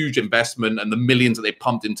this huge investment and the millions that they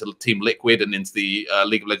pumped into Team Liquid and into the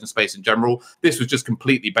League of Legends space in general. This was just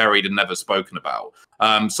completely buried and never spoken about.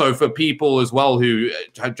 So for people as well who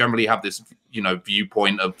generally have this, you know,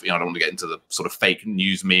 viewpoint of, you know, I don't want to get into the sort of fake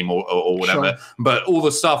news meme or whatever, sure, but all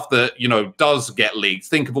the stuff that, you know, does get leaked,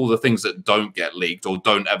 think of all the things that don't get leaked or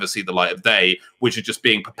don't ever see the light of day, which are just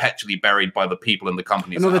being perpetually buried by the people in the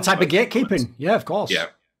companies. Another type of gatekeeping. Yeah, of course. Yeah.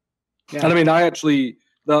 And I mean, I actually,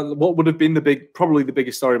 what would have been probably the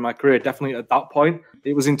biggest story in my career, definitely at that point,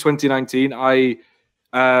 it was in 2019. I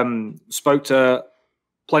spoke to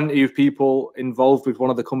plenty of people involved with one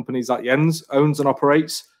of the companies that Jens owns and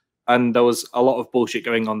operates. And there was a lot of bullshit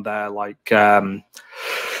going on there, like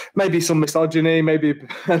maybe some misogyny, maybe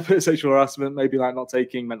a bit of sexual harassment, maybe like not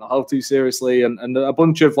taking mental health too seriously, and a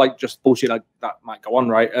bunch of like just bullshit like that might go on,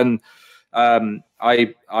 right? And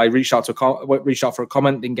I reached out for a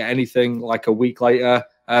comment, didn't get anything. Like a week later,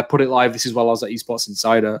 put it live. This is while I was at Esports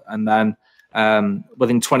Insider, and then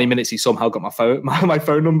within 20 minutes, he somehow got my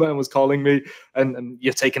phone number and was calling me. And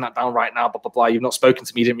you're taking that down right now, blah blah blah. You've not spoken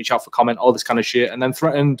to me, didn't reach out for comment, all this kind of shit, and then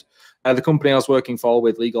threatened the company I was working for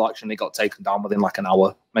with legal action. They got taken down within like an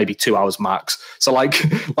hour, maybe 2 hours max. So like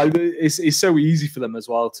it's so easy for them as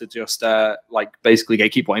well to just like basically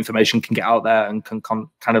gatekeep what information can get out there and can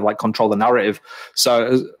kind of like control the narrative.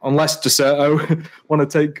 So unless Dexerto want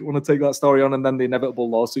to take that story on, and then the inevitable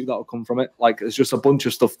lawsuit that will come from it, like there's just a bunch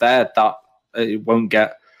of stuff there that it won't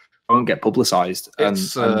get publicized, and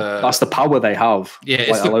that's the power they have. Yeah, it's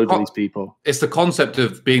like a load of these people. It's the concept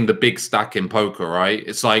of being the big stack in poker, right?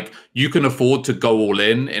 It's like you can afford to go all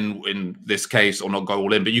in this case, or not go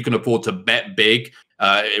all in, but you can afford to bet big,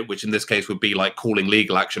 which in this case would be like calling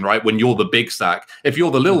legal action, right? When you're the big stack. If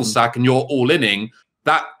you're the little stack and you're all inning,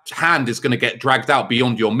 that hand is going to get dragged out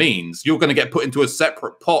beyond your means. You're going to get put into a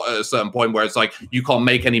separate pot at a certain point where it's like, you can't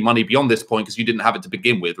make any money beyond this point because you didn't have it to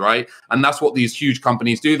begin with, right? And that's what these huge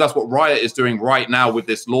companies do. That's what Riot is doing right now with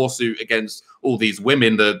this lawsuit against all these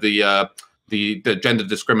women, the gender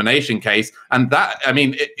discrimination case. And that, I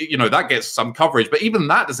mean, you know, that gets some coverage, but even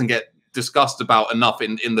that doesn't get discussed about enough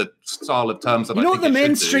in the style of terms that I think the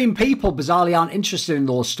mainstream people bizarrely aren't interested in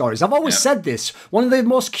those stories. I've always said this. One of the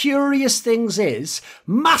most curious things is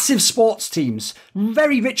massive sports teams,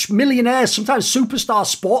 very rich millionaires, sometimes superstar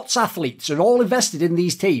sports athletes are all invested in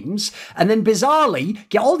these teams, and then bizarrely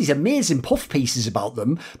get all these amazing puff pieces about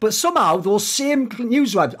them, but somehow those same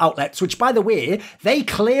news outlets, which by the way, they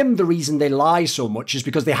claim the reason they lie so much is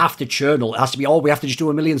because they have to churnel. It has to be, we have to just do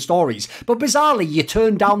a million stories. But bizarrely, you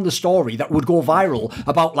turn down the story that would go viral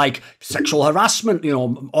about like sexual harassment,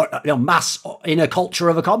 or mass inner culture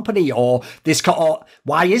of a company, or this. Or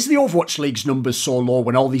why is the Overwatch League's numbers so low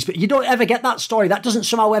when all these? You don't ever get that story. That doesn't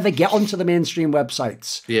somehow ever get onto the mainstream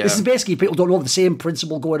websites. Yeah. This is basically people don't know the same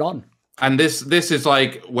principle going on. And this is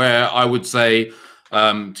like where I would say,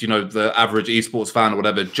 the average esports fan or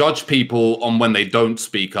whatever, judge people on when they don't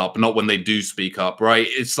speak up, not when they do speak up, right?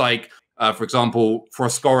 It's like, For example,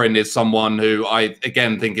 Froscorin is someone who I,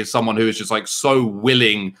 again, think is someone who is just like so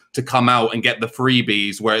willing to come out and get the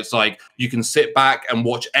freebies where it's like you can sit back and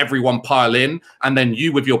watch everyone pile in. And then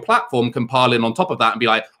you with your platform can pile in on top of that and be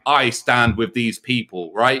like, I stand with these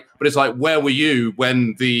people, right? But it's like, where were you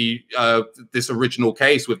when the this original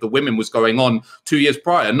case with the women was going on 2 years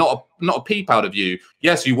prior? Not a peep out of you.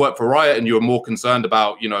 Yes, you work for Riot and you were more concerned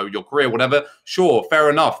about, you know, your career, whatever. Sure, fair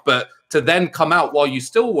enough. But to then come out while you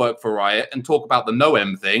still work for Riot and talk about the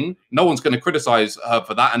NEOM thing, no one's going to criticize her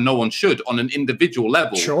for that, and no one should on an individual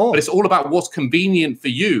level. Sure. But it's all about what's convenient for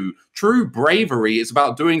you. True bravery is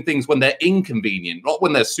about doing things when they're inconvenient, not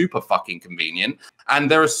when they're super fucking convenient.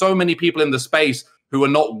 And there are so many people in the space who are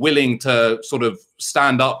not willing to sort of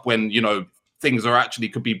stand up when, you know, things are actually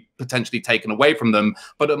could be potentially taken away from them,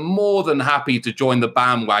 but are more than happy to join the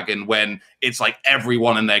bandwagon when it's like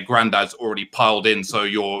everyone and their granddad's already piled in. So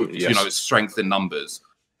you're, you know, strength in numbers.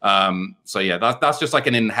 So yeah, that's just like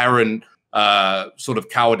an inherent sort of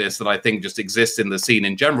cowardice that I think just exists in the scene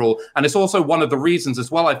in general. And it's also one of the reasons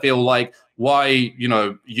as well, I feel like, why, you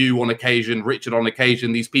know, you on occasion, Richard on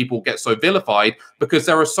occasion, these people get so vilified, because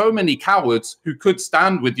there are so many cowards who could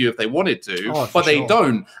stand with you if they wanted to, but they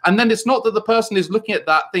don't. And then it's not that the person is looking at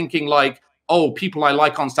that thinking like, oh, people I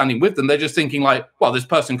like aren't standing with them. They're just thinking like, well, this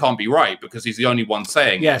person can't be right because he's the only one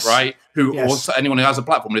saying it, right? Who or anyone who has a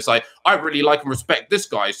platform. And it's like, I really like and respect this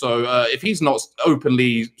guy. So if he's not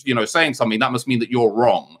openly, you know, saying something, that must mean that you're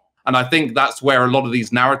wrong. And I think that's where a lot of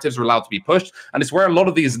these narratives are allowed to be pushed. And it's where a lot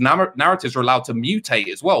of these narratives are allowed to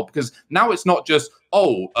mutate as well. Because now it's not just,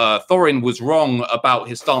 oh, Thorin was wrong about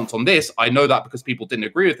his stance on this. I know that because people didn't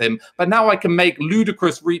agree with him. But now I can make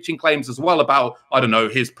ludicrous reaching claims as well about, I don't know,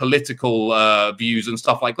 his political views and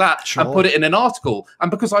stuff like that. Sure. And put it in an article.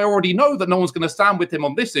 And because I already know that no one's going to stand with him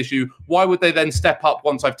on this issue, why would they then step up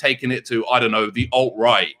once I've taken it to, I don't know, the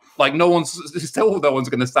alt-right? Like no one's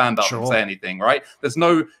going to stand up and say anything, right? There's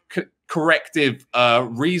no corrective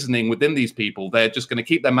reasoning within these people. They're just going to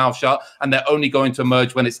keep their mouth shut, and they're only going to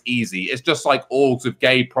emerge when it's easy. It's just like orgs with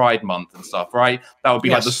Gay Pride Month and stuff, right? That would be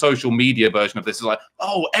like the social media version of this. Is like,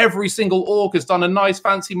 oh, every single org has done a nice,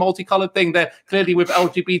 fancy, multicolored thing. They're clearly with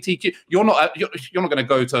LGBTQ. You're not going to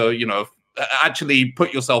go to, you know, actually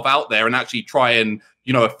put yourself out there and actually try and,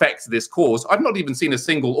 you know, affect this cause. I've not even seen a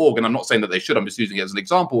single org, and I'm not saying that they should, I'm just using it as an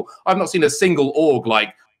example. I've not seen a single org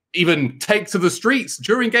like even take to the streets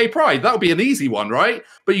during Gay Pride. That would be an easy one, right?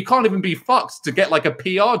 But you can't even be fucked to get like a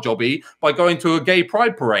PR jobby by going to a Gay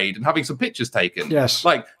Pride parade and having some pictures taken. Yes.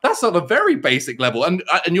 Like that's at a very basic level. And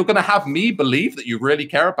you're going to have me believe that you really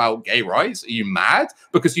care about gay rights? Are you mad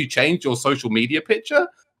because you changed your social media picture?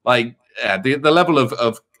 Like the level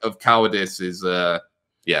of cowardice is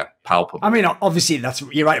palpable. I mean, obviously,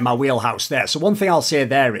 you're right in my wheelhouse there. So one thing I'll say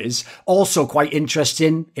there is also quite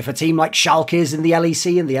interesting if a team like Schalke is in the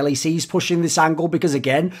LEC and the LEC is pushing this angle, because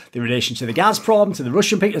again, the relation to the Gazprom, to the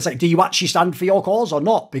Russian people, it's like, do you actually stand for your cause or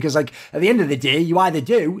not? Because like at the end of the day, you either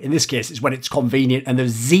do, in this case, it's when it's convenient and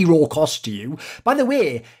there's zero cost to you. By the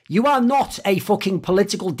way, you are not a fucking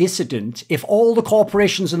political dissident if all the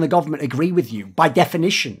corporations and the government agree with you, by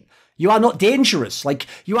definition. You are not dangerous. Like,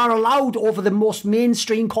 you are allowed over the most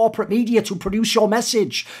mainstream corporate media to produce your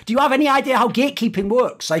message. Do you have any idea how gatekeeping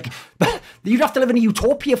works? Like, you'd have to live in a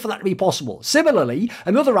utopia for that to be possible. Similarly,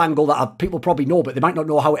 another angle that people probably know, but they might not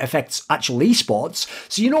know how it affects actual esports.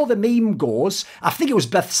 So, you know, the meme goes, I think it was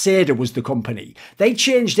Bethesda was the company. They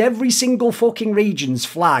changed every single fucking region's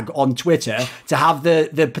flag on Twitter to have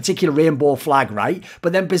the particular rainbow flag, right?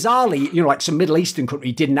 But then bizarrely, you know, like some Middle Eastern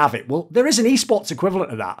country didn't have it. Well, there is an esports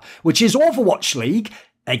equivalent of that, which is Overwatch League.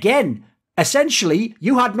 Again, essentially,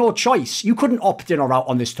 you had no choice. You couldn't opt in or out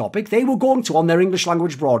on this topic. They were going to, on their English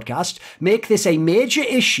language broadcast, make this a major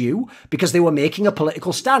issue because they were making a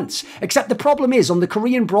political stance. Except the problem is, on the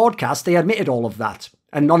Korean broadcast, they admitted all of that.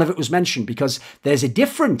 And none of it was mentioned because there's a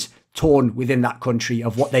different tone within that country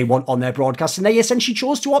of what they want on their broadcast, and they essentially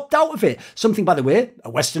chose to opt out of it. Something, by the way, a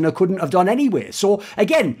Westerner couldn't have done anyway. So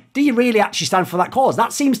again, do you really actually stand for that cause?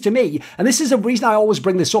 That seems to me, and this is a reason I always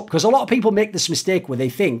bring this up, because a lot of people make this mistake where they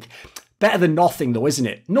think, better than nothing though, isn't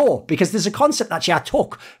it? No, because there's a concept actually I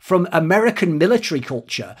took from American military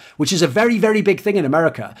culture, which is a very, very big thing in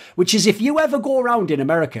America, which is if you ever go around in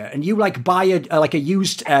America and you like buy a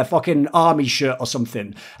used fucking army shirt or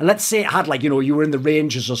something, and let's say it had like, you know, you were in the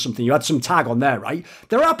Rangers or something, you had some tag on there, right?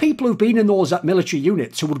 There are people who've been in those military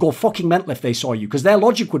units who would go fucking mental if they saw you, because their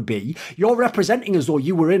logic would be, you're representing as though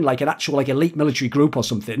you were in like an actual like elite military group or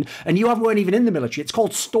something, and you weren't even in the military. It's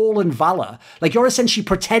called stolen valor. Like, you're essentially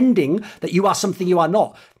pretending that you are something you are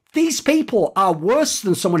not. These people are worse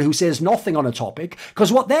than someone who says nothing on a topic,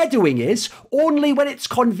 because what they're doing is, only when it's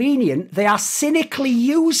convenient, they are cynically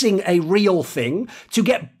using a real thing to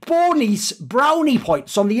get brownie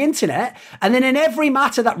points on the internet, and then in every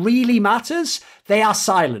matter that really matters, they are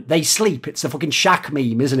silent. They sleep. It's the fucking Shaq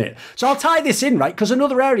meme, isn't it? So I'll tie this in, right? Because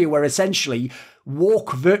another area where essentially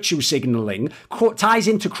woke virtue signaling ties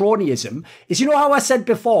into cronyism is, you know how I said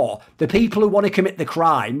before, the people who want to commit the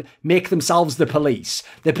crime make themselves the police.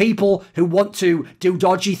 The people who want to do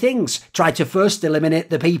dodgy things try to first eliminate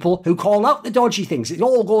the people who call out the dodgy things. It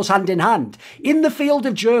all goes hand in hand. In the field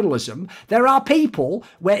of journalism, there are people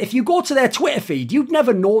where if you go to their Twitter feed, you'd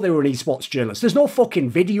never know they were an esports journalist. There's no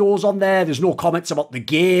fucking videos on there. There's no comments about the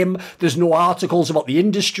game. There's no articles about the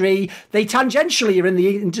industry. They tangentially are in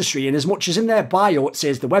the industry, and as much as in their bio it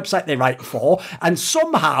says the website they write for, and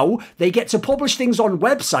somehow they get to publish things on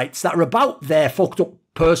websites that are about their fucked up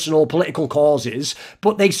personal political causes,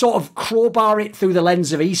 but they sort of crowbar it through the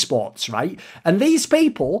lens of esports, right? And these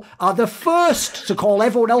people are the first to call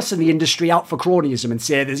everyone else in the industry out for cronyism and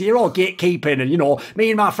say, you're all gatekeeping, and, you know,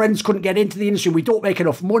 me and my friends couldn't get into the industry, we don't make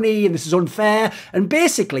enough money, and this is unfair. And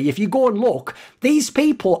basically, if you go and look, these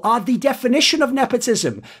people are the definition of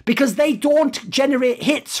nepotism, because they don't generate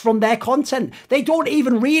hits from their content. They don't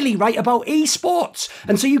even really write about esports.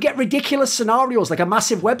 And so you get ridiculous scenarios, like a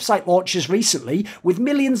massive website launches recently with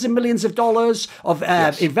millions and millions of dollars of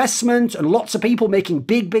investment and lots of people making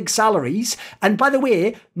big salaries. And by the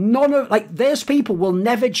way, those people will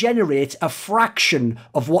never generate a fraction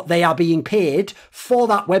of what they are being paid for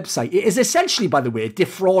that website. It is essentially, by the way,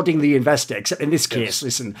 defrauding the investor, except in this case,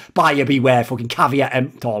 listen, buyer beware, fucking caveat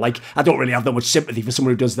emptor. Like, I don't really have that much sympathy for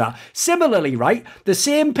someone who does that. Similarly, right, the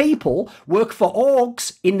same people work for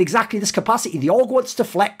orgs in exactly this capacity. The org wants to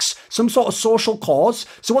flex some sort of social cause.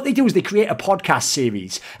 So what they do is they create a podcast series,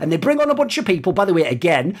 and they bring on a bunch of people, by the way,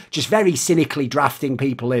 again, just very cynically drafting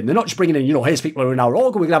people in. They're not just bringing in, you know, here's people who are in our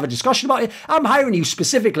org, we're going to have a discussion about it. I'm hiring you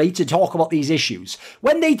specifically to talk about these issues.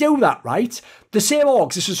 When they do that, right, the same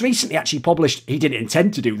orgs, this was recently actually published, he didn't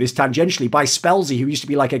intend to do this tangentially, by Spelsy, who used to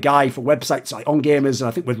be like a guy for websites like On Gamers and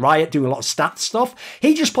I think with Riot doing a lot of stats stuff.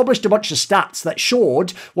 He just published a bunch of stats that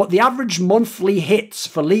showed what the average monthly hits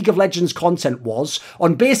for League of Legends content was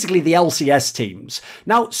on basically the LCS teams.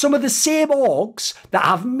 Now, some of the same orgs that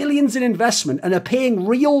have millions in investment and are paying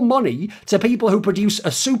real money to people who produce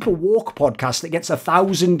a super woke podcast that gets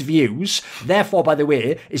 1,000 views, therefore, by the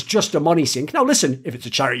way, is just a money sink. Now, listen, if it's a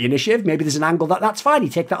charity initiative, maybe there's an angle that's fine, you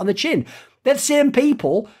take that on the chin. The same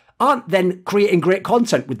people aren't then creating great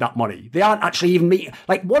content with that money. They aren't actually even meeting.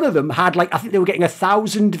 Like, one of them had, like, I think they were getting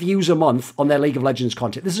 1,000 views a month on their League of Legends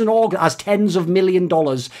content. This is an org that has tens of $1 million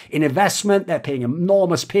in investment. They're paying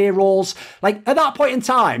enormous payrolls. Like, at that point in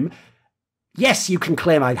time, yes, you can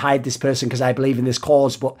claim I'd hired this person because I believe in this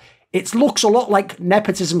cause, but it looks a lot like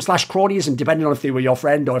nepotism / cronyism, depending on if they were your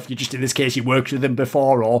friend or if you just, in this case, you worked with them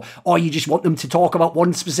before, or you just want them to talk about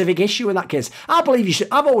one specific issue in that case. I believe you should.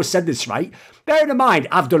 I've always said this, right? Bearing in mind,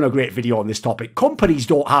 I've done a great video on this topic. Companies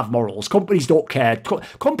don't have morals. Companies don't care.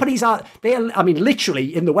 Companies are, I mean,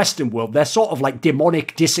 literally in the Western world, they're sort of like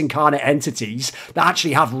demonic, disincarnate entities that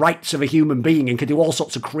actually have rights of a human being and can do all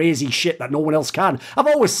sorts of crazy shit that no one else can. I've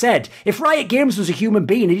always said, if Riot Games was a human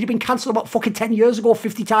being, he'd have been cancelled about fucking 10 years ago,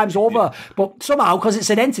 50 times over. But somehow, because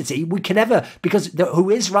it's an entity, we can never, because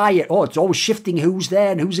who is Riot? Oh, it's always shifting who's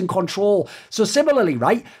there and who's in control. So similarly,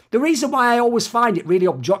 right, the reason why I always find it really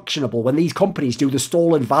objectionable when these companies do the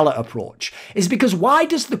stolen valor approach is because why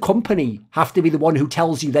does the company have to be the one who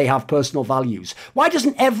tells you they have personal values? Why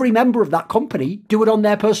doesn't every member of that company do it on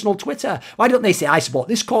their personal Twitter? Why don't they say, I support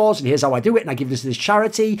this cause and here's how I do it and I give this to this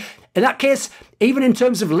charity? In that case, even in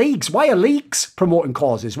terms of leagues, why are leagues promoting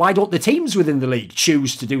causes? Why don't the teams within the league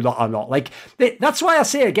choose to do that or not? Like, that's why I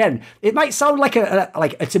say again, it might sound like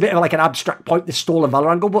it's a bit of like an abstract point, this stolen valor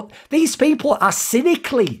angle, but these people are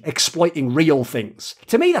cynically exploiting real things.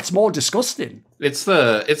 To me, that's more disgusting. It's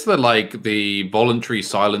the like the voluntary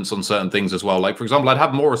silence on certain things as well. Like, for example, I'd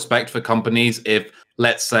have more respect for companies if,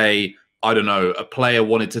 let's say, I don't know, a player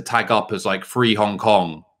wanted to tag up as like Free Hong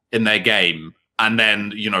Kong in their game. And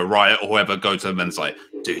then, you know, Riot or whoever go to them and say,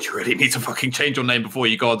 dude, you really need to fucking change your name before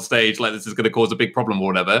you go on stage. Like, this is going to cause a big problem or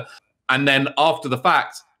whatever. And then after the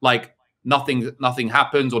fact, like, nothing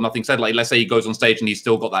happens or nothing said. Like, let's say he goes on stage and he's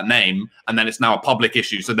still got that name, and then it's now a public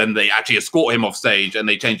issue. So then they actually escort him off stage and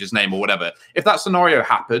they change his name or whatever. If that scenario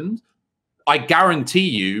happened, I guarantee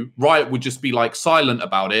you Riot would just be like silent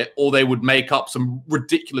about it, or they would make up some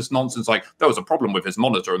ridiculous nonsense like there was a problem with his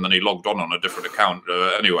monitor and then he logged on a different account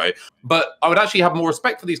anyway. But I would actually have more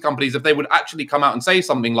respect for these companies if they would actually come out and say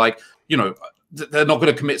something like, you know, they're not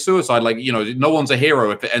going to commit suicide. Like, you know, no one's a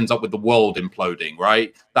hero if it ends up with the world imploding,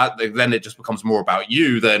 right? That then it just becomes more about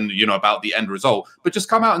you than, you know, about the end result. But just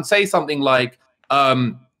come out and say something like,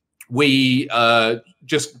 we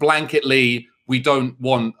just blanketly, we don't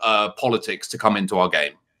want politics to come into our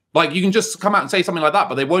game. Like, you can just come out and say something like that,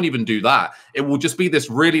 but they won't even do that. It will just be this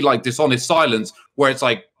really like dishonest silence where it's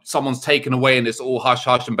like someone's taken away and it's all hush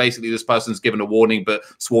hush, and basically this person's given a warning but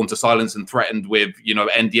sworn to silence and threatened with, you know,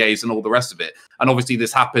 NDAs and all the rest of it. And obviously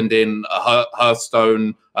this happened in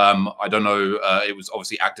Hearthstone. I don't know. It was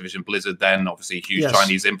obviously Activision Blizzard then, obviously huge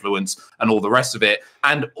Chinese influence and all the rest of it.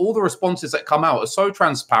 And all the responses that come out are so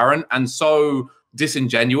transparent and so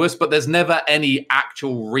disingenuous, but there's never any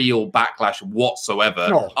actual real backlash whatsoever.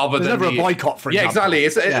 No, other than never a boycott, for example.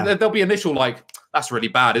 Exactly. There'll be initial like, that's really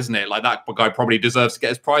bad, isn't it? Like, that guy probably deserves to get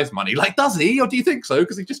his prize money. Like, does he? Or do you think so?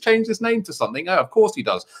 Because he just changed his name to something. Oh, of course he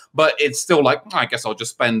does. But it's still like, I guess I'll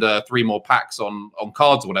just spend 3 more packs on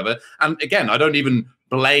cards or whatever. And again, I don't even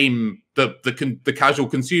blame the casual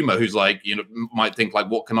consumer who's like, you know, might think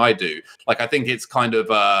like, what can I do? Like, I think it's kind of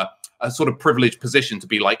a sort of privileged position to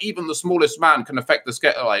be like, even the smallest man can affect the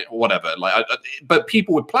scale, like, or whatever. Like, but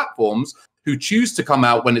people with platforms who choose to come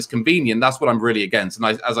out when it's convenient, that's what I'm really against.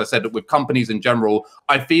 And as I said, with companies in general,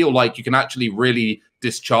 I feel like you can actually really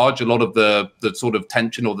discharge a lot of the sort of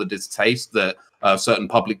tension or the distaste that certain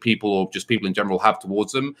public people or just people in general have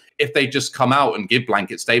towards them if they just come out and give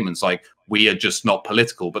blanket statements like, we are just not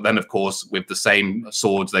political. But then, of course, with the same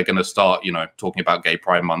swords, they're going to start, you know, talking about Gay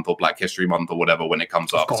Pride Month or Black History Month or whatever when it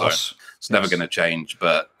comes up. So it's never going to change.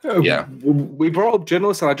 But yeah, we brought up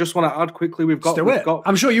journalists, and I just want to add quickly, we've got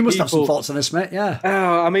I'm sure you must have some thoughts on this, mate. Yeah.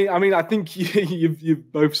 I mean, I think you've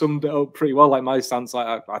both summed it up pretty well. Like, my stance,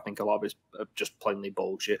 I think a lot of it's just plainly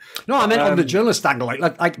bullshit. No, I meant on the journalist angle.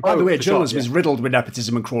 Like by the way, journalism is riddled with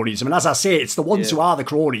nepotism and cronyism. And as I say, it's the ones who are the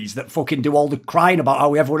cronies that fucking do all the crying about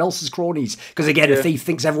how everyone else is cronies. Because again, a thief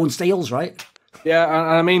thinks everyone steals, right? Yeah,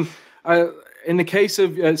 I mean, in the case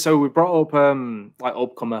of so we brought up like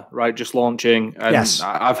Upcomer, right, just launching, and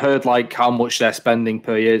I've heard like how much they're spending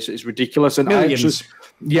per year. It's ridiculous, and millions.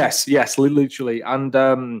 Yes, literally, and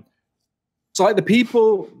so like the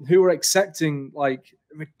people who are accepting like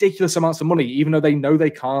ridiculous amounts of money, even though they know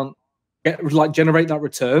they can't generate that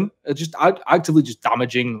return, are just actively just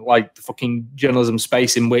damaging like the fucking journalism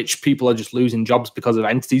space in which people are just losing jobs because of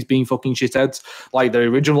entities being fucking shitheads, like the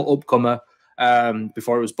original Upcomer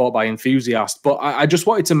before it was bought by Enthusiast. But I just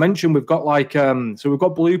wanted to mention we've got like so we've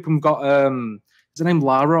got Bloop and we've got is her name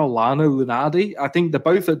Lara or Lana Lunardi? I think they're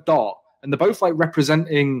both at Dot, and they're both like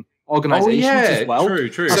representing organizations as well.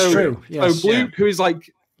 True. So, true. Yes. So Bloop, who is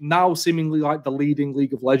like now seemingly like the leading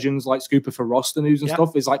League of Legends, like scooper for roster news and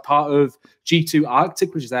stuff, is like part of G2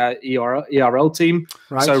 Arctic, which is their ERL team.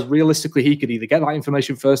 Right. So realistically, he could either get that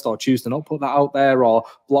information first or choose to not put that out there, or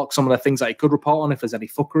block some of the things that he could report on if there's any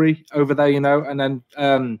fuckery over there, you know. And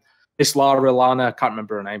then this Lara Lana, I can't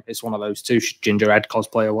remember her name. It's one of those two, ginger head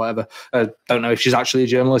cosplay or whatever. Don't know if she's actually a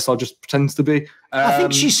journalist or just pretends to be. I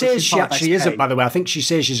think she says she actually isn't, by the way. I think she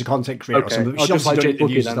says she's a content creator or something. She just like Jake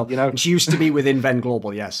Bookie, then, you know. And she used to be within Venn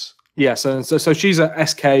Global, yes. Yeah, so she's at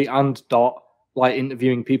SK and Dot, like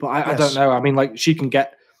interviewing people. I don't know. I mean, like, she can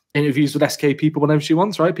get interviews with SK people whenever she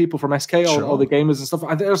wants, right? People from SK or the gamers and stuff.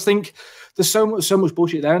 I just think there's so much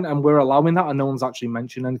bullshit there, and we're allowing that, and no one's actually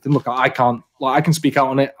mentioned anything. Look, I can't, like, I can speak out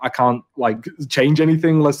on it. I can't like change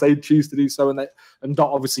anything unless they choose to do so, and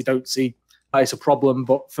Dot obviously don't see that it's a problem.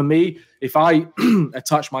 But for me, if I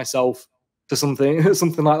attach myself to something like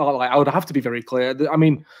that, like, I would have to be very clear. I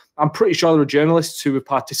mean, I'm pretty sure there are journalists who have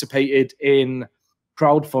participated in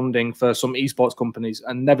crowdfunding for some esports companies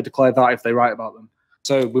and never declared that if they write about them.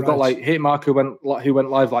 So we've got like Hitmark who went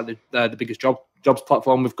live, like the biggest jobs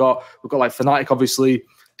platform. We've got like Fnatic obviously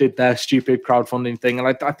did their stupid crowdfunding thing,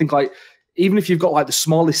 and I think like even if you've got like the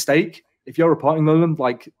smallest stake, if you're reporting on them,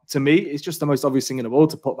 like, to me, it's just the most obvious thing in the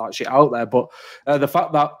world to put that shit out there. But the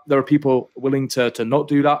fact that there are people willing to not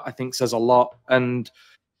do that, I think says a lot. And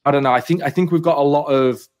I don't know. I think we've got a lot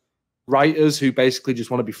of writers who basically just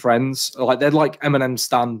want to be friends. Like, they're like Eminem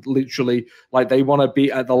stan, literally. Like, they want to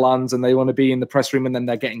be at the LANs and they want to be in the press room, and then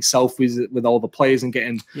they're getting selfies with all the players and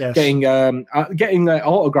getting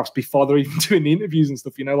autographs before they're even doing the interviews and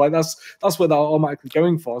stuff. You know, like that's what they're automatically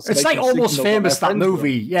going for. So it's like Almost Famous, that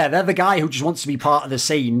movie. Yeah, they're the guy who just wants to be part of the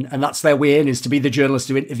scene, and that's their way in, is to be the journalist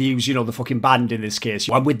who interviews, you know, the fucking band in this case.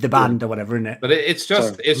 I'm with the band or whatever, isn't it? But it's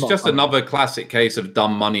just another classic case of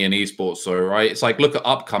dumb money in esports. So right, it's like, look at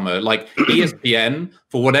Upcomer. Like, like ESPN,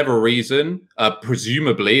 for whatever reason,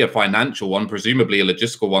 presumably a financial one, presumably a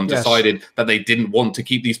logistical one, decided that they didn't want to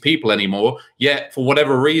keep these people anymore. Yet, for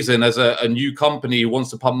whatever reason, as a new company who wants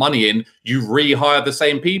to pump money in, you rehire the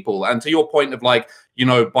same people. And to your point of like, you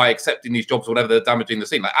know, by accepting these jobs, or whatever, they're damaging the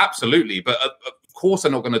scene. Like, absolutely. But of course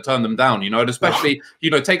they're not going to turn them down, you know, and especially,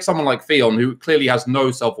 you know, take someone like Theon, who clearly has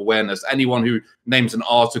no self-awareness. Anyone who names an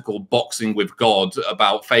article Boxing with God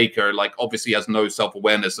about Faker, like, obviously has no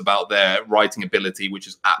self-awareness about their writing ability, which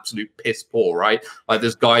is absolute piss poor, right? Like,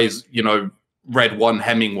 this guy's, you know, read one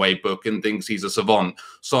Hemingway book and thinks he's a savant.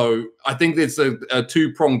 So I think it's a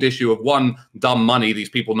two-pronged issue of, one, dumb money, these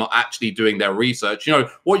people not actually doing their research. You know,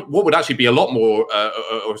 what would actually be a lot more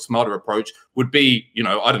or a smarter approach would be, you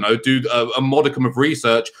know, I don't know, do a modicum of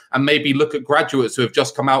research and maybe look at graduates who have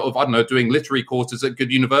just come out of, I don't know, doing literary courses at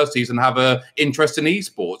good universities and have a interest in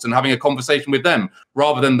esports, and having a conversation with them,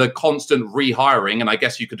 rather than the constant rehiring. And I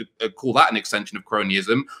guess you could call that an extension of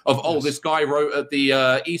cronyism of, oh, this guy wrote at the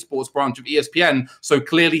esports branch of ESPN, so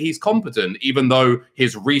clearly he's competent, even though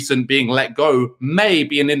his recent being let go may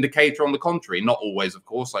be an indicator on the contrary. Not always, of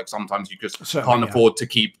course. Like, sometimes you just can't afford to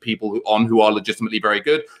keep people on who are legitimately very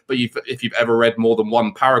good. But if you've ever read more than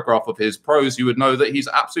one paragraph of his prose, you would know that he's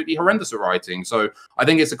absolutely horrendous at writing. So I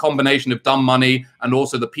think it's a combination of dumb money and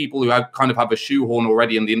also the people who kind of have a shoehorn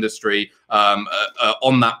already in the industry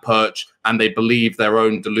on that perch, and they believe their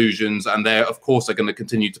own delusions, and they're, of course, they're going to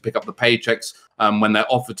continue to pick up the paychecks when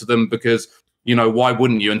they're offered to them, because, you know, why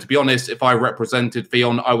wouldn't you? And to be honest, if I represented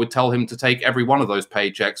Theon, I would tell him to take every one of those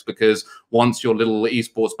paychecks, because once your little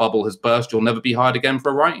esports bubble has burst, you'll never be hired again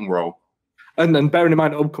for a writing role. And bearing in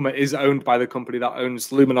mind, Upcomer is owned by the company that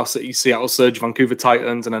owns Luminosity, Seattle Surge, Vancouver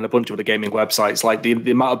Titans, and then a bunch of other gaming websites. Like, the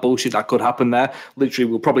amount of bullshit that could happen there,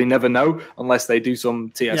 literally, we'll probably never know unless they do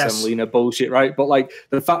some TSM Lena bullshit, right? But like,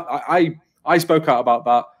 the fact I spoke out about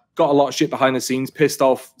that, got a lot of shit behind the scenes, pissed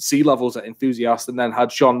off C-levels at Enthusiast, and then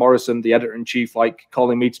had Sean Morrison, the editor-in-chief, like,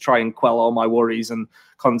 calling me to try and quell all my worries and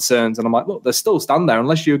concerns. And I'm like, look, they still stand there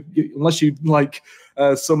unless you like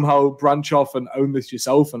somehow branch off and own this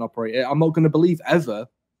yourself and operate it. I'm not going to believe ever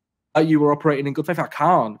that you were operating in good faith. I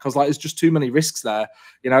can't, because like, there's just too many risks there.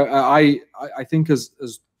 You know, I think there's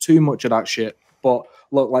too much of that shit. But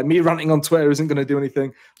look, like, me ranting on Twitter isn't going to do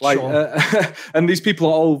anything. Like, and these people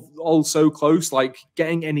are all so close. Like,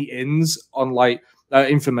 getting any ins on like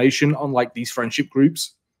information on like these friendship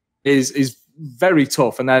groups is very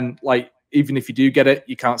tough. And then, like, even if you do get it,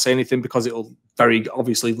 you can't say anything because it'll very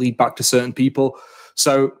obviously lead back to certain people.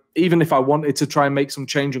 So even if I wanted to try and make some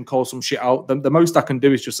change and call some shit out, the most I can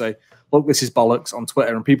do is just say, look, this is bollocks on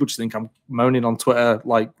Twitter. And people just think I'm moaning on Twitter,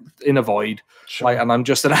 like, in a void. Like, and I'm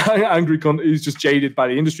just an angry cunt who's just jaded by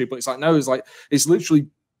the industry. But it's like, no, it's literally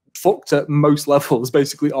fucked at most levels,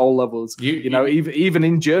 basically all levels. You know, even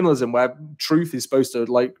in journalism, where truth is supposed to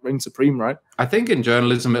like reign supreme, right? I think in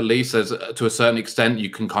journalism, at least, there's, to a certain extent,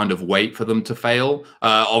 you can kind of wait for them to fail.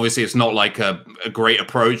 Obviously, it's not like a great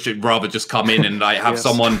approach. It'd rather just come in and like have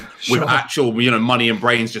someone with actual, you know, money and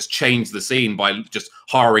brains just change the scene by just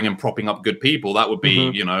hiring and propping up good people. That would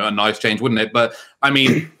be, you know, a nice change, wouldn't it? But I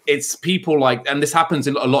mean, it's people like, and this happens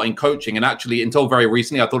a lot in coaching. And actually, until very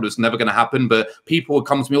recently, I thought it was never going to happen. But people would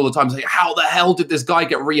come to me all the time and say, how the hell did this guy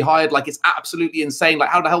get rehired? Like, it's absolutely insane. Like,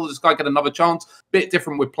 how the hell did this guy get another chance? Bit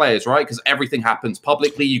different with players, right? Because everything happens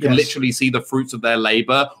publicly. You can literally see the fruits of their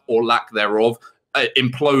labor or lack thereof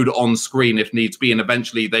implode on screen if needs be, and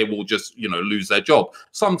eventually they will just, you know, lose their job.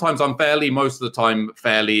 Sometimes unfairly, most of the time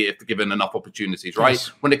fairly, if given enough opportunities, right?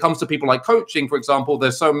 When it comes to people like coaching, for example,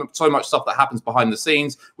 there's so much stuff that happens behind the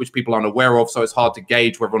scenes which people aren't aware of, so it's hard to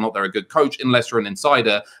gauge whether or not they're a good coach unless you're an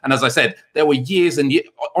insider. And as I said, there were years and years,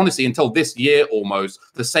 honestly, until this year almost,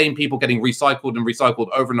 the same people getting recycled and recycled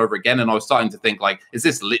over and over again, and I was starting to think, like, is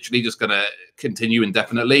this literally just going to continue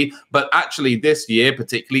indefinitely? But actually this year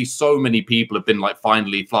particularly, so many people have been like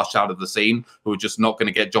finally flushed out of the scene who are just not going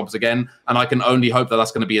to get jobs again. And I can only hope that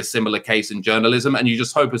that's going to be a similar case in journalism. And you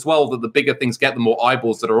just hope as well that the bigger things get, the more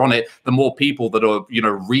eyeballs that are on it, the more people that are, you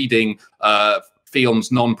know, reading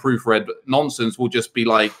Theon's non-proofread nonsense will just be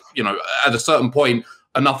like, you know, at a certain point,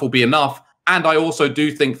 enough will be enough. And I also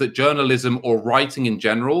do think that journalism or writing in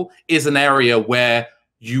general is an area where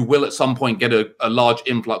you will at some point get a large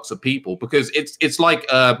influx of people, because it's like,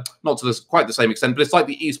 not to quite the same extent, but it's like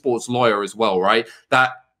the esports lawyer as well, right?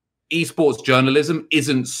 That esports journalism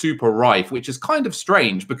isn't super rife, which is kind of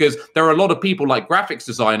strange, because there are a lot of people like graphics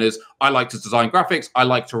designers. I like to design graphics. I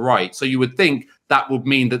like to write. So you would think that would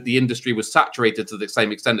mean that the industry was saturated to the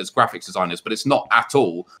same extent as graphics designers, but it's not at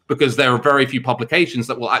all, because there are very few publications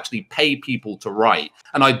that will actually pay people to write.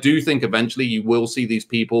 And I do think eventually you will see these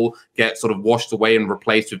people get sort of washed away and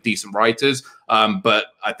replaced with decent writers. But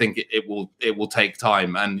I think it will take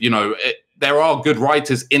time. And, you know, there are good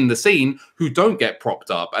writers in the scene who don't get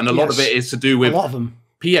propped up. And a lot of it is to do with... A lot of them.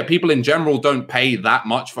 Yeah, people in general don't pay that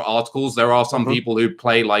much for articles. There are some people who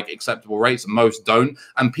play like acceptable rates, most don't.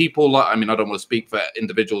 And people like, I mean, I don't want to speak for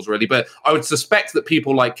individuals really, but I would suspect that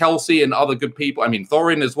people like Kelsey and other good people, I mean,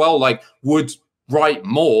 Thorin as well, like would write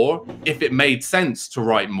more if it made sense to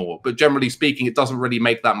write more. But generally speaking, it doesn't really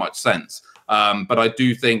make that much sense. But I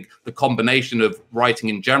do think the combination of writing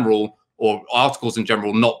in general or articles in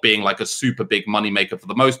general not being like a super big moneymaker for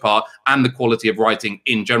the most part, and the quality of writing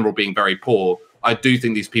in general being very poor, I do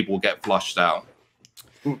think these people will get flushed out.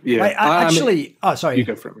 Yeah, actually, oh, sorry. You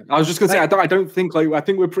go for it. I was just going to say, I don't think, like, I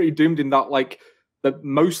think we're pretty doomed in that, like, that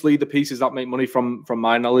mostly the pieces that make money from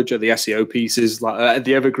my knowledge are the SEO pieces, like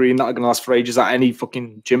the evergreen that are going to last for ages that any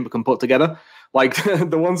fucking gym can put together. Like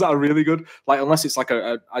the ones that are really good, like unless it's like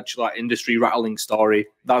a actual like industry rattling story,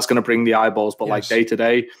 that's going to bring the eyeballs. But like day to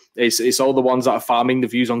day, it's all the ones that are farming the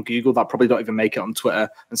views on Google that probably don't even make it on Twitter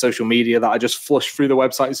and social media that are just flushed through the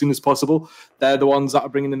website as soon as possible. They're the ones that are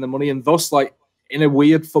bringing in the money, and thus, like in a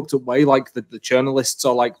weird, fucked up way, like the journalists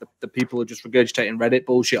or like the people who are just regurgitating Reddit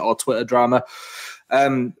bullshit or Twitter drama,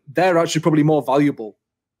 they're actually probably more valuable.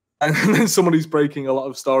 And then someone who's breaking a lot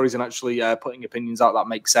of stories and actually putting opinions out that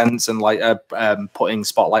make sense and like putting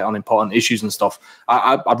spotlight on important issues and stuff.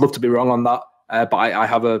 I'd love to be wrong on that, but I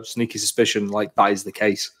have a sneaky suspicion like that is the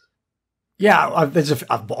case. Yeah,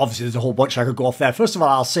 obviously there's a whole bunch I could go off there. First of all,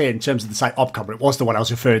 I'll say in terms of the site Opcom, it was the one I was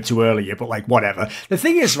referring to earlier, but like whatever. The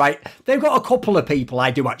thing is, right, they've got a couple of people I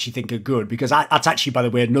do actually think are good, because that's actually, by the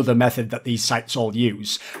way, another method that these sites all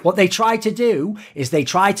use. What they try to do is they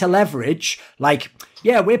try to leverage, like,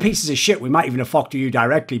 yeah, we're pieces of shit. We might even have fucked you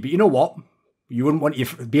directly, but you know what? You wouldn't want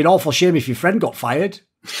it'd be an awful shame if your friend got fired.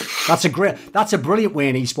 That's a brilliant way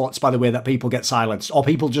in esports, by the way, that people get silenced, or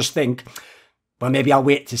people just think, well, maybe I'll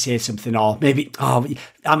wait to say something, or maybe, I'm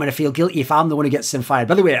going to feel guilty if I'm the one who gets them fired.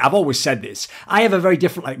 By the way, I've always said this. I have a very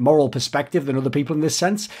different like moral perspective than other people in this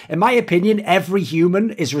sense. In my opinion, every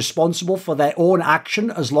human is responsible for their own action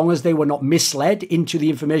as long as they were not misled into the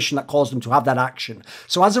information that caused them to have that action.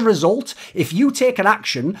 So as a result, if you take an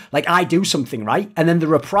action, like I do something, right, and then the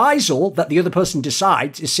reprisal that the other person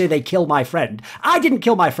decides is, say they kill my friend. I didn't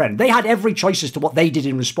kill my friend. They had every choice as to what they did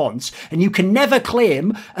in response. And you can never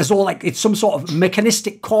claim as though like it's some sort of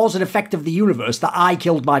mechanistic cause and effect of the universe that I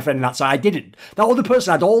killed my friend and that's I didn't. That other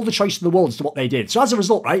person had all the choice in the world as to what they did. So as a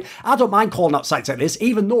result, right, I don't mind calling out sites like this,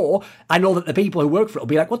 even though I know that the people who work for it will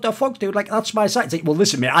be like, what the fuck, dude? Like, that's my site. It's like, well,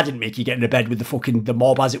 listen, mate, I didn't make you get into bed with the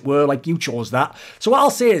mob, as it were. Like, you chose that. So what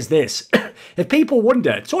I'll say is this. If people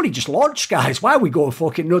wonder, it's only just launched, guys. Why are we going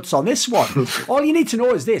fucking nuts on this one? All you need to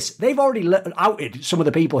know is this. They've already outed some of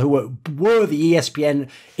the people who were the ESPN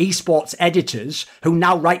esports editors who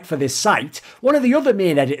now write for this site. One of the other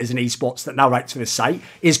main editors in esports that now writes for this site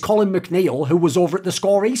is Colin McNeil, who was over at the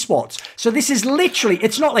Score Esports. So this is literally,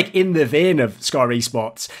 it's not like in the vein of Score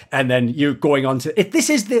Esports and then you're going on to it. This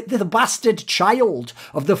is the bastard child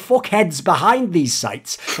of the fuckheads behind these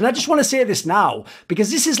sites. And I just want to say this now,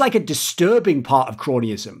 because this is like a disturbing part of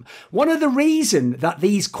cronyism. One of the reasons that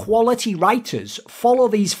these quality writers follow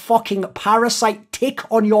these fucking parasite tick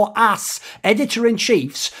on your ass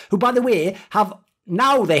editor-in-chiefs, who, by the way,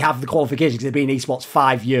 now they have the qualifications because they've been in esports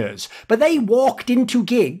 5 years. But they walked into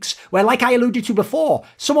gigs where, like I alluded to before,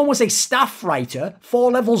 someone was a staff writer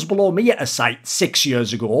 4 levels below me at a site 6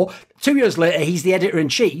 years ago. 2 years later, he's the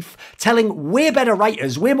editor-in-chief, telling way better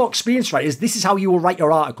writers, way more experienced writers, this is how you will write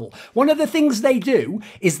your article. One of the things they do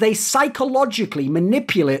is they psychologically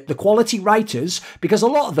manipulate the quality writers, because a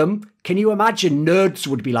lot of them, can you imagine, nerds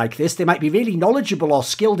would be like this. They might be really knowledgeable or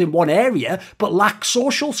skilled in one area, but lack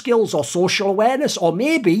social skills or social awareness, or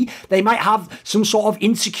maybe they might have some sort of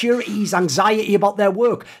insecurities, anxiety about their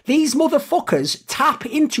work. These motherfuckers tap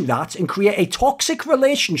into that and create a toxic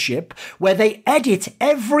relationship where they edit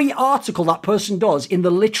every article that person does in the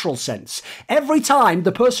literal sense. Every time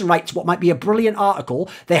the person writes what might be a brilliant article,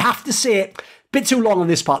 they have to say, bit too long on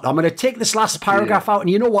this part, though. I'm going to take this last paragraph out, and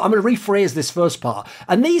you know what? I'm going to rephrase this first part.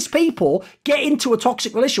 And these people get into a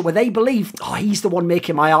toxic relationship where they believe, oh, he's the one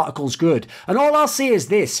making my articles good. And all I'll say is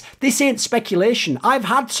this ain't speculation. I've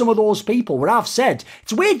had some of those people where I've said,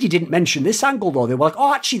 it's weird you didn't mention this angle, though. They were like,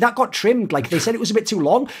 oh, actually, that got trimmed. Like, they said it was a bit too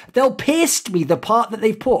long. They'll paste me the part that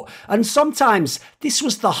they've put. And sometimes this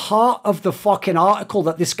was the heart of the fucking article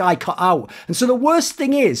that this guy cut out. And so the worst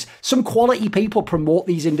thing is, some quality people promote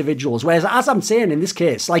these individuals, whereas as I'm I'm saying in this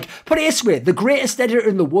case. Like, put it this way, the greatest editor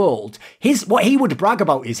in the world, what he would brag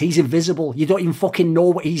about is he's invisible. You don't even fucking know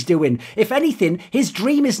what he's doing. If anything, his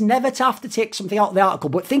dream is never to have to take something out of the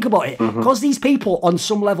article. But think about it, because these people on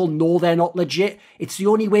some level know they're not legit, it's the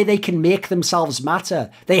only way they can make themselves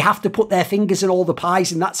matter. They have to put their fingers in all the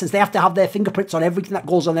pies in that sense. They have to have their fingerprints on everything that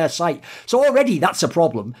goes on their site. So already that's a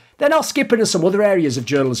problem. Then I'll skip into some other areas of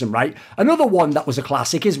journalism, right? Another one that was a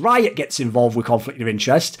classic is Riot gets involved with conflict of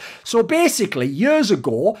interest. So basically, years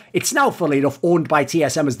ago, it's now, funnily enough, owned by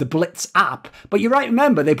TSM as the Blitz app. But you right,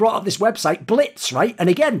 remember, they brought up this website, Blitz, right? And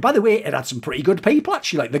again, by the way, it had some pretty good people,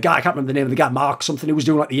 actually. Like the guy, I can't remember the name of the guy, Mark something, who was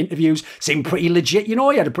doing like the interviews, seemed pretty legit, you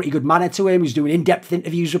know? He had a pretty good manner to him. He was doing in-depth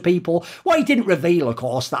interviews with people. What he didn't reveal, of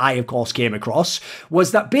course, that I, of course, came across,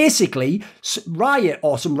 was that basically Riot,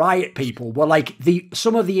 or some Riot people, were like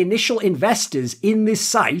some of the initial investors in this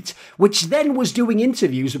site, which then was doing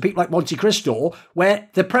interviews with people like Monte Cristo, where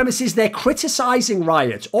the premise is they're criticising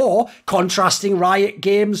Riot or contrasting Riot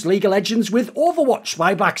Games, League of Legends with Overwatch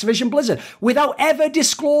by Activision Blizzard without ever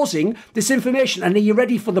disclosing this information. And are you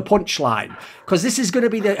ready for the punchline? Because this is going to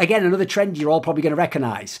be, again, another trend you're all probably going to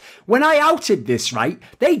recognise. When I outed this, right,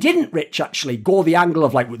 they didn't, Rich, actually go the angle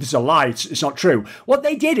of like, well, this is a lie, it's not true. What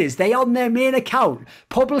they did is they, on their main account,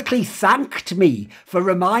 publicly thanked me for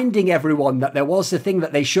reminding everyone that there was the thing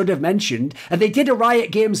that they should have mentioned, and they did a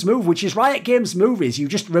Riot Games move, which is Riot Games move is you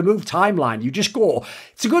just remove timeline. You just go,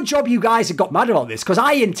 it's a good job you guys have got mad about this, because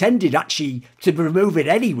I intended actually to remove it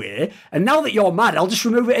anyway, and now that you're mad, I'll just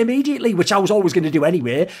remove it immediately, which I was always going to do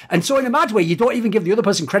anyway. And so in a mad way, you don't even give the other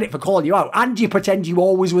person credit for calling you out, and you pretend you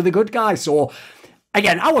always were the good guy. So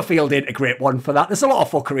again, our field ain't a great one for that. There's a lot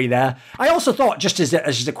of fuckery there. I also thought, just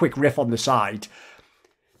as a quick riff on the side,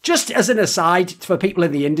 just as an aside for people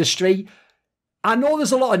in the industry, I know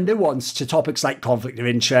there's a lot of nuance to topics like conflict of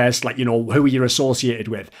interest, like, you know, who you're associated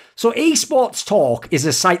with. So Esports Talk is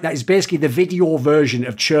a site that is basically the video version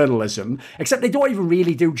of journalism, except they don't even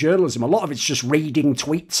really do journalism. A lot of it's just reading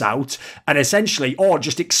tweets out and essentially, or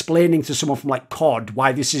just explaining to someone from like COD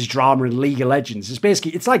why this is drama in League of Legends.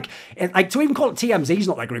 It's like to even call it TMZ is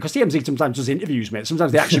not that great, because TMZ sometimes does interviews, mate.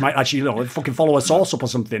 Sometimes they actually might actually, you know, fucking follow a source up or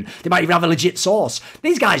something. They might even have a legit source.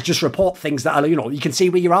 These guys just report things that are, you know, you can see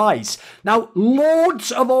with your eyes. Now,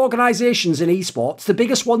 loads of organisations in esports, the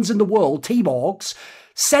biggest ones in the world, team orgs,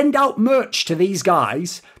 send out merch to these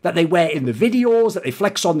guys that they wear in the videos, that they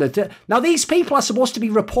flex on the... Now, these people are supposed to be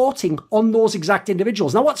reporting on those exact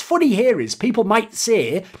individuals. Now, what's funny here is people might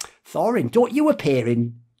say, Thorin, don't you appear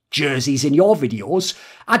in jerseys in your videos?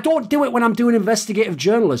 I don't do it when I'm doing investigative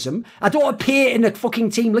journalism. I don't appear in a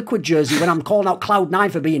fucking Team Liquid jersey when I'm calling out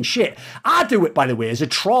Cloud9 for being shit. I do it, by the way, as a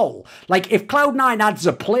troll. Like, if Cloud9 adds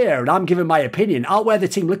a player and I'm giving my opinion, I'll wear the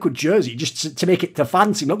Team Liquid jersey just to make it to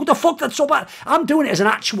fancy. Like, what the fuck, that's so bad? I'm doing it as an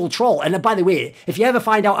actual troll. And by the way, if you ever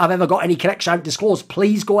find out I've ever got any connection I haven't disclosed,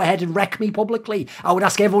 please go ahead and wreck me publicly. I would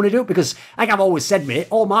ask everyone to do it, because, like I've always said, mate,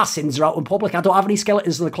 all my sins are out in public. I don't have any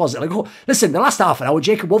skeletons in the closet. Like, oh, listen, the last half an hour,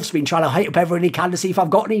 Jacob Wolf's been trying to hit up everyone he can to see if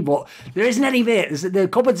I've got any, but there isn't any, mate. The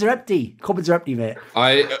cupboards are empty. Cupboards are empty, mate.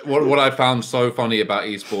 What I found so funny about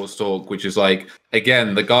Esports Talk, which is like,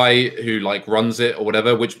 again, the guy who like runs it or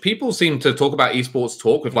whatever, which people seem to talk about Esports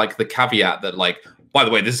Talk with like the caveat that like, by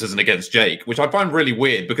the way, this isn't against Jake, which I find really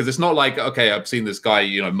weird, because it's not like, okay, I've seen this guy,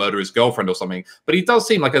 you know, murder his girlfriend or something, but he does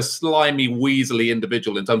seem like a slimy, weaselly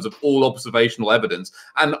individual in terms of all observational evidence.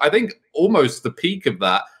 And I think almost the peak of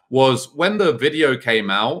that was when the video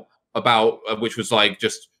came out about, which was like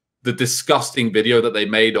just the disgusting video that they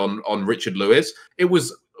made on Richard Lewis. It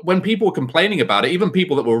was when people were complaining about it, even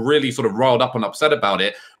people that were really sort of riled up and upset about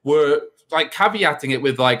it were like caveating it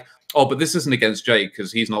with like, oh, but this isn't against Jake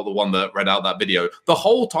because he's not the one that read out that video. The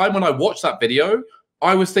whole time when I watched that video,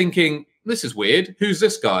 I was thinking, this is weird. Who's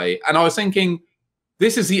this guy? And I was thinking,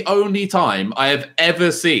 this is the only time I have ever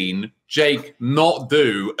seen Jake not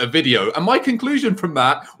do a video. And my conclusion from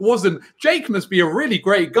that wasn't, Jake must be a really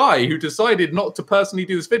great guy who decided not to personally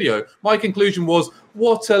do this video. My conclusion was,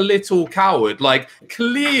 what a little coward. Like,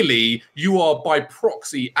 clearly you are by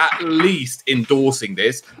proxy at least endorsing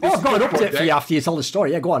this. I've got an update for you after you tell the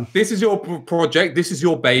story. Yeah, go on. This is your project. This is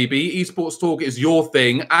your baby. Esports Talk is your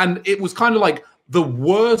thing. And it was kind of like the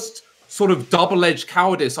worst sort of double-edged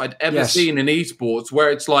cowardice I'd ever seen in esports,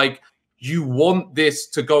 where it's like, you want this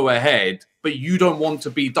to go ahead, but you don't want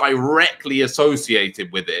to be directly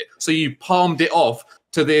associated with it. So you palmed it off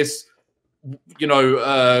to this, you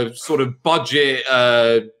know, sort of budget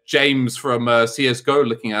James from CSGO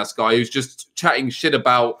looking ass guy who's just chatting shit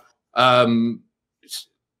about,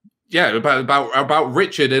 Yeah, about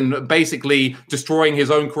Richard and basically destroying his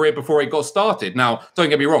own career before it got started. Now, don't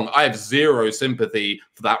get me wrong, I have zero sympathy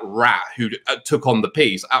for that rat who took on the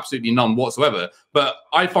piece, absolutely none whatsoever. But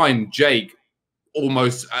I find Jake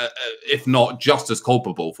almost, if not just as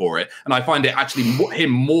culpable for it, and I find it actually him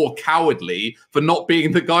more cowardly for not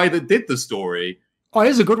being the guy that did the story. Oh,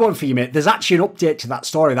 here's a good one for you, mate. There's actually an update to that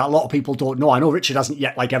story that a lot of people don't know. I know Richard hasn't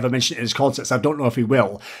yet ever mentioned it in his concerts. I don't know if he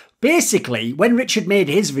will. Basically, when Richard made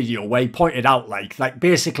his video where he pointed out,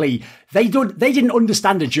 basically, they didn't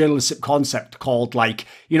understand a journalistic concept called,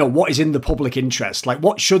 what is in the public interest?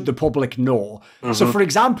 What should the public know? Mm-hmm. So, for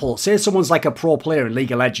example, say someone's a pro player in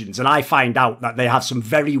League of Legends and I find out that they have some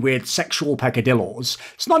very weird sexual peccadillos.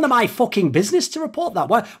 It's none of my fucking business to report that.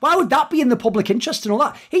 Why would that be in the public interest and all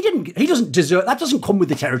that? He doesn't deserve, that doesn't come with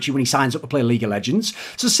the territory when he signs up to play League of Legends.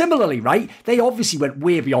 So similarly, right, they obviously went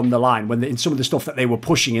way beyond the line when in some of the stuff that they were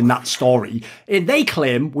pushing in that story, they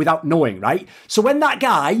claim without knowing, right? So when that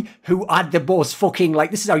guy who had the most fucking,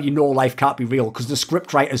 this is how you know life can't be real, because the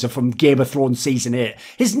script writers are from Game of Thrones season 8.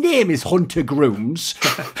 His name is Hunter Grooms.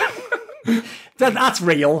 That's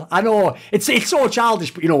real. I know. It's so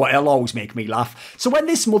childish, but you know what? It'll always make me laugh. So when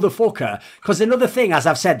this motherfucker, because another thing, as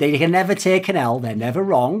I've said, they can never take an L. They're never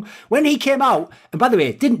wrong. When he came out, and by the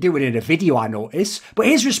way, didn't do it in a video, I noticed, but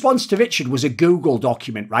his response to Richard was a Google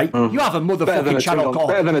document, right? You have a motherfucking channel called...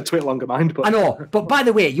 Better than a tweet longer mind. But... I know. But by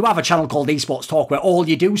the way, you have a channel called Esports Talk where all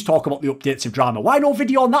you do is talk about the updates of drama. Why no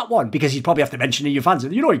video on that one? Because you'd probably have to mention it in your fans.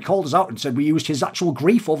 And, he called us out and said we used his actual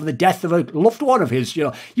grief over the death of a loved one of his.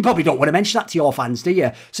 You probably don't want to mention that to your fans, do you?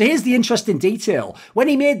 So here's the interesting detail. When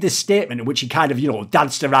he made this statement in which he kind of,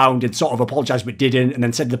 danced around and sort of apologised but didn't, and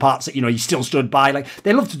then said the parts that, he still stood by,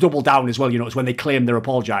 they love to double down as well, it's when they claim they're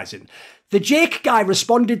apologising. The Jake guy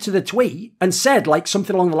responded to the tweet and said,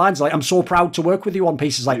 something along the lines I'm so proud to work with you on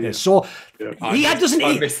pieces like this. So he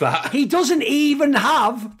doesn't even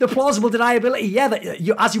have the plausible deniability. Yeah,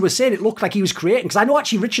 that as you were saying, it looked like he was creating. Because I know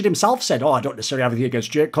actually Richard himself said, I don't necessarily have anything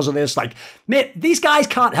against Jake because of this. Mate, these guys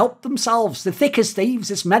can't help themselves. They're thick as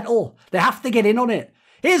thieves. It's mental. They have to get in on it.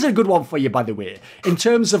 Here's a good one for you, by the way, in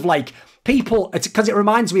terms of people, because it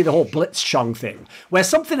reminds me of the whole Blitzchung thing, where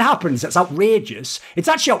something happens that's outrageous. It's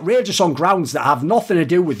actually outrageous on grounds that have nothing to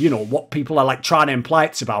do with, what people are trying to imply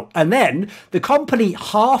it's about. And then the company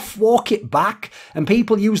half walk it back, and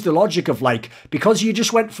people use the logic of because you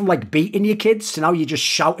just went from beating your kids to now you just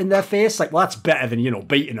shout in their face, well, that's better than,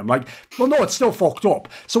 beating them. Well, no, it's still fucked up.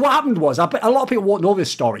 So what happened was, a lot of people won't know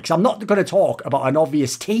this story, because I'm not going to talk about an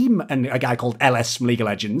obvious team and a guy called LS from League of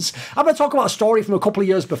Legends. I'm going to talk about a story from a couple of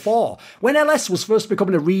years before. When LS was first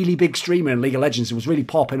becoming a really big streamer in League of Legends, it was really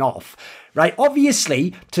popping off, right?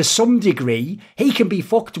 Obviously, to some degree, he can be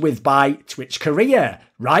fucked with by Twitch Korea,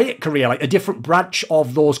 right? Korea, a different branch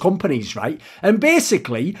of those companies, right? And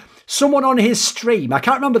basically, someone on his stream, I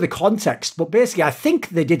can't remember the context, but basically I think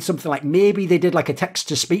they did something maybe they did a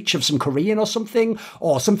text-to-speech of some Korean or something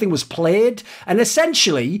was played. And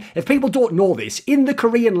essentially, if people don't know this, in the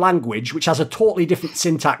Korean language, which has a totally different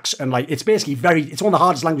syntax and it's basically it's one of the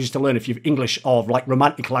hardest languages to learn if you've English or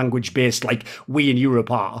romantic language based we in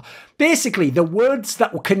Europe are. Basically, the words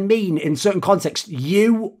that can mean in certain contexts,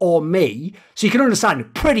 you or me, so you can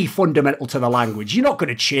understand, pretty fundamental to the language. You're not going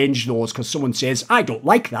to change those because someone says, I don't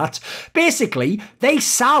like that. Basically, they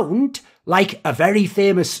sound like a very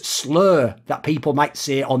famous slur that people might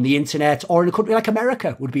say on the internet, or in a country like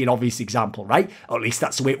America would be an obvious example, right? Or at least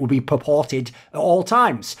that's the way it would be purported at all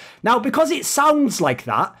times. Now, because it sounds like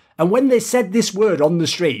that, and when they said this word on the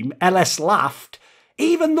stream, LS laughed,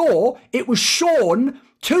 even though it was shown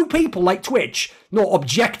to people like Twitch, no,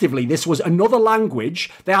 objectively, this was another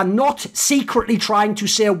language. They are not secretly trying to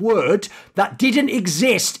say a word that didn't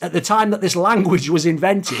exist at the time that this language was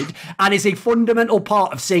invented and is a fundamental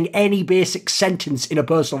part of saying any basic sentence in a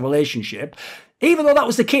personal relationship. Even though that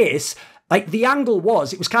was the case, the angle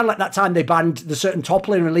was, it was kind of like that time they banned the certain top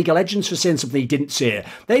laner in League of Legends for saying something he didn't say.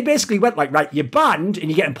 They basically went right, you're banned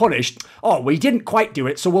and you're getting punished. Oh, we didn't quite do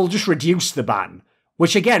it, so we'll just reduce the ban.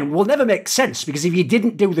 Which, again, will never make sense, because if you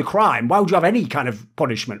didn't do the crime, why would you have any kind of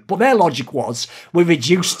punishment? But their logic was, we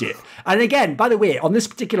reduced it. And again, by the way, on this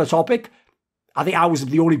particular topic, I think I was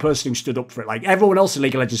the only person who stood up for it. Everyone else in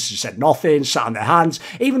League of Legends just said nothing, sat on their hands.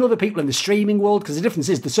 Even other people in the streaming world, because the difference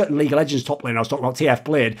is the certain League of Legends top lane I was talking about, TF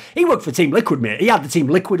Blade, he worked for Team Liquid, mate. He had the Team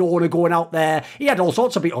Liquid owner going out there. He had all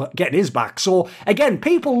sorts of people getting his back. So, again,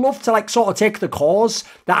 people love to sort of take the cause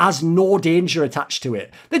that has no danger attached to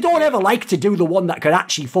it. They don't ever like to do the one that could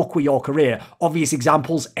actually fuck with your career. Obvious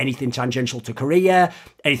examples, anything tangential to Korea,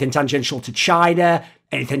 anything tangential to China,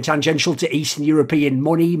 anything tangential to Eastern European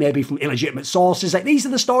money, maybe from illegitimate sources. Like, these are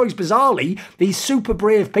the stories, bizarrely, these super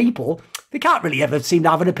brave people, they can't really ever seem to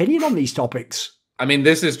have an opinion on these topics. I mean,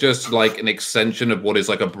 this is just like an extension of what is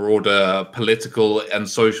like a broader political and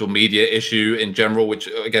social media issue in general, which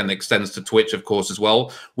again extends to Twitch, of course, as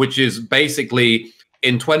well, which is basically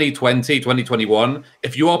in 2020, 2021,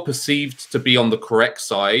 if you are perceived to be on the correct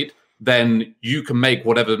side, then you can make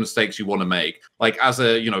whatever mistakes you want to make. Like, as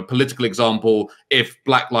a political example, if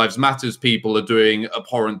Black Lives Matters people are doing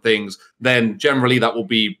abhorrent things, then generally that will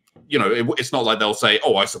be, it's not like they'll say,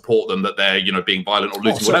 oh, I support them, that they're, being violent or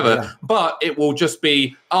looting, whatever. Yeah. But it will just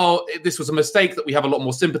be, oh, this was a mistake that we have a lot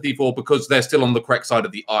more sympathy for because they're still on the correct side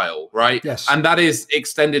of the aisle, right? Yes. And that is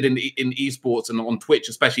extended in esports and on Twitch,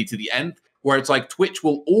 especially to the nth, where it's like Twitch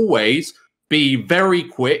will always be very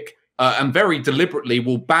quick and very deliberately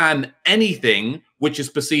will ban anything which is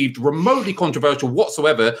perceived remotely controversial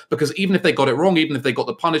whatsoever, because even if they got it wrong, even if they got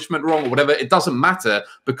the punishment wrong or whatever, it doesn't matter,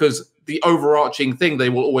 because the overarching thing they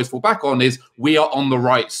will always fall back on is we are on the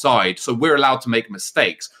right side, so we're allowed to make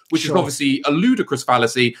mistakes, which is obviously a ludicrous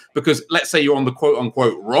fallacy, because let's say you're on the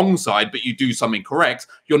quote-unquote wrong side, but you do something correct,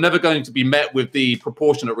 you're never going to be met with the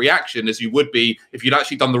proportionate reaction as you would be if you'd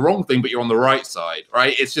actually done the wrong thing, but you're on the right side,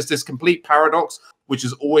 right? It's just this complete paradox which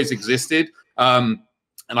has always existed.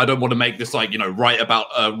 And I don't want to make this like,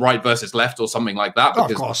 right versus left or something like that,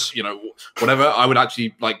 because, whatever, I would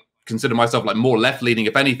actually consider myself more left leaning,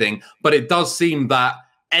 if anything. But it does seem that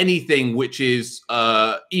anything which is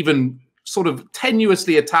even sort of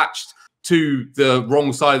tenuously attached to the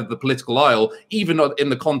wrong side of the political aisle, even in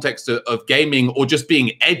the context of gaming or just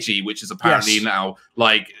being edgy, which is apparently now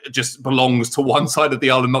just belongs to one side of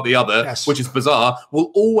the aisle and not the other, which is bizarre,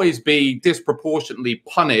 will always be disproportionately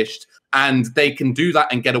punished. And they can do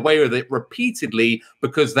that and get away with it repeatedly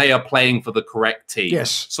because they are playing for the correct team.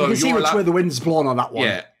 Yes. So you can see which way the wind's blown on that one.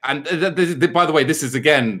 Yeah. And by the way, this is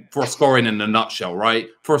again Thorin in a nutshell, right?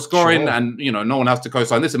 Thorin, and no one has to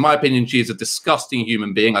co-sign this. In my opinion, she is a disgusting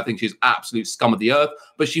human being. I think she's absolute scum of the earth.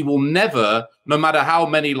 But she will never, no matter how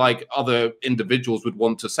many other individuals would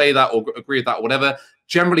want to say that or agree with that or whatever,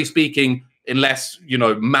 generally speaking, unless,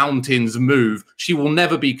 mountains move, she will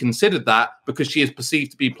never be considered that, because she is perceived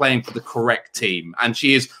to be playing for the correct team. And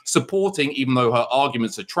she is supporting, even though her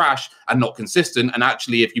arguments are trash and not consistent, and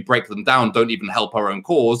actually, if you break them down, don't even help her own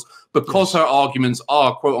cause, because her arguments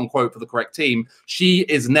are quote unquote for the correct team, she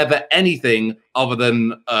is never anything other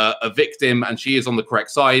than a victim, and she is on the correct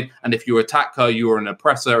side. And if you attack her, you are an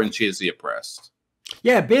oppressor, and she is the oppressed.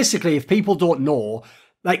 Yeah, basically, if people don't know,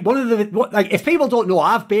 if people don't know,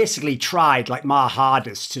 I've basically tried my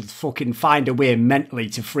hardest to fucking find a way mentally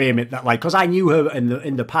to frame it that because I knew her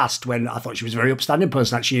in the past when I thought she was a very upstanding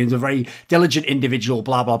person, that she is a very diligent individual,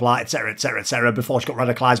 blah blah blah, etc etc etc. Before she got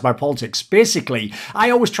radicalized by politics, basically,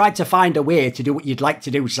 I always tried to find a way to do what you'd like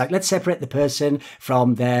to do, which is let's separate the person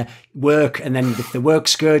from their work, and then if the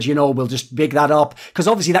work's good, we'll just big that up, because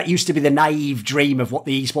obviously that used to be the naive dream of what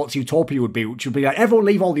the esports utopia would be, which would be everyone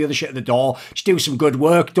leave all the other shit at the door, just do some good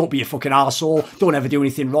work. Don't be a fucking arsehole. Don't ever do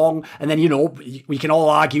anything wrong. And then, we can all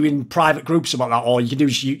argue in private groups about that, or you can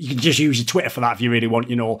just use your Twitter for that if you really want,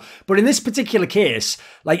 But in this particular case,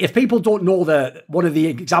 if people don't know, one of the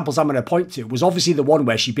examples I'm going to point to was obviously the one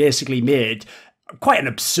where she basically made quite an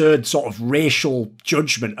absurd sort of racial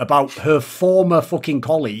judgment about her former fucking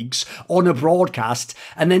colleagues on a broadcast,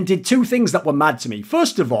 and then did two things that were mad to me.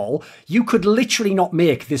 First of all, you could literally not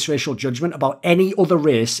make this racial judgment about any other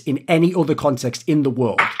race in any other context in the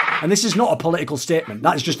world. And this is not a political statement.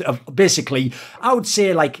 That is just basically, I would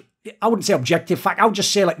say I wouldn't say objective fact. I would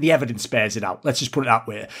just say the evidence bears it out. Let's just put it that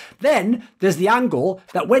way. Then there's the angle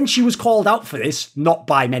that when she was called out for this, not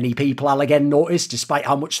by many people, I'll again notice, despite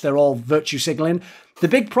how much they're all virtue signaling, the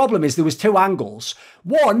big problem is there was two angles.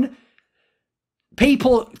 One,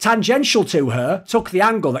 people tangential to her took the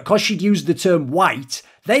angle that because she'd used the term white,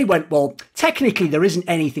 they went, well, technically there isn't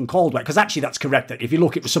anything called white, because actually that's correct. That if you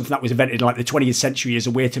look, it was something that was invented in the 20th century as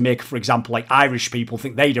a way to make, for example, Irish people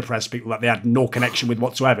think they'd oppress people that they had no connection with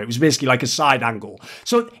whatsoever. It was basically a side angle.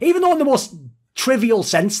 So even though in the most trivial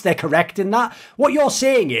sense they're correct in that, what you're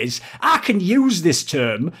saying is I can use this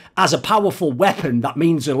term as a powerful weapon that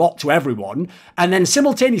means a lot to everyone, and then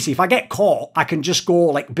simultaneously if I get caught I can just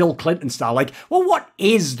go Bill Clinton style, well, what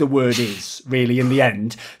is the word is really in the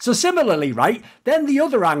end? So similarly, right, then the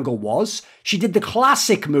other angle was she did the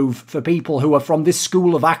classic move for people who are from this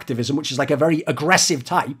school of activism, which is a very aggressive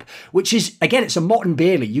type, which is, again, it's a Mott and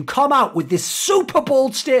Bailey. You come out with this super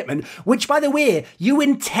bold statement, which, by the way, you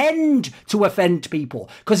intend to offend offend people.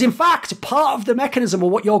 Because in fact, part of the mechanism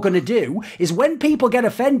of what you're going to do is when people get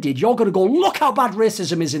offended, you're going to go, look how bad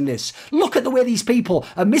racism is in this. Look at the way these people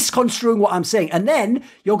are misconstruing what I'm saying. And then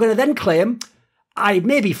you're going to then claim, I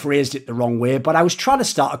maybe phrased it the wrong way, but I was trying to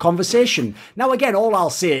start a conversation. Now, again, all I'll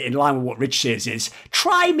say in line with what Rich says is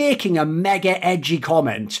try making a mega edgy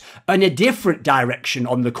comment in a different direction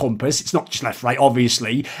on the compass. It's not just left, right,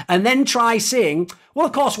 obviously. And then try saying, well,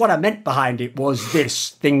 of course, what I meant behind it was this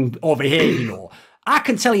thing over here, you know. I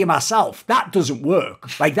can tell you myself, that doesn't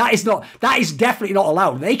work. Like, that is definitely not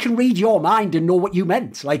allowed. They can read your mind and know what you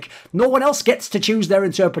meant. Like, no one else gets to choose their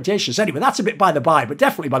interpretations. Anyway, that's a bit by the by, but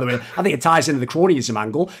definitely, by the way, I think it ties into the cronyism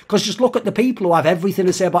angle, because just look at the people who have everything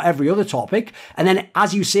to say about every other topic. And then,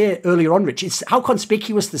 as you say earlier on, Rich, it's how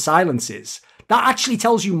conspicuous the silence is. That actually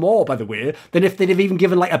tells you more, by the way, than if they'd have even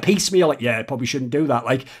given like a piecemeal, like, yeah, probably shouldn't do that.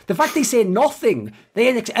 Like, the fact they say nothing, they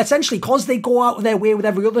essentially, because they go out of their way with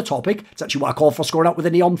every other topic, it's actually what I call for scoring out with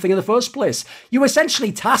the NEOM thing in the first place. You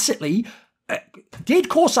essentially tacitly did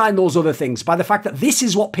co-sign those other things by the fact that this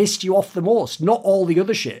is what pissed you off the most, not all the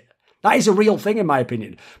other shit. That is a real thing, in my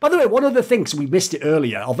opinion. By the way, one of the things we missed it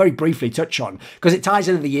earlier, I'll very briefly touch on, because it ties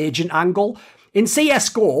into the agent angle. In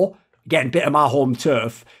CSGO, again, bit of my home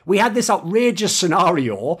turf, we had this outrageous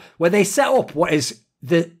scenario where they set up what is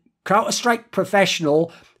the Counter-Strike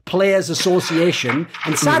Professional Players Association.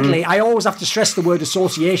 And sadly, I always have to stress the word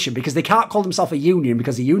association because they can't call themselves a union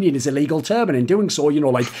because a union is a legal term. And in doing so, you know,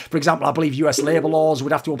 like, for example, I believe US labour laws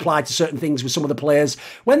would have to apply to certain things with some of the players.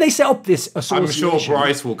 When they set up this association... I'm sure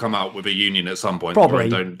Bryce will come out with a union at some point. Probably.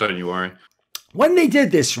 Don't you worry. When they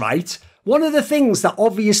did this, right... One of the things that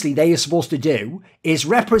obviously they are supposed to do is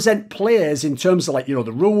represent players in terms of, like, you know,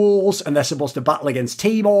 the rules, and they're supposed to battle against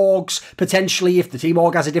team orgs, potentially if the team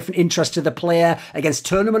org has a different interest to the player, against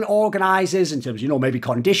tournament organisers in terms of, you know, maybe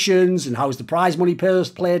conditions and how's the prize money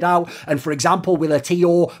played out. And for example, will a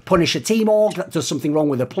TO punish a team org that does something wrong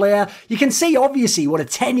with a player? You can see obviously what a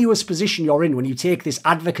tenuous position you're in when you take this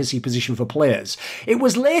advocacy position for players. It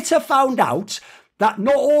was later found out that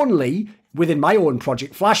not only within my own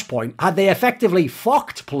project, Flashpoint, had they effectively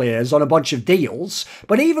fucked players on a bunch of deals,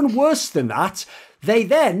 but even worse than that, they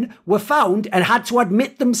then were found and had to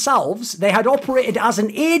admit themselves they had operated as an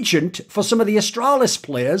agent for some of the Astralis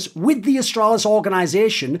players with the Astralis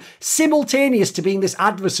organisation, simultaneous to being this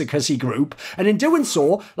advocacy group. And in doing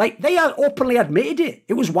so, like, they openly admitted it.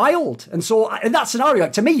 It was wild. And so in that scenario,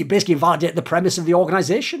 like, to me, you basically invalidate the premise of the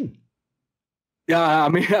organisation. Yeah, I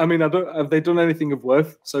mean, have they done anything of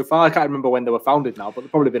worth so far? I can't remember when they were founded now, but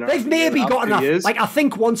they've probably been around. They've maybe got enough. Like, I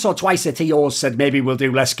think once or twice a TO said maybe we'll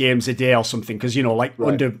do less games a day or something, because, you know, like,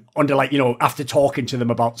 right, under like, you know, after talking to them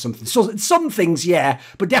about something. So some things, yeah,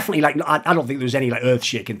 but definitely, like, I don't think there was any like earth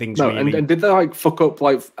shaking things. No, really. And did they like fuck up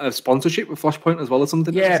like a sponsorship with Flashpoint as well or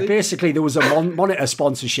something? Yeah, basically there was a monitor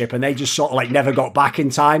sponsorship, and they just sort of like never got back in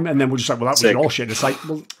time, and then we're just like, well, that was all shit. It's like,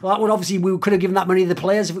 well, that would obviously we could have given that money to the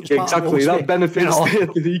players if it was part exactly of that benefits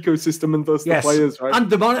the ecosystem and thus the players, right? And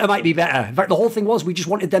the monitor might be better. In fact, the whole thing was we just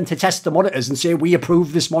wanted them to test the monitors and say we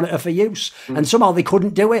approve this monitor for use, and somehow they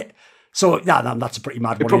couldn't do it. So yeah, that's a pretty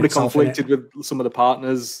mad one. It probably conflicted with some of the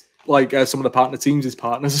partners. Like some of the partner teams as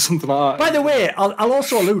partners or something like that. By the way, I'll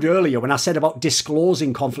also allude earlier when I said about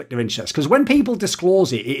disclosing conflict of interest, because when people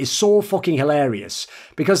disclose it, it is so fucking hilarious.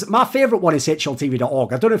 Because my favourite one is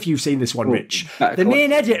HLTV.org. I don't know if you've seen this one, Rich. The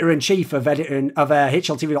main editor-in-chief of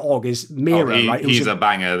HLTV.org is Mira, right? He's a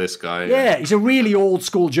banger, this guy. Yeah, he's a really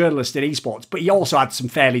old-school journalist in esports, but he also had some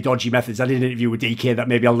fairly dodgy methods. I did an interview with DK that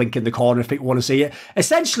maybe I'll link in the corner if people want to see it.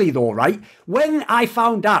 Essentially, though, right, when I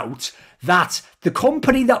found out that the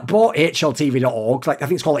company that bought HLTV.org, like I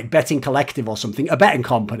think it's called like Betting Collective or something, a betting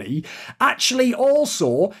company, actually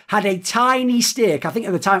also had a tiny stake. I think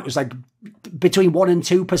at the time it was like between 1% and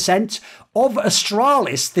 2% of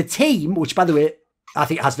Astralis, the team, which by the way, I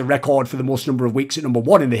think has the record for the most number of weeks at number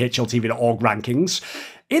 1 in the HLTV.org rankings.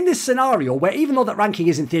 In this scenario, where even though that ranking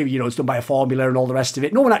is in theory, you know, it's done by a formula and all the rest of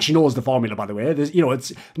it, no one actually knows the formula, by the way. There's, you know,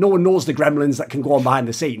 no one knows the gremlins that can go on behind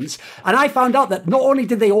the scenes. And I found out that not only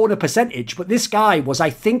did they own a percentage, but this guy was,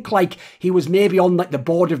 I think, like, he was maybe on like the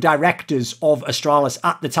board of directors of Astralis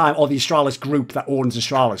at the time, or the Astralis group that owns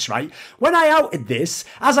Astralis, right? When I outed this,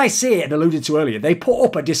 as I say and alluded to earlier, they put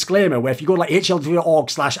up a disclaimer where if you go like HLTV.org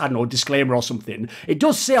 / I don't know, disclaimer or something, it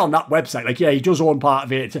does say on that website, like, yeah, he does own part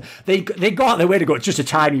of it. They go out their way to go, it's just a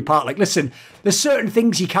tiny part. Like, listen, there's certain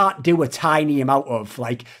things you can't do a tiny amount of.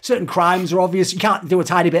 Like, certain crimes are obvious. You can't do a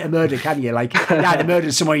tiny bit of murder, can you? Like, yeah, they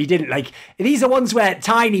murdered someone you didn't. Like, these are ones where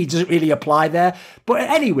tiny doesn't really apply there. But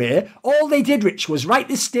anyway, all they did, Rich, was write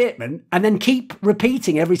this statement and then keep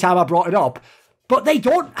repeating every time I brought it up. but they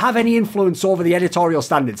don't have any influence over the editorial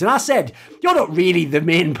standards. And I said, you're not really the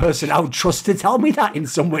main person I would trust to tell me that in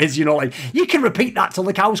some ways, you know, like you can repeat that till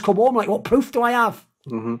the cows come home. Like, what proof do I have?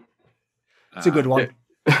 It's a good one.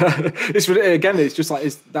 It's just like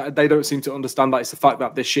that they don't seem to understand that it's the fact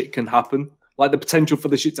that this shit can happen. Like the potential for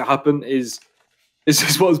this shit to happen is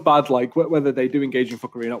what's bad. Like whether they do engage in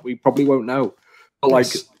fuckery or not, we probably won't know. But like,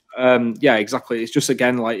 yeah, exactly. It's just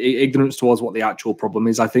again like ignorance towards what the actual problem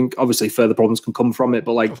is. I think obviously further problems can come from it,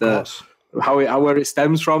 but like where it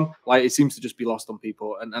stems from, like it seems to just be lost on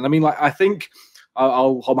people. And I mean, like I think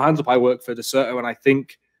I'll hold my hands up. I work for Dexerto, and I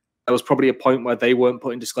think there was probably a point where they weren't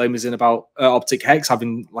putting disclaimers in about Optic Hex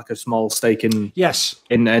having like a small stake in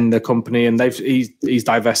in the company, and he's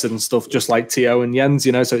divested and stuff, just like Tio and Jens,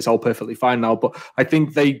 you know. So it's all perfectly fine now. But I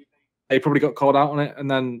think they probably got called out on it,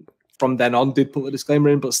 and then from then on did put the disclaimer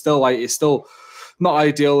in. But still, like it's still not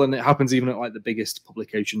ideal, and it happens even at like the biggest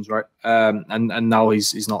publications, right? And now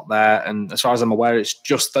he's not there, and as far as I'm aware, it's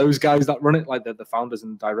just those guys that run it, like the founders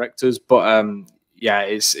and directors. But yeah,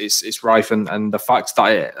 it's rife, and the fact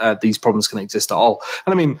that these problems can exist at all.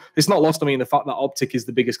 And I mean, it's not lost on me the fact that Optic is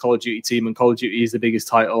the biggest Call of Duty team, and Call of Duty is the biggest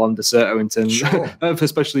title on Dexerto in terms of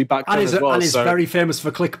especially back then as well. And is very famous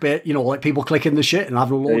for clickbait, you know, like people clicking the shit and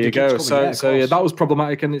having a load of go. So yeah, that was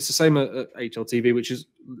problematic, and it's the same at HLTV, which is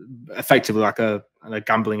effectively like a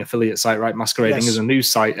gambling affiliate site, right? Masquerading as a news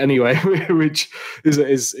site anyway, which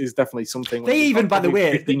is definitely something. They even, by the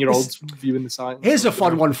way, 15-year-olds viewing the site. Here's a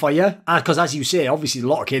fun one for you, because as you say, obviously a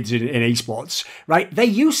lot of kids in esports, right? They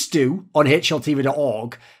used to on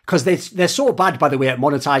HLTV.org, because they're so bad, by the way, at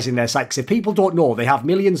monetizing their site. Because if people don't know, they have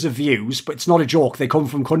millions of views, but it's not a joke. They come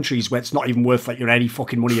from countries where it's not even worth like any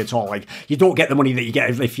fucking money at all. Like you don't get the money that you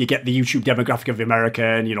get if you get the YouTube demographic of America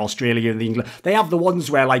and Australia and the England. They have the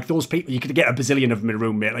ones where like those people, you could get a bazillion of them in a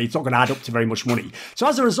room, mate. Like it's not going to add up to very much money. So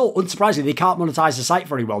as a result, unsurprisingly, they can't monetize the site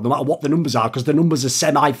very well, no matter what the numbers are, because the numbers are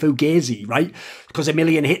semi-fugazi, right? Because a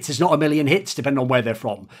million hits is not a million hits, depending on where they're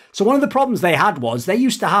from. So one of the problems they had was they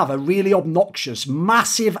used to have a really obnoxious,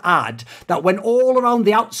 massive ad that went all around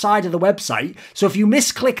the outside of the website. So if you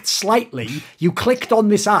misclicked slightly, you clicked on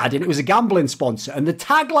this ad and it was a gambling sponsor. And the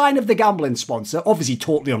tagline of the gambling sponsor, obviously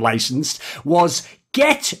totally unlicensed, was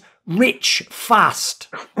 "Get rich fast."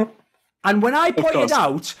 And when I pointed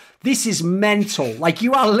out, this is mental. Like,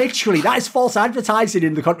 you are literally, that is false advertising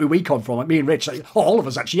in the country we come from. Like me and Rich, like, all of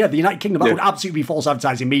us actually, the United Kingdom, that would absolutely be false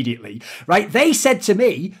advertising immediately, right? They said to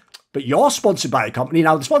me, but you're sponsored by a company.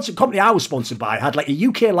 Now, the company I was sponsored by had like a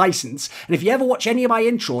UK license. And if you ever watch any of my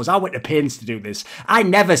intros, I went to pains to do this. I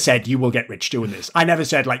never said you will get rich doing this. I never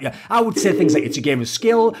said like, I would say things like it's a game of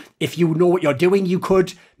skill. If you know what you're doing, you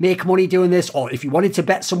could make money doing this. Or if you wanted to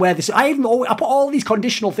bet somewhere, I put all these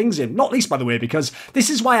conditional things in, not least by the way, because this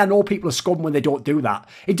is why I know people are scum when they don't do that.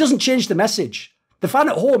 It doesn't change the message. The fan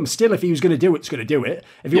at home, still, if he was going to do it, is going to do it.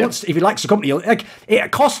 If he wants, if he likes the company, like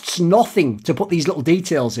it costs nothing to put these little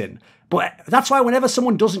details in. But that's why whenever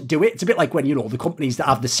someone doesn't do it, it's a bit like when, the companies that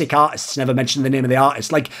have the sick artists never mention the name of the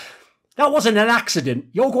artist. Like, that wasn't an accident.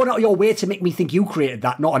 You're going out of your way to make me think you created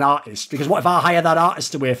that, not an artist. Because what if I hire that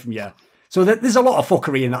artist away from you? So there's a lot of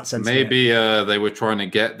fuckery in that sense. Maybe they were trying to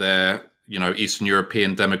get their, Eastern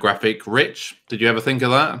European demographic rich. Did you ever think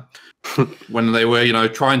of that? When they were,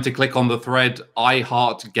 trying to click on the thread "I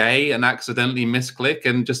heart gay" and accidentally misclick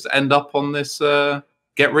and just end up on this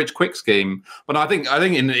get rich quick scheme. But I think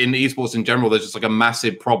in esports in general, there's just like a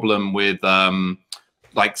massive problem with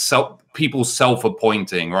people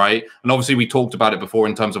self-appointing, right? And obviously we talked about it before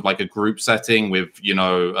in terms of like a group setting with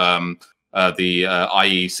the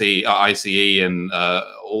ICE and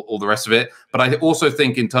all the rest of it. But I also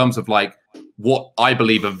think in terms of like what I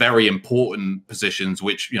believe are very important positions,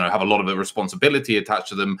 which have a lot of the responsibility attached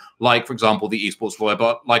to them, like for example the esports lawyer,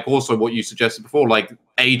 but like also what you suggested before, like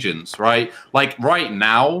agents, right? Like right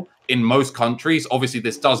now in most countries, obviously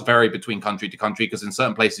this does vary between country to country, because in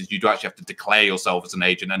certain places you do actually have to declare yourself as an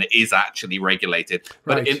agent and it is actually regulated.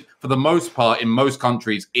 But for the most part, in most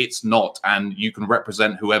countries, it's not, and you can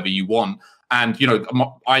represent whoever you want. And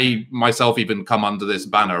I myself even come under this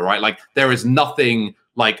banner, right? Like there is nothing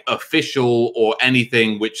like official or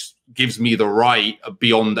anything which gives me the right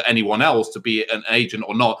beyond anyone else to be an agent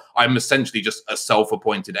or not. I'm essentially just a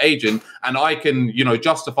self-appointed agent, and I can,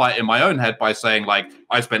 justify it in my own head by saying like,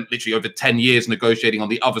 I spent literally over 10 years negotiating on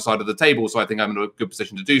the other side of the table, so I think I'm in a good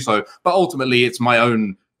position to do so. But ultimately it's my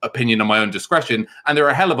own opinion and my own discretion. And there are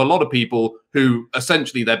a hell of a lot of people who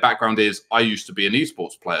essentially their background is, I used to be an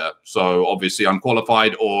esports player, so obviously I'm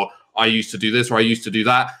qualified, or I used to do this or I used to do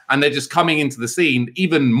that. And they're just coming into the scene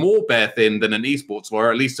even more bare thin than an esports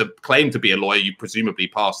lawyer, at least to claim to be a lawyer. You presumably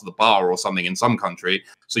pass the bar or something in some country.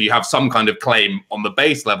 So you have some kind of claim on the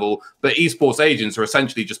base level. But esports agents are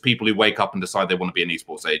essentially just people who wake up and decide they want to be an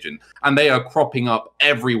esports agent. And they are cropping up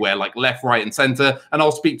everywhere, like left, right, and center. And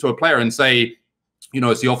I'll speak to a player and say, you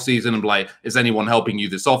know, it's the off season, and like, is anyone helping you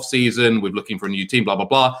this off season? We're looking for a new team, blah, blah,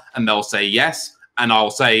 blah. And they'll say yes. And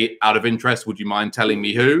I'll say, out of interest, would you mind telling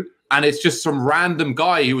me who? And it's just some random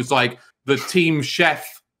guy who was like the team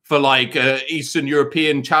chef for like Eastern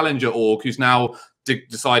European Challenger org, who's now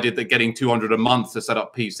decided that getting 200 a month to set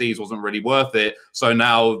up PCs wasn't really worth it. So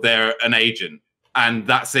now they're an agent. And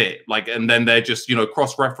that's it. Like, and then they're just, you know,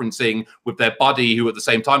 cross-referencing with their buddy who at the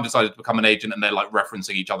same time decided to become an agent, and they're like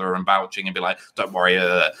referencing each other and vouching and be like, don't worry.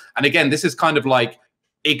 And again, this is kind of like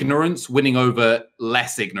ignorance winning over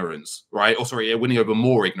less ignorance, right? Or sorry, winning over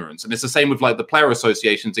more ignorance. And it's the same with like the player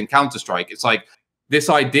associations in Counter-Strike. It's like this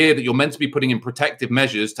idea that you're meant to be putting in protective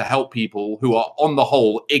measures to help people who are on the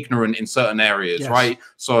whole ignorant in certain areas, right?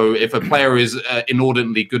 So if a player is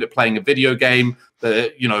inordinately good at playing a video game,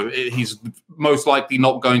 you know, he's most likely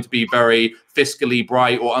not going to be very fiscally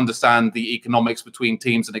bright or understand the economics between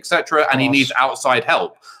teams and etc. And he needs outside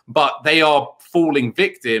help. But they are falling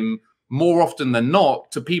victim more often than not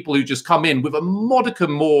to people who just come in with a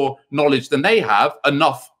modicum more knowledge than they have,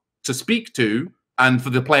 enough to speak to, and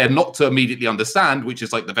for the player not to immediately understand, which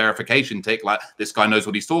is like the verification tick, like this guy knows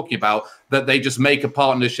what he's talking about, that they just make a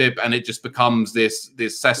partnership and it just becomes this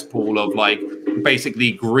cesspool of like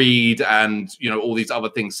basically greed and, you know, all these other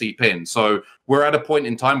things seep in. So we're at a point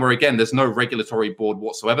in time where, again, there's no regulatory board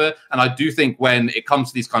whatsoever. And I do think when it comes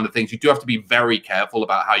to these kind of things, you do have to be very careful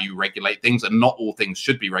about how you regulate things, and not all things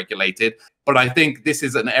should be regulated. But I think this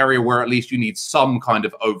is an area where at least you need some kind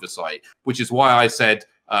of oversight, which is why I said,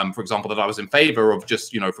 for example, that I was in favor of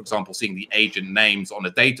just, you know, for example, seeing the agent names on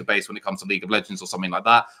a database when it comes to League of Legends or something like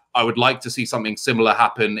that. I would like to see something similar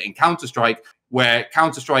happen in Counter-Strike, where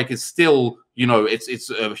Counter-Strike is still, you know, it's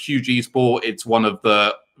a huge esport. It's one of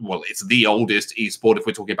the, well, it's the oldest esport if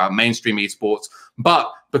we're talking about mainstream esports. But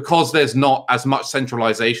because there's not as much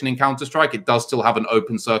centralization in Counter-Strike, it does still have an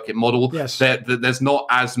open circuit model. Yes. There's not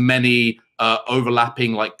as many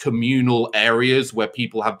overlapping like communal areas where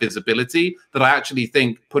people have visibility, that I actually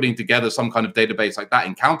think putting together some kind of database like that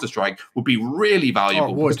in Counter-Strike would be really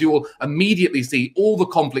valuable, because you will immediately see all the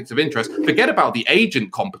conflicts of interest. Forget about the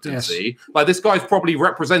agent competency. Yes. Like, this guy's probably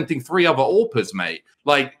representing 3 other AWPers, mate.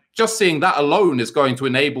 Like, just seeing that alone is going to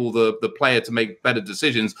enable the player to make better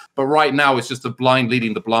decisions. But right now, it's just a blind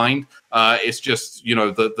leading the blind. It's just, you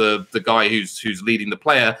know, the guy who's leading the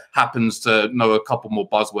player happens to know a couple more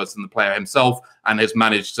buzzwords than the player himself, and has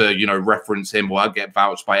managed to, you know, reference him or get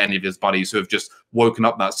vouched by any of his buddies who have just woken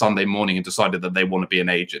up that Sunday morning and decided that they want to be an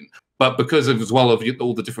agent. But because of, as well, of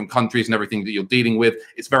all the different countries and everything that you're dealing with,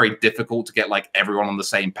 it's very difficult to get like everyone on the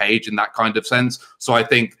same page in that kind of sense. So I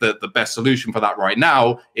think that the best solution for that right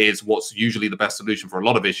now is what's usually the best solution for a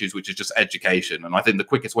lot of issues, which is just education. And I think the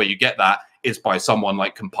quickest way you get that is by someone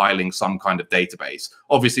like compiling some kind of database.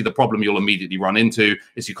 Obviously, the problem you'll immediately run into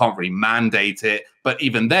is you can't really mandate it. But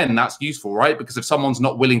even then, that's useful, right? Because if someone's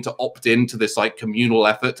not willing to opt into this like communal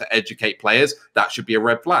effort to educate players, that should be a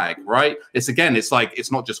red flag, right? It's like,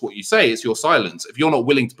 it's not just what you say, it's your silence. If you're not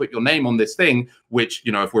willing to put your name on this thing, which,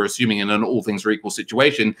 you know, if we're assuming in an all things are equal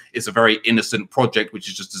situation, is a very innocent project, which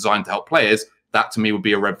is just designed to help players, that to me would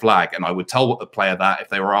be a red flag. And I would tell the player that if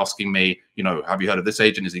they were asking me, you know, have you heard of this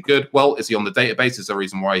agent? Is he good? Well, is he on the database? Is there a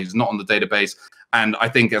reason why he's not on the database? And I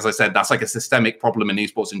think, as I said, that's like a systemic problem in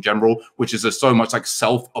esports in general, which is there's so much like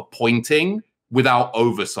self-appointing without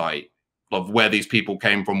oversight of where these people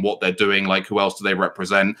came from, what they're doing, like who else do they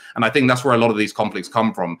represent. And I think that's where a lot of these conflicts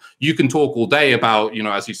come from. You can talk all day about, you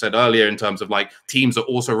know, as you said earlier, in terms of like teams are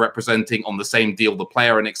also representing on the same deal the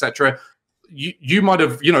player and etc. You might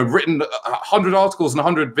have, you know, written 100 articles and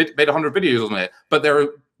made 100 videos on it, but there are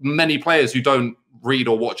many players who don't read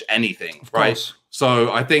or watch anything, right?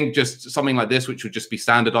 So I think just something like this, which would just be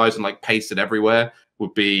standardized and like pasted everywhere,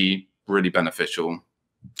 would be really beneficial.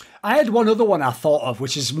 I had one other one I thought of,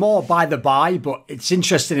 which is more by the by, but it's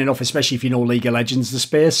interesting enough, especially if you know League of Legends, the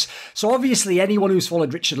space. So obviously, anyone who's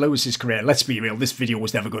followed Richard Lewis's career, let's be real, this video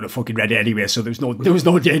was never going to fucking Reddit anyway, so there was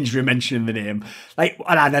no danger in mentioning the name. Like,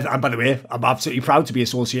 and by the way, I'm absolutely proud to be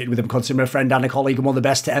associated with him, considering a friend and a colleague and one of the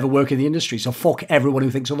best to ever work in the industry. So fuck everyone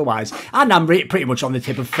who thinks otherwise. And I'm pretty much on the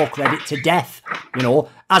tip of fuck Reddit to death, you know,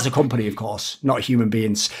 as a company, of course, not human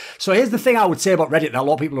beings. So here's the thing I would say about Reddit that a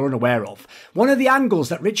lot of people are unaware of. One of the angles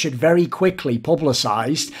that Richard very quickly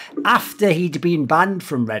publicised after he'd been banned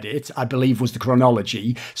from Reddit, I believe was the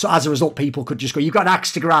chronology. So as a result, people could just go, you've got an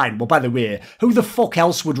axe to grind. Well, by the way, who the fuck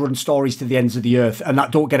else would run stories to the ends of the earth and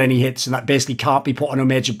that don't get any hits and that basically can't be put on a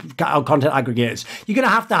major content aggregators? You're going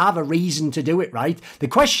to have a reason to do it, right? The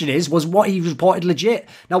question is, was what he reported legit?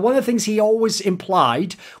 Now, one of the things he always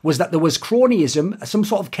implied was that there was cronyism, some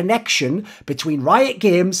sort of connection between Riot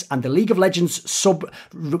Games and the League of Legends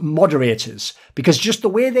sub-moderators, because just the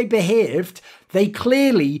way they behaved, they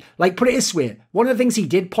clearly, like, put it this way, one of the things he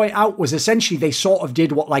did point out was essentially they sort of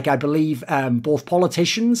did what, like, I believe both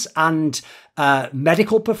politicians and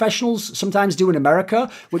medical professionals sometimes do in America,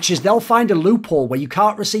 which is they'll find a loophole where you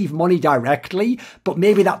can't receive money directly, but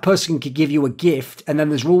maybe that person could give you a gift, and then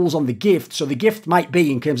there's rules on the gift. So the gift might be,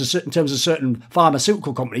 in terms of certain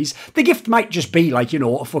pharmaceutical companies, the gift might just be like, you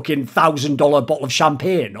know, a fucking $1,000 bottle of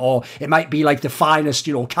champagne, or it might be like the finest,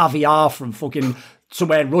 you know, caviar from fucking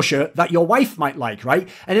somewhere in Russia that your wife might like, right?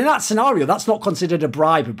 And in that scenario, that's not considered a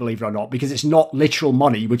bribe, believe it or not, because it's not literal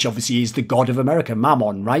money, which obviously is the god of America,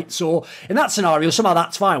 Mammon, right? So in that scenario, somehow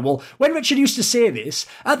that's fine. Well, when Richard used to say this,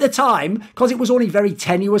 at the time, because it was only very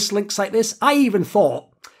tenuous links like this, I even thought,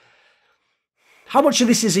 how much of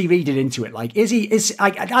this is he reading into it? Like, he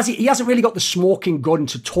hasn't really got the smoking gun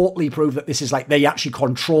to totally prove that this is like, they actually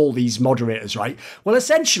control these moderators, right? Well,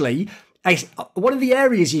 essentially, one of the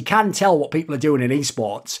areas you can tell what people are doing in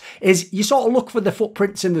esports is you sort of look for the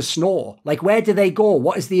footprints in the snow. Like, where do they go?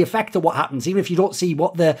 What is the effect of what happens? Even if you don't see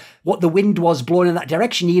what the wind was blowing in that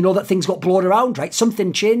direction, you know that things got blown around, right?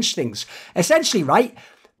 Something changed things. Essentially, right,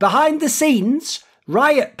 behind the scenes,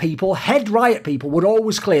 head Riot people would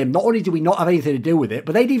always claim, not only do we not have anything to do with it,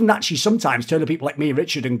 but they'd even actually sometimes turn to people like me and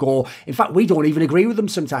Richard and go, in fact, we don't even agree with them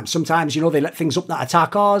sometimes. Sometimes, you know, they let things up that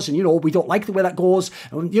attack ours and, you know, we don't like the way that goes.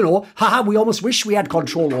 And, you know, we almost wish we had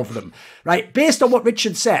control over them, right? Based on what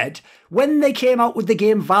Richard said, when they came out with the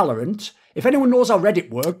game Valorant, if anyone knows how Reddit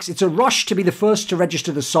works, it's a rush to be the first to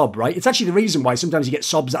register the sub, right? It's actually the reason why sometimes you get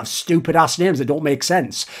subs that have stupid-ass names that don't make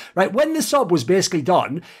sense, right? When the sub was basically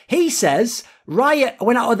done, he says Riot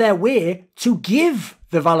went out of their way to give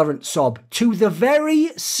the Valorant sub to the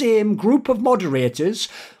very same group of moderators,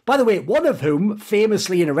 by the way, one of whom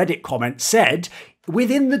famously in a Reddit comment said,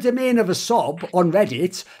 within the domain of a sub on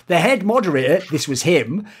Reddit, the head moderator, this was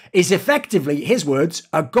him, is effectively, his words,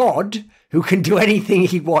 a god who can do anything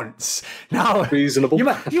he wants. Now, reasonable.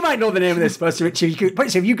 You might know the name of this person, Richard.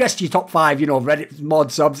 But if you guessed your top 5, you know, Reddit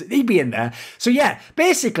mod subs, he'd be in there. So yeah,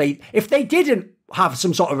 basically, if they didn't have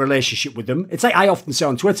some sort of relationship with them, it's like I often say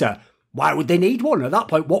on Twitter, why would they need one? At that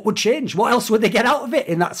point, what would change? What else would they get out of it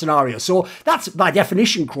in that scenario? So that's by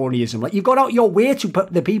definition cronyism. Like, you've got out your way to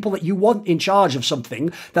put the people that you want in charge of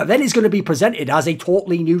something that then is going to be presented as a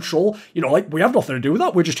totally neutral, you know, like, we have nothing to do with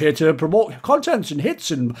that. We're just here to promote content and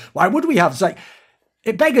hits. And why would we have? It's like,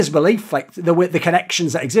 it beggars belief, like the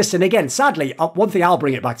connections that exist. And again, sadly, one thing I'll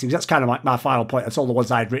bring it back to, because that's kind of like my final point. That's all the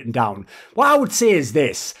ones I had written down. What I would say is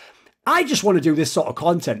this. I just want to do this sort of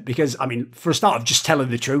content because, I mean, for a start, of just telling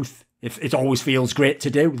the truth. If it always feels great to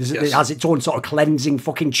do. Yes. It has its own sort of cleansing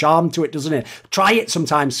fucking charm to it, doesn't it? Try it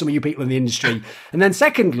sometimes, some of you people in the industry. And then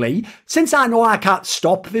secondly, since I know I can't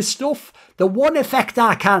stop this stuff, the one effect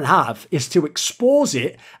I can have is to expose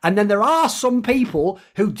it. And then there are some people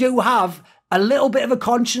who do have a little bit of a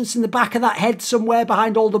conscience in the back of that head somewhere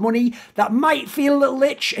behind all the money that might feel a little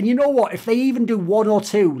itch. And you know what? If they even do one or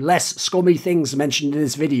two less scummy things mentioned in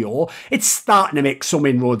this video, it's starting to make some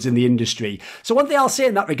inroads in the industry. So one thing I'll say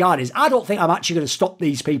in that regard is I don't think I'm actually going to stop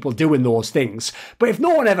these people doing those things. But if no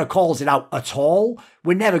one ever calls it out at all,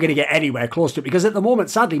 we're never going to get anywhere close to it, because at the moment,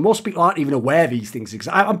 sadly, most people aren't even aware these things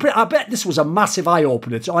exist. I bet this was a massive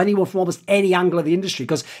eye-opener to anyone from almost any angle of the industry,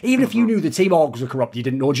 because even if you knew the team orgs were corrupt, you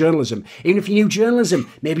didn't know journalism. Even if you knew journalism,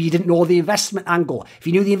 maybe you didn't know the investment angle. If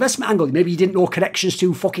you knew the investment angle, maybe you didn't know connections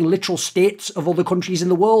to fucking literal states of other countries in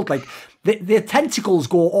the world. Like, the tentacles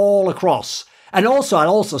go all across. And also, I'll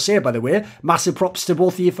also say, by the way, massive props to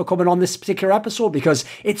both of you for coming on this particular episode, because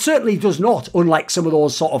it certainly does not, unlike some of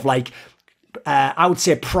those sort of like, I would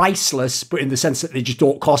say priceless, but in the sense that they just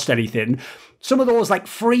don't cost anything. Some of those like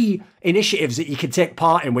free initiatives that you can take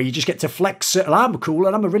part in where you just get to flex, I'm cool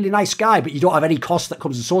and I'm a really nice guy, but you don't have any cost that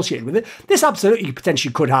comes associated with it. This absolutely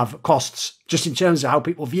potentially could have costs just in terms of how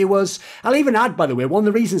people view us. I'll even add, by the way, one of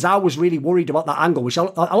the reasons I was really worried about that angle, which a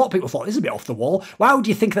lot of people thought is a bit off the wall. Why would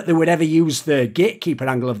you think that they would ever use the gatekeeper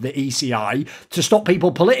angle of the ECI to stop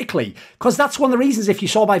people politically? Because that's one of the reasons, if you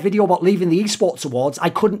saw my video about leaving the Esports Awards, I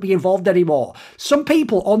couldn't be involved anymore. Some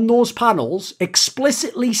people on those panels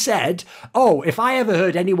explicitly said, oh, if I ever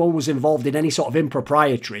heard anyone was involved in any sort of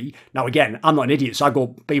impropriety, now again, I'm not an idiot, so I go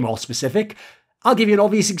be more specific, I'll give you an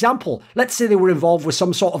obvious example. Let's say they were involved with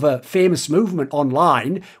some sort of a famous movement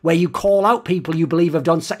online where you call out people you believe have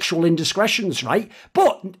done sexual indiscretions, right?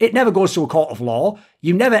 But it never goes to a court of law.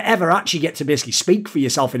 You never ever actually get to basically speak for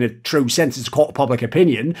yourself in a true sense as a court of public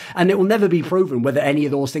opinion, and it will never be proven whether any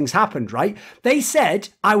of those things happened, right? They said,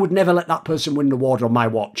 I would never let that person win an award on my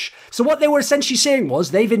watch. So what they were essentially saying was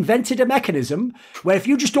they've invented a mechanism where if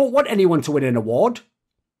you just don't want anyone to win an award,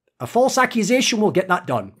 a false accusation will get that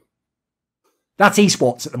done. That's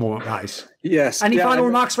esports at the moment, guys. Yes. Any final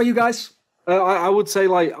remarks for you guys? I would say,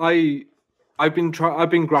 like, I've been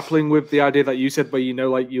grappling with the idea that you said, where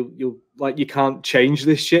you can't change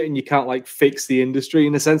this shit and you can't like fix the industry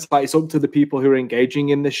in a sense. Like, it's up to the people who are engaging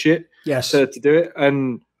in this shit, to do it.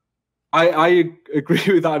 And I agree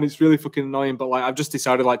with that, and it's really fucking annoying. But like, I've just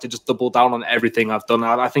decided like to just double down on everything I've done.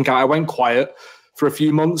 I think I went quiet for a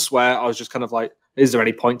few months where I was just kind of like, is there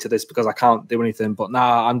any point to this because I can't do anything? But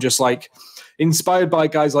nah, I'm just like inspired by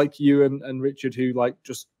guys like you and Richard who like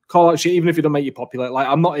just call out shit even if it don't make you popular. Like,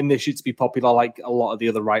 I'm not in this shit to be popular like a lot of the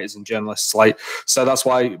other writers and journalists. Like, so that's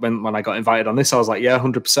why when I got invited on this, I was like, yeah,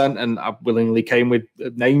 100%, and I willingly came with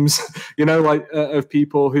names, you know, like of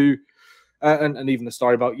people who. And even the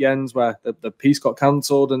story about Jens where the piece got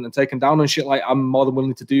cancelled and taken down and shit, like, I'm more than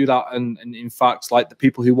willing to do that. And in fact, like, the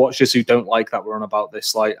people who watch this who don't like that we're on about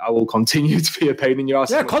this, like, I will continue to be a pain in your ass.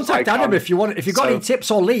 Yeah, contact Adam if you want. If you've got any tips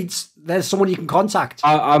or leads, there's someone you can contact.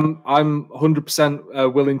 I'm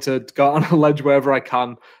 100% willing to go on a ledge wherever I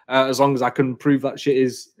can, as long as I can prove that shit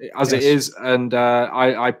is as it is. And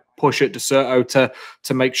I push at Dexerto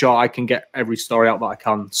to make sure I can get every story out that I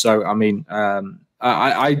can. So, I mean,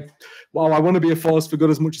 I want to be a force for good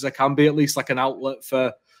as much as I can be, at least like an outlet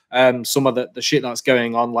for some of the shit that's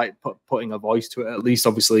going on, like putting a voice to it. At least,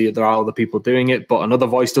 obviously, there are other people doing it, but another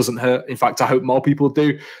voice doesn't hurt. In fact, I hope more people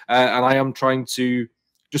do. And I am trying to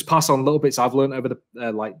just pass on little bits I've learned over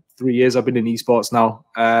the like 3 years I've been in esports now,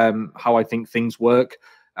 how I think things work.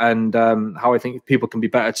 And how I think people can be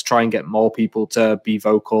better to try and get more people to be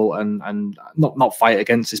vocal and not fight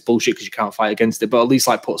against this bullshit because you can't fight against it, but at least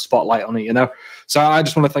like put a spotlight on it, you know? So I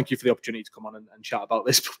just want to thank you for the opportunity to come on and chat about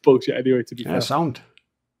this bullshit anyway, to be fair. Sound.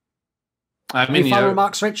 I mean, final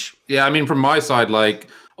remarks, Rich? Yeah, I mean, from my side, like,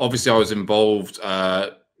 obviously I was involved,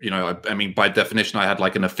 you know, I mean, by definition, I had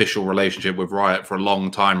like an official relationship with Riot for a long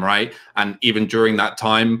time, right? And even during that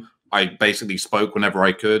time, I basically spoke whenever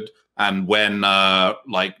I could. And when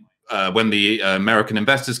the American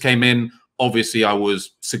investors came in, obviously I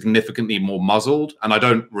was significantly more muzzled, and I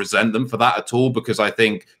don't resent them for that at all, because I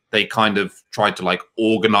think they kind of tried to like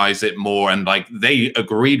organize it more, and like they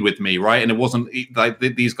agreed with me, right? And it wasn't like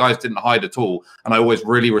these guys didn't hide at all, and I always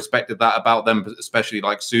really respected that about them, especially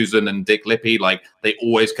like Susan and Dick Lippy. Like, they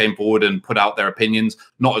always came forward and put out their opinions,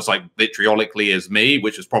 not as like vitriolically as me,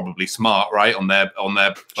 which is probably smart, right, on their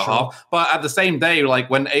behalf. But at the same day, like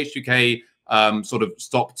when H2k sort of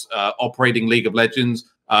stopped operating League of Legends,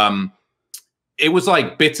 it was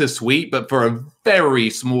like bittersweet, but for a very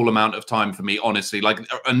small amount of time for me, honestly. Like,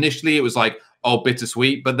 initially it was like, oh,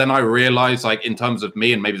 bittersweet. But then I realized, like, in terms of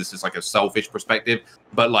me, and maybe this is like a selfish perspective,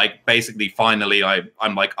 but like basically finally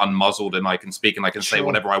I'm like unmuzzled and I can speak and I can say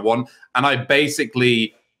whatever I want. And I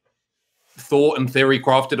basically thought and theory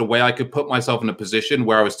crafted a way I could put myself in a position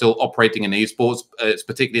where I was still operating in esports. It's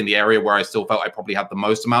particularly in the area where I still felt I probably had the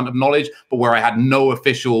most amount of knowledge, but where I had no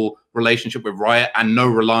official relationship with Riot and no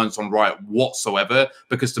reliance on Riot whatsoever.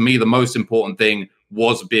 Because to me, the most important thing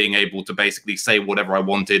was being able to basically say whatever I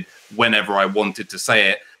wanted, whenever I wanted to say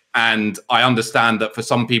it. And I understand that for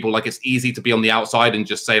some people, like, it's easy to be on the outside and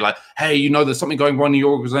just say like, hey, you know, there's something going wrong in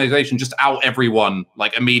your organization, just out everyone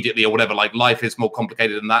like immediately or whatever. Like, life is more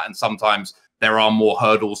complicated than that, and sometimes there are more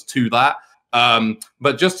hurdles to that.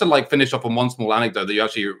 But just to like finish off on one small anecdote that you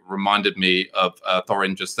actually reminded me of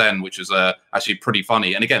Thorin just then, which is actually pretty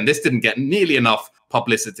funny. And again, this didn't get nearly enough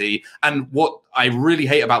publicity. And what I really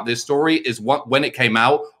hate about this story is when it came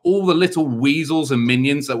out, all the little weasels and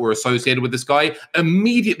minions that were associated with this guy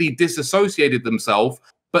immediately disassociated themselves.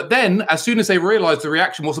 But then, as soon as they realized the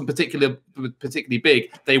reaction wasn't particularly big,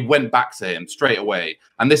 they went back to him straight away.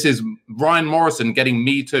 And this is Ryan Morrison getting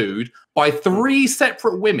Me Too'd by 3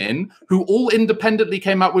 separate women who all independently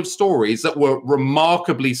came out with stories that were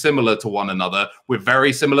remarkably similar to one another, with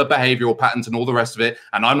very similar behavioral patterns and all the rest of it.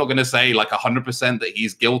 And I'm not going to say like 100% that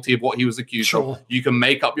he's guilty of what he was accused of. You can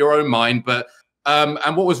make up your own mind, but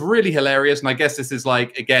and what was really hilarious, and I guess this is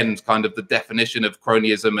like, again, kind of the definition of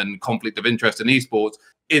cronyism and conflict of interest in esports,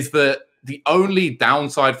 is that the only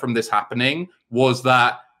downside from this happening was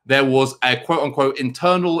that there was a quote-unquote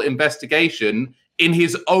internal investigation in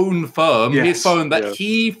his own firm, his firm that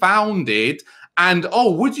he founded, And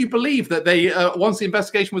would you believe that they, once the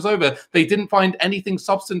investigation was over, they didn't find anything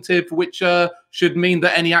substantive which should mean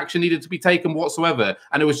that any action needed to be taken whatsoever.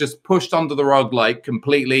 And it was just pushed under the rug, like,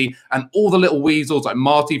 completely. And all the little weasels, like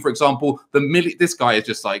Marty, for example, this guy is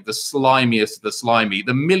just like the slimiest of the slimy.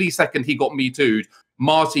 The millisecond he got Me Too'd,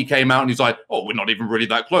 Marty came out and he's like, "Oh, we're not even really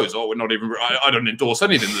that close. Oh, we're not even. I don't endorse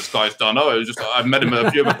anything this guy's done. Oh, it was just I've met him a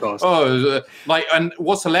few times." And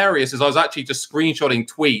what's hilarious is I was actually just screenshotting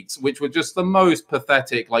tweets, which were just the most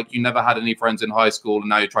pathetic. Like, you never had any friends in high school, and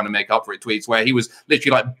now you're trying to make up for it. Tweets where he was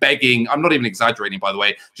literally like begging. I'm not even exaggerating, by the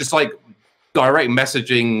way. Just like direct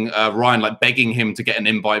messaging Ryan, like begging him to get an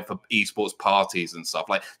invite for esports parties and stuff,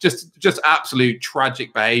 like just absolute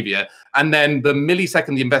tragic behavior. And then the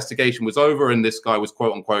millisecond the investigation was over and this guy was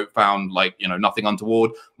quote unquote found, like, you know, nothing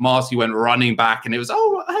untoward, Marcy went running back and it was,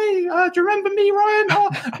 "Oh, hey, do you remember me, Ryan?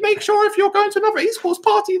 Make sure if you're going to another esports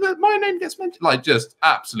party that my name gets mentioned." Like, just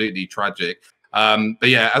absolutely tragic. But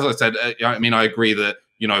yeah, as I said, I mean, I agree that,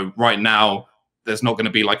 you know, right now, there's not going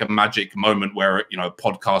to be like a magic moment where, you know, a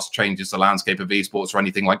podcast changes the landscape of esports or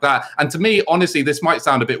anything like that. And to me, honestly, this might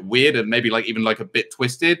sound a bit weird and maybe like even like a bit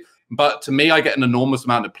twisted, but to me, I get an enormous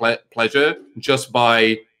amount of pleasure just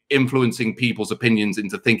by influencing people's opinions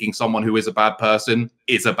into thinking someone who is a bad person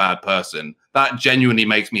is a bad person. That genuinely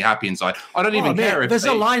makes me happy inside. I don't even care if there's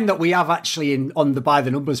a line that we have actually on the By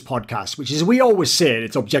the Numbers podcast, which is, we always say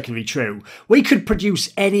it's objectively true. We could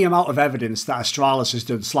produce any amount of evidence that Astralis has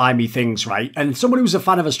done slimy things, right? And someone who's a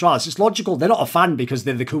fan of Astralis, it's logical. They're not a fan because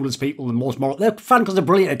they're the coolest people and most moral. They're a fan because they're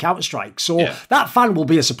brilliant at Counter-Strike. So that fan will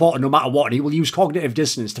be a supporter no matter what, and he will use cognitive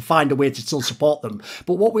dissonance to find a way to still support them.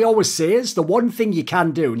 But what we always say is, the one thing you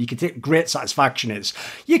can do, and you can take great satisfaction, is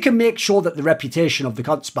you can make sure that the reputation of the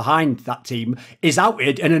cunts behind that team is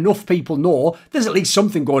outed, and enough people know there's at least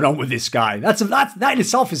something going on with this guy. That in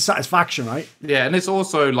itself is satisfaction, right? Yeah, and it's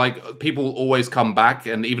also like people always come back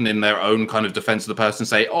and even in their own kind of defense of the person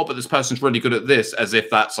say, "Oh, but this person's really good at this," as if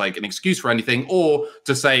that's like an excuse for anything, or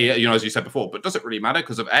to say, you know, as you said before, "But does it really matter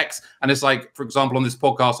because of X?" And it's like, for example, on this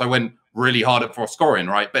podcast, I went really hard at Thorin,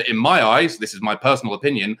 right? But in my eyes, this is my personal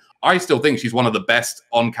opinion, I still think she's one of the best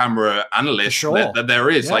on-camera analysts that there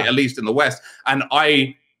is, like, at least in the West. And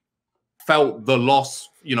I felt the loss,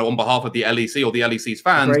 you know, on behalf of the LEC or the LEC's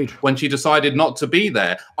fans when she decided not to be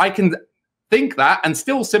there. I can think that and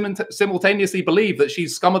still simultaneously believe that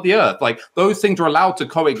she's scum of the earth. Like, those things are allowed to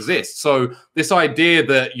coexist. So this idea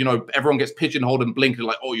that, you know, everyone gets pigeonholed and blinked,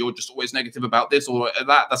 like, "Oh, you're just always negative about this or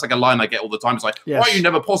that's like a line I get all the time. It's like, why are you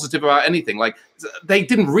never positive about anything? Like, they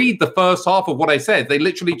didn't read the first half of what I said. They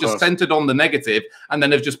literally just centered on the negative, and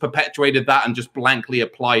then have just perpetuated that and just blankly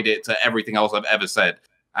applied it to everything else I've ever said.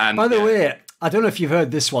 And by the way, I don't know if you've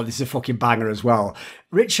heard this one. This is a fucking banger as well.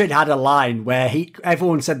 Richard had a line where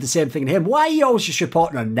everyone said the same thing to him. "Why are you always just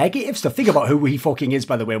reporting on negative stuff?" Think about who he fucking is,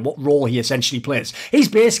 by the way, and what role he essentially plays. He's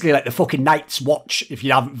basically like the fucking Night's Watch, if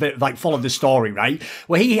you haven't like followed the story, right?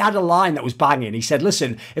 Where he had a line that was banging. He said,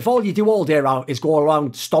 "Listen, if all you do all day around is go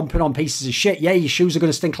around stomping on pieces of shit, yeah, your shoes are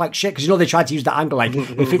going to stink like shit." Because, you know, they tried to use that angle, like,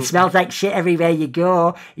 if it smells like shit everywhere you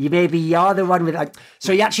go, you're the one with like.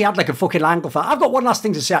 So he actually had like a fucking angle for that. I've got one last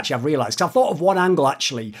thing to say, actually, I've realised, because I thought of one angle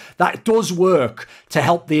actually that does work to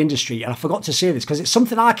help the industry, and I forgot to say this because it's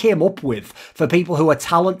something I came up with for people who are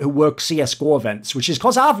talent who work CSGO events, which is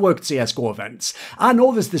because I've worked CSGO events. I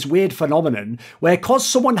know there's this weird phenomenon where, because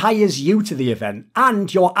someone hires you to the event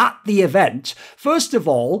and you're at the event, first of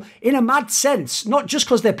all, in a mad sense, not just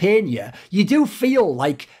because they're paying you, you do feel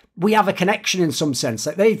like we have a connection in some sense.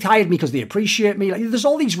 Like, they hired me because they appreciate me. Like, there's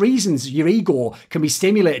all these reasons your ego can be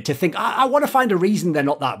stimulated to think, I want to find a reason they're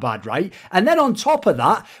not that bad, right? And then on top of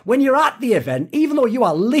that, when you're at the event, even though you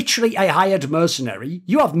are literally a hired mercenary,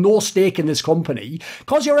 you have no stake in this company.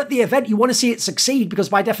 Because you're at the event, you want to see it succeed, because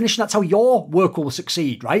by definition, that's how your work will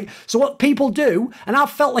succeed, right? So what people do, and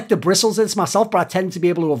I've felt like the bristles in this myself, but I tend to be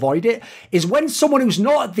able to avoid it, is when someone who's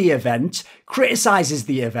not at the event criticizes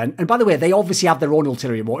the event, and by the way, they obviously have their own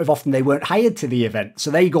ulterior motive. Often they weren't hired to the event.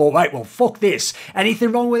 So they go, "Right, well, fuck this.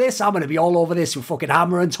 Anything wrong with this? I'm going to be all over this with fucking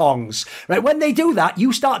hammer and tongs." Right? When they do that,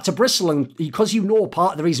 you start to bristle, and because you know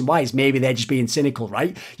part of the reason why is maybe they're just being cynical,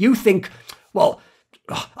 right? You think, well,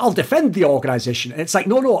 I'll defend the organisation. And it's like,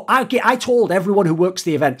 no, I told everyone who works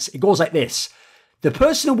the events, it goes like this. The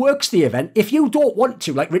person who works the event, if you don't want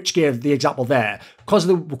to, like Rich gave the example there, because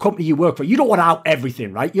of the company you work for, you don't want to out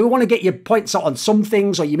everything, right? You want to get your points out on some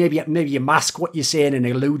things, or you maybe you mask what you're saying and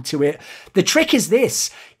allude to it. The trick is this.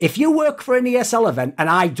 If you work for an ESL event and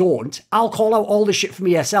I don't, I'll call out all the shit from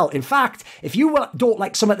ESL. In fact, if you don't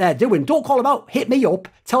like something they're doing, don't call them out. Hit me up.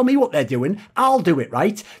 Tell me what they're doing. I'll do it,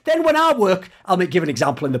 right? Then when I work, I'll give an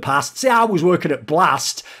example in the past. Say I was working at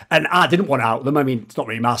Blast and I didn't want to out them. I mean, it's not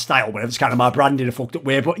really my style, but it's kind of my brand in a fucked up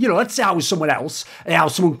way. But, you know, let's say I was someone else. I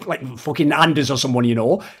was someone like fucking Anders or someone, you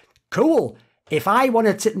know. Cool. If I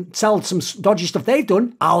want to sell some dodgy stuff they've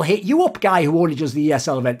done, I'll hit you up, guy who only does the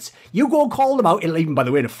ESL events. You go and call them out. It'll even, by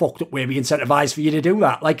the way, in a fucked up way, be incentivized for you to do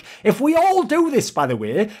that. Like, if we all do this, by the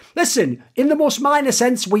way, listen, in the most minor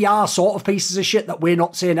sense, we are sort of pieces of shit that we're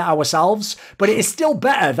not saying it ourselves, but it is still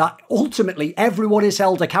better that ultimately everyone is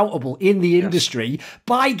held accountable in the industry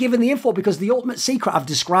by giving the info, because the ultimate secret I've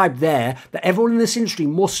described there, that everyone in this industry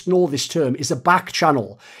must know this term, is a back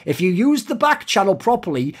channel. If you use the back channel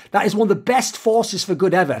properly, that is one of the best forces for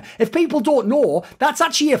good ever. If people don't know, that's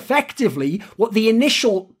actually effectively what the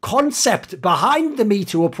initial concept behind the Me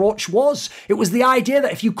Too approach was. It was the idea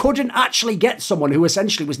that if you couldn't actually get someone who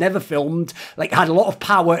essentially was never filmed, like had a lot of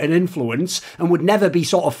power and influence and would never be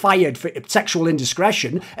sort of fired for sexual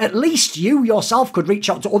indiscretion, at least you yourself could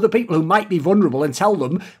reach out to other people who might be vulnerable and tell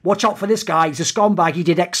them, watch out for this guy, he's a scumbag, he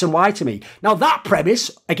did X and Y to me. Now that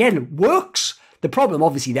premise, again, works. The problem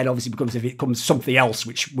obviously becomes if it becomes something else,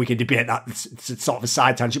 which we can debate that. It's sort of a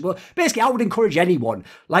side tangent. But basically, I would encourage anyone,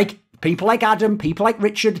 like people like Adam, people like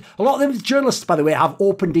Richard, a lot of them journalists, by the way, have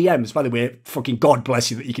open DMs. By the way, fucking God bless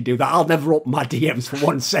you that you can do that. I'll never open my DMs for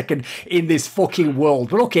 1 second in this fucking world.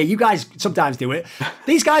 But okay, you guys sometimes do it.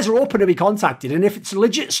 These guys are open to be contacted. And if it's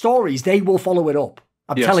legit stories, they will follow it up.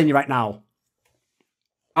 I'm telling you right now.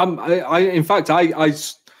 In fact, I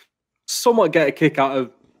somewhat get a kick out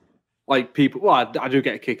of, like, people, well, I do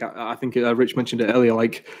get a kick out. I think Rich mentioned it earlier.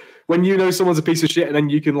 Like, when you know someone's a piece of shit, and then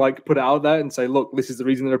you can like put it out there and say, "Look, this is the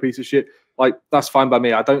reason they're a piece of shit." Like, that's fine by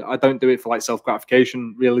me. I don't do it for like self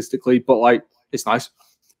gratification, realistically. But like, it's nice.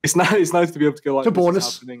 It's nice to be able to go like, it's a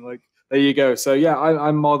bonus. Like, there you go. So yeah,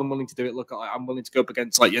 I'm more than willing to do it. Look, I'm willing to go up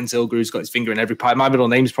against like Jens Hilger, who's got his finger in every pie. My middle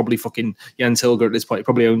name is probably fucking Jens Hilger at this point. He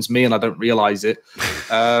probably owns me, and I don't realize it.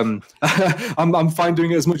 I'm fine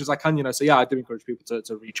doing it as much as I can, you know. So yeah, I do encourage people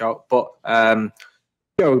to reach out, but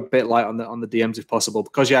go a bit light on the DMs if possible,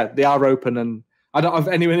 because yeah, they are open, and I don't have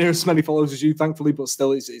anywhere near as many followers as you, thankfully, but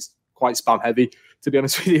still, it's quite spam heavy. To be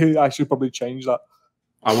honest with you, I should probably change that.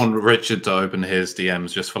 I want Richard to open his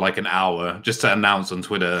DMs just for like an hour, just to announce on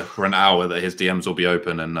Twitter for an hour that his DMs will be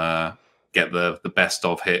open and get the best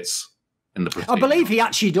of hits in the proceeding. I believe he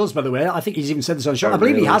actually does, by the way. I think he's even said this on the show. I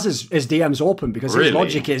believe he has his DMs open, because his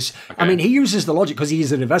logic is, I mean, he uses the logic because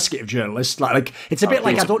he's an investigative journalist. Like it's a bit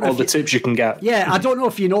like, I don't know all the tips you can get. Yeah, I don't know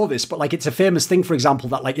if you know this, but like it's a famous thing, for example,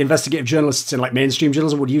 that like investigative journalists in like mainstream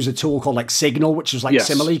journalism would use a tool called like Signal, which was like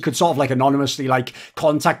similar. You could sort of like anonymously like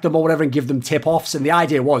contact them or whatever and give them tip-offs. And the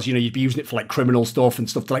idea was, you know, you'd be using it for like criminal stuff and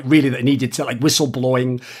stuff to like really that needed to like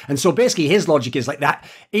whistleblowing. And so basically his logic is like that,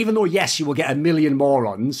 even though yes, you will get a million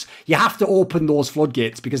morons, you have to open those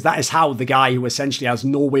floodgates, because that is how the guy who essentially has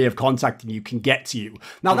no way of contacting you can get to you.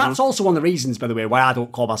 Now, that's also one of the reasons, by the way, why I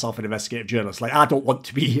don't call myself an investigative journalist. Like, I don't want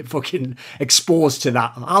to be fucking exposed to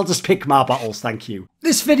that. I'll just pick my battles, thank you.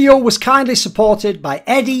 This video was kindly supported by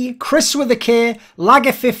Eddie, Chris with a K,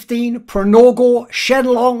 Lager15, Pronogo,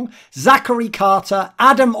 Shenlong, Zachary Carter,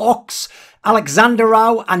 Adam Ox, Alexander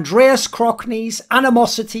Rao, Andreas Crockneys,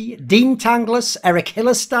 Animosity, Dean Tanglis, Eric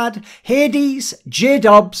Hillestad, Hades, J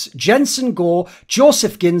Dubs, Jensen Gore,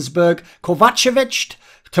 Joseph Ginsberg, Kovacevic,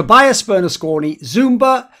 Tobias Bernasconi,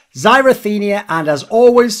 Zumba, Zyrathenia, and as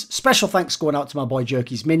always, special thanks going out to my boy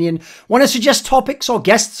Jerky's Minion. Want to suggest topics or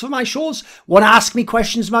guests for my shows? Want to ask me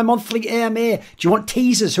questions in my monthly AMA? Do you want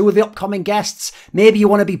teasers? Who are the upcoming guests? Maybe you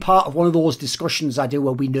want to be part of one of those discussions I do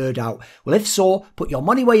where we nerd out. Well, if so, put your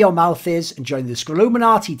money where your mouth is and join the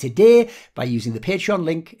Scrolluminati today by using the Patreon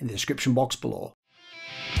link in the description box below.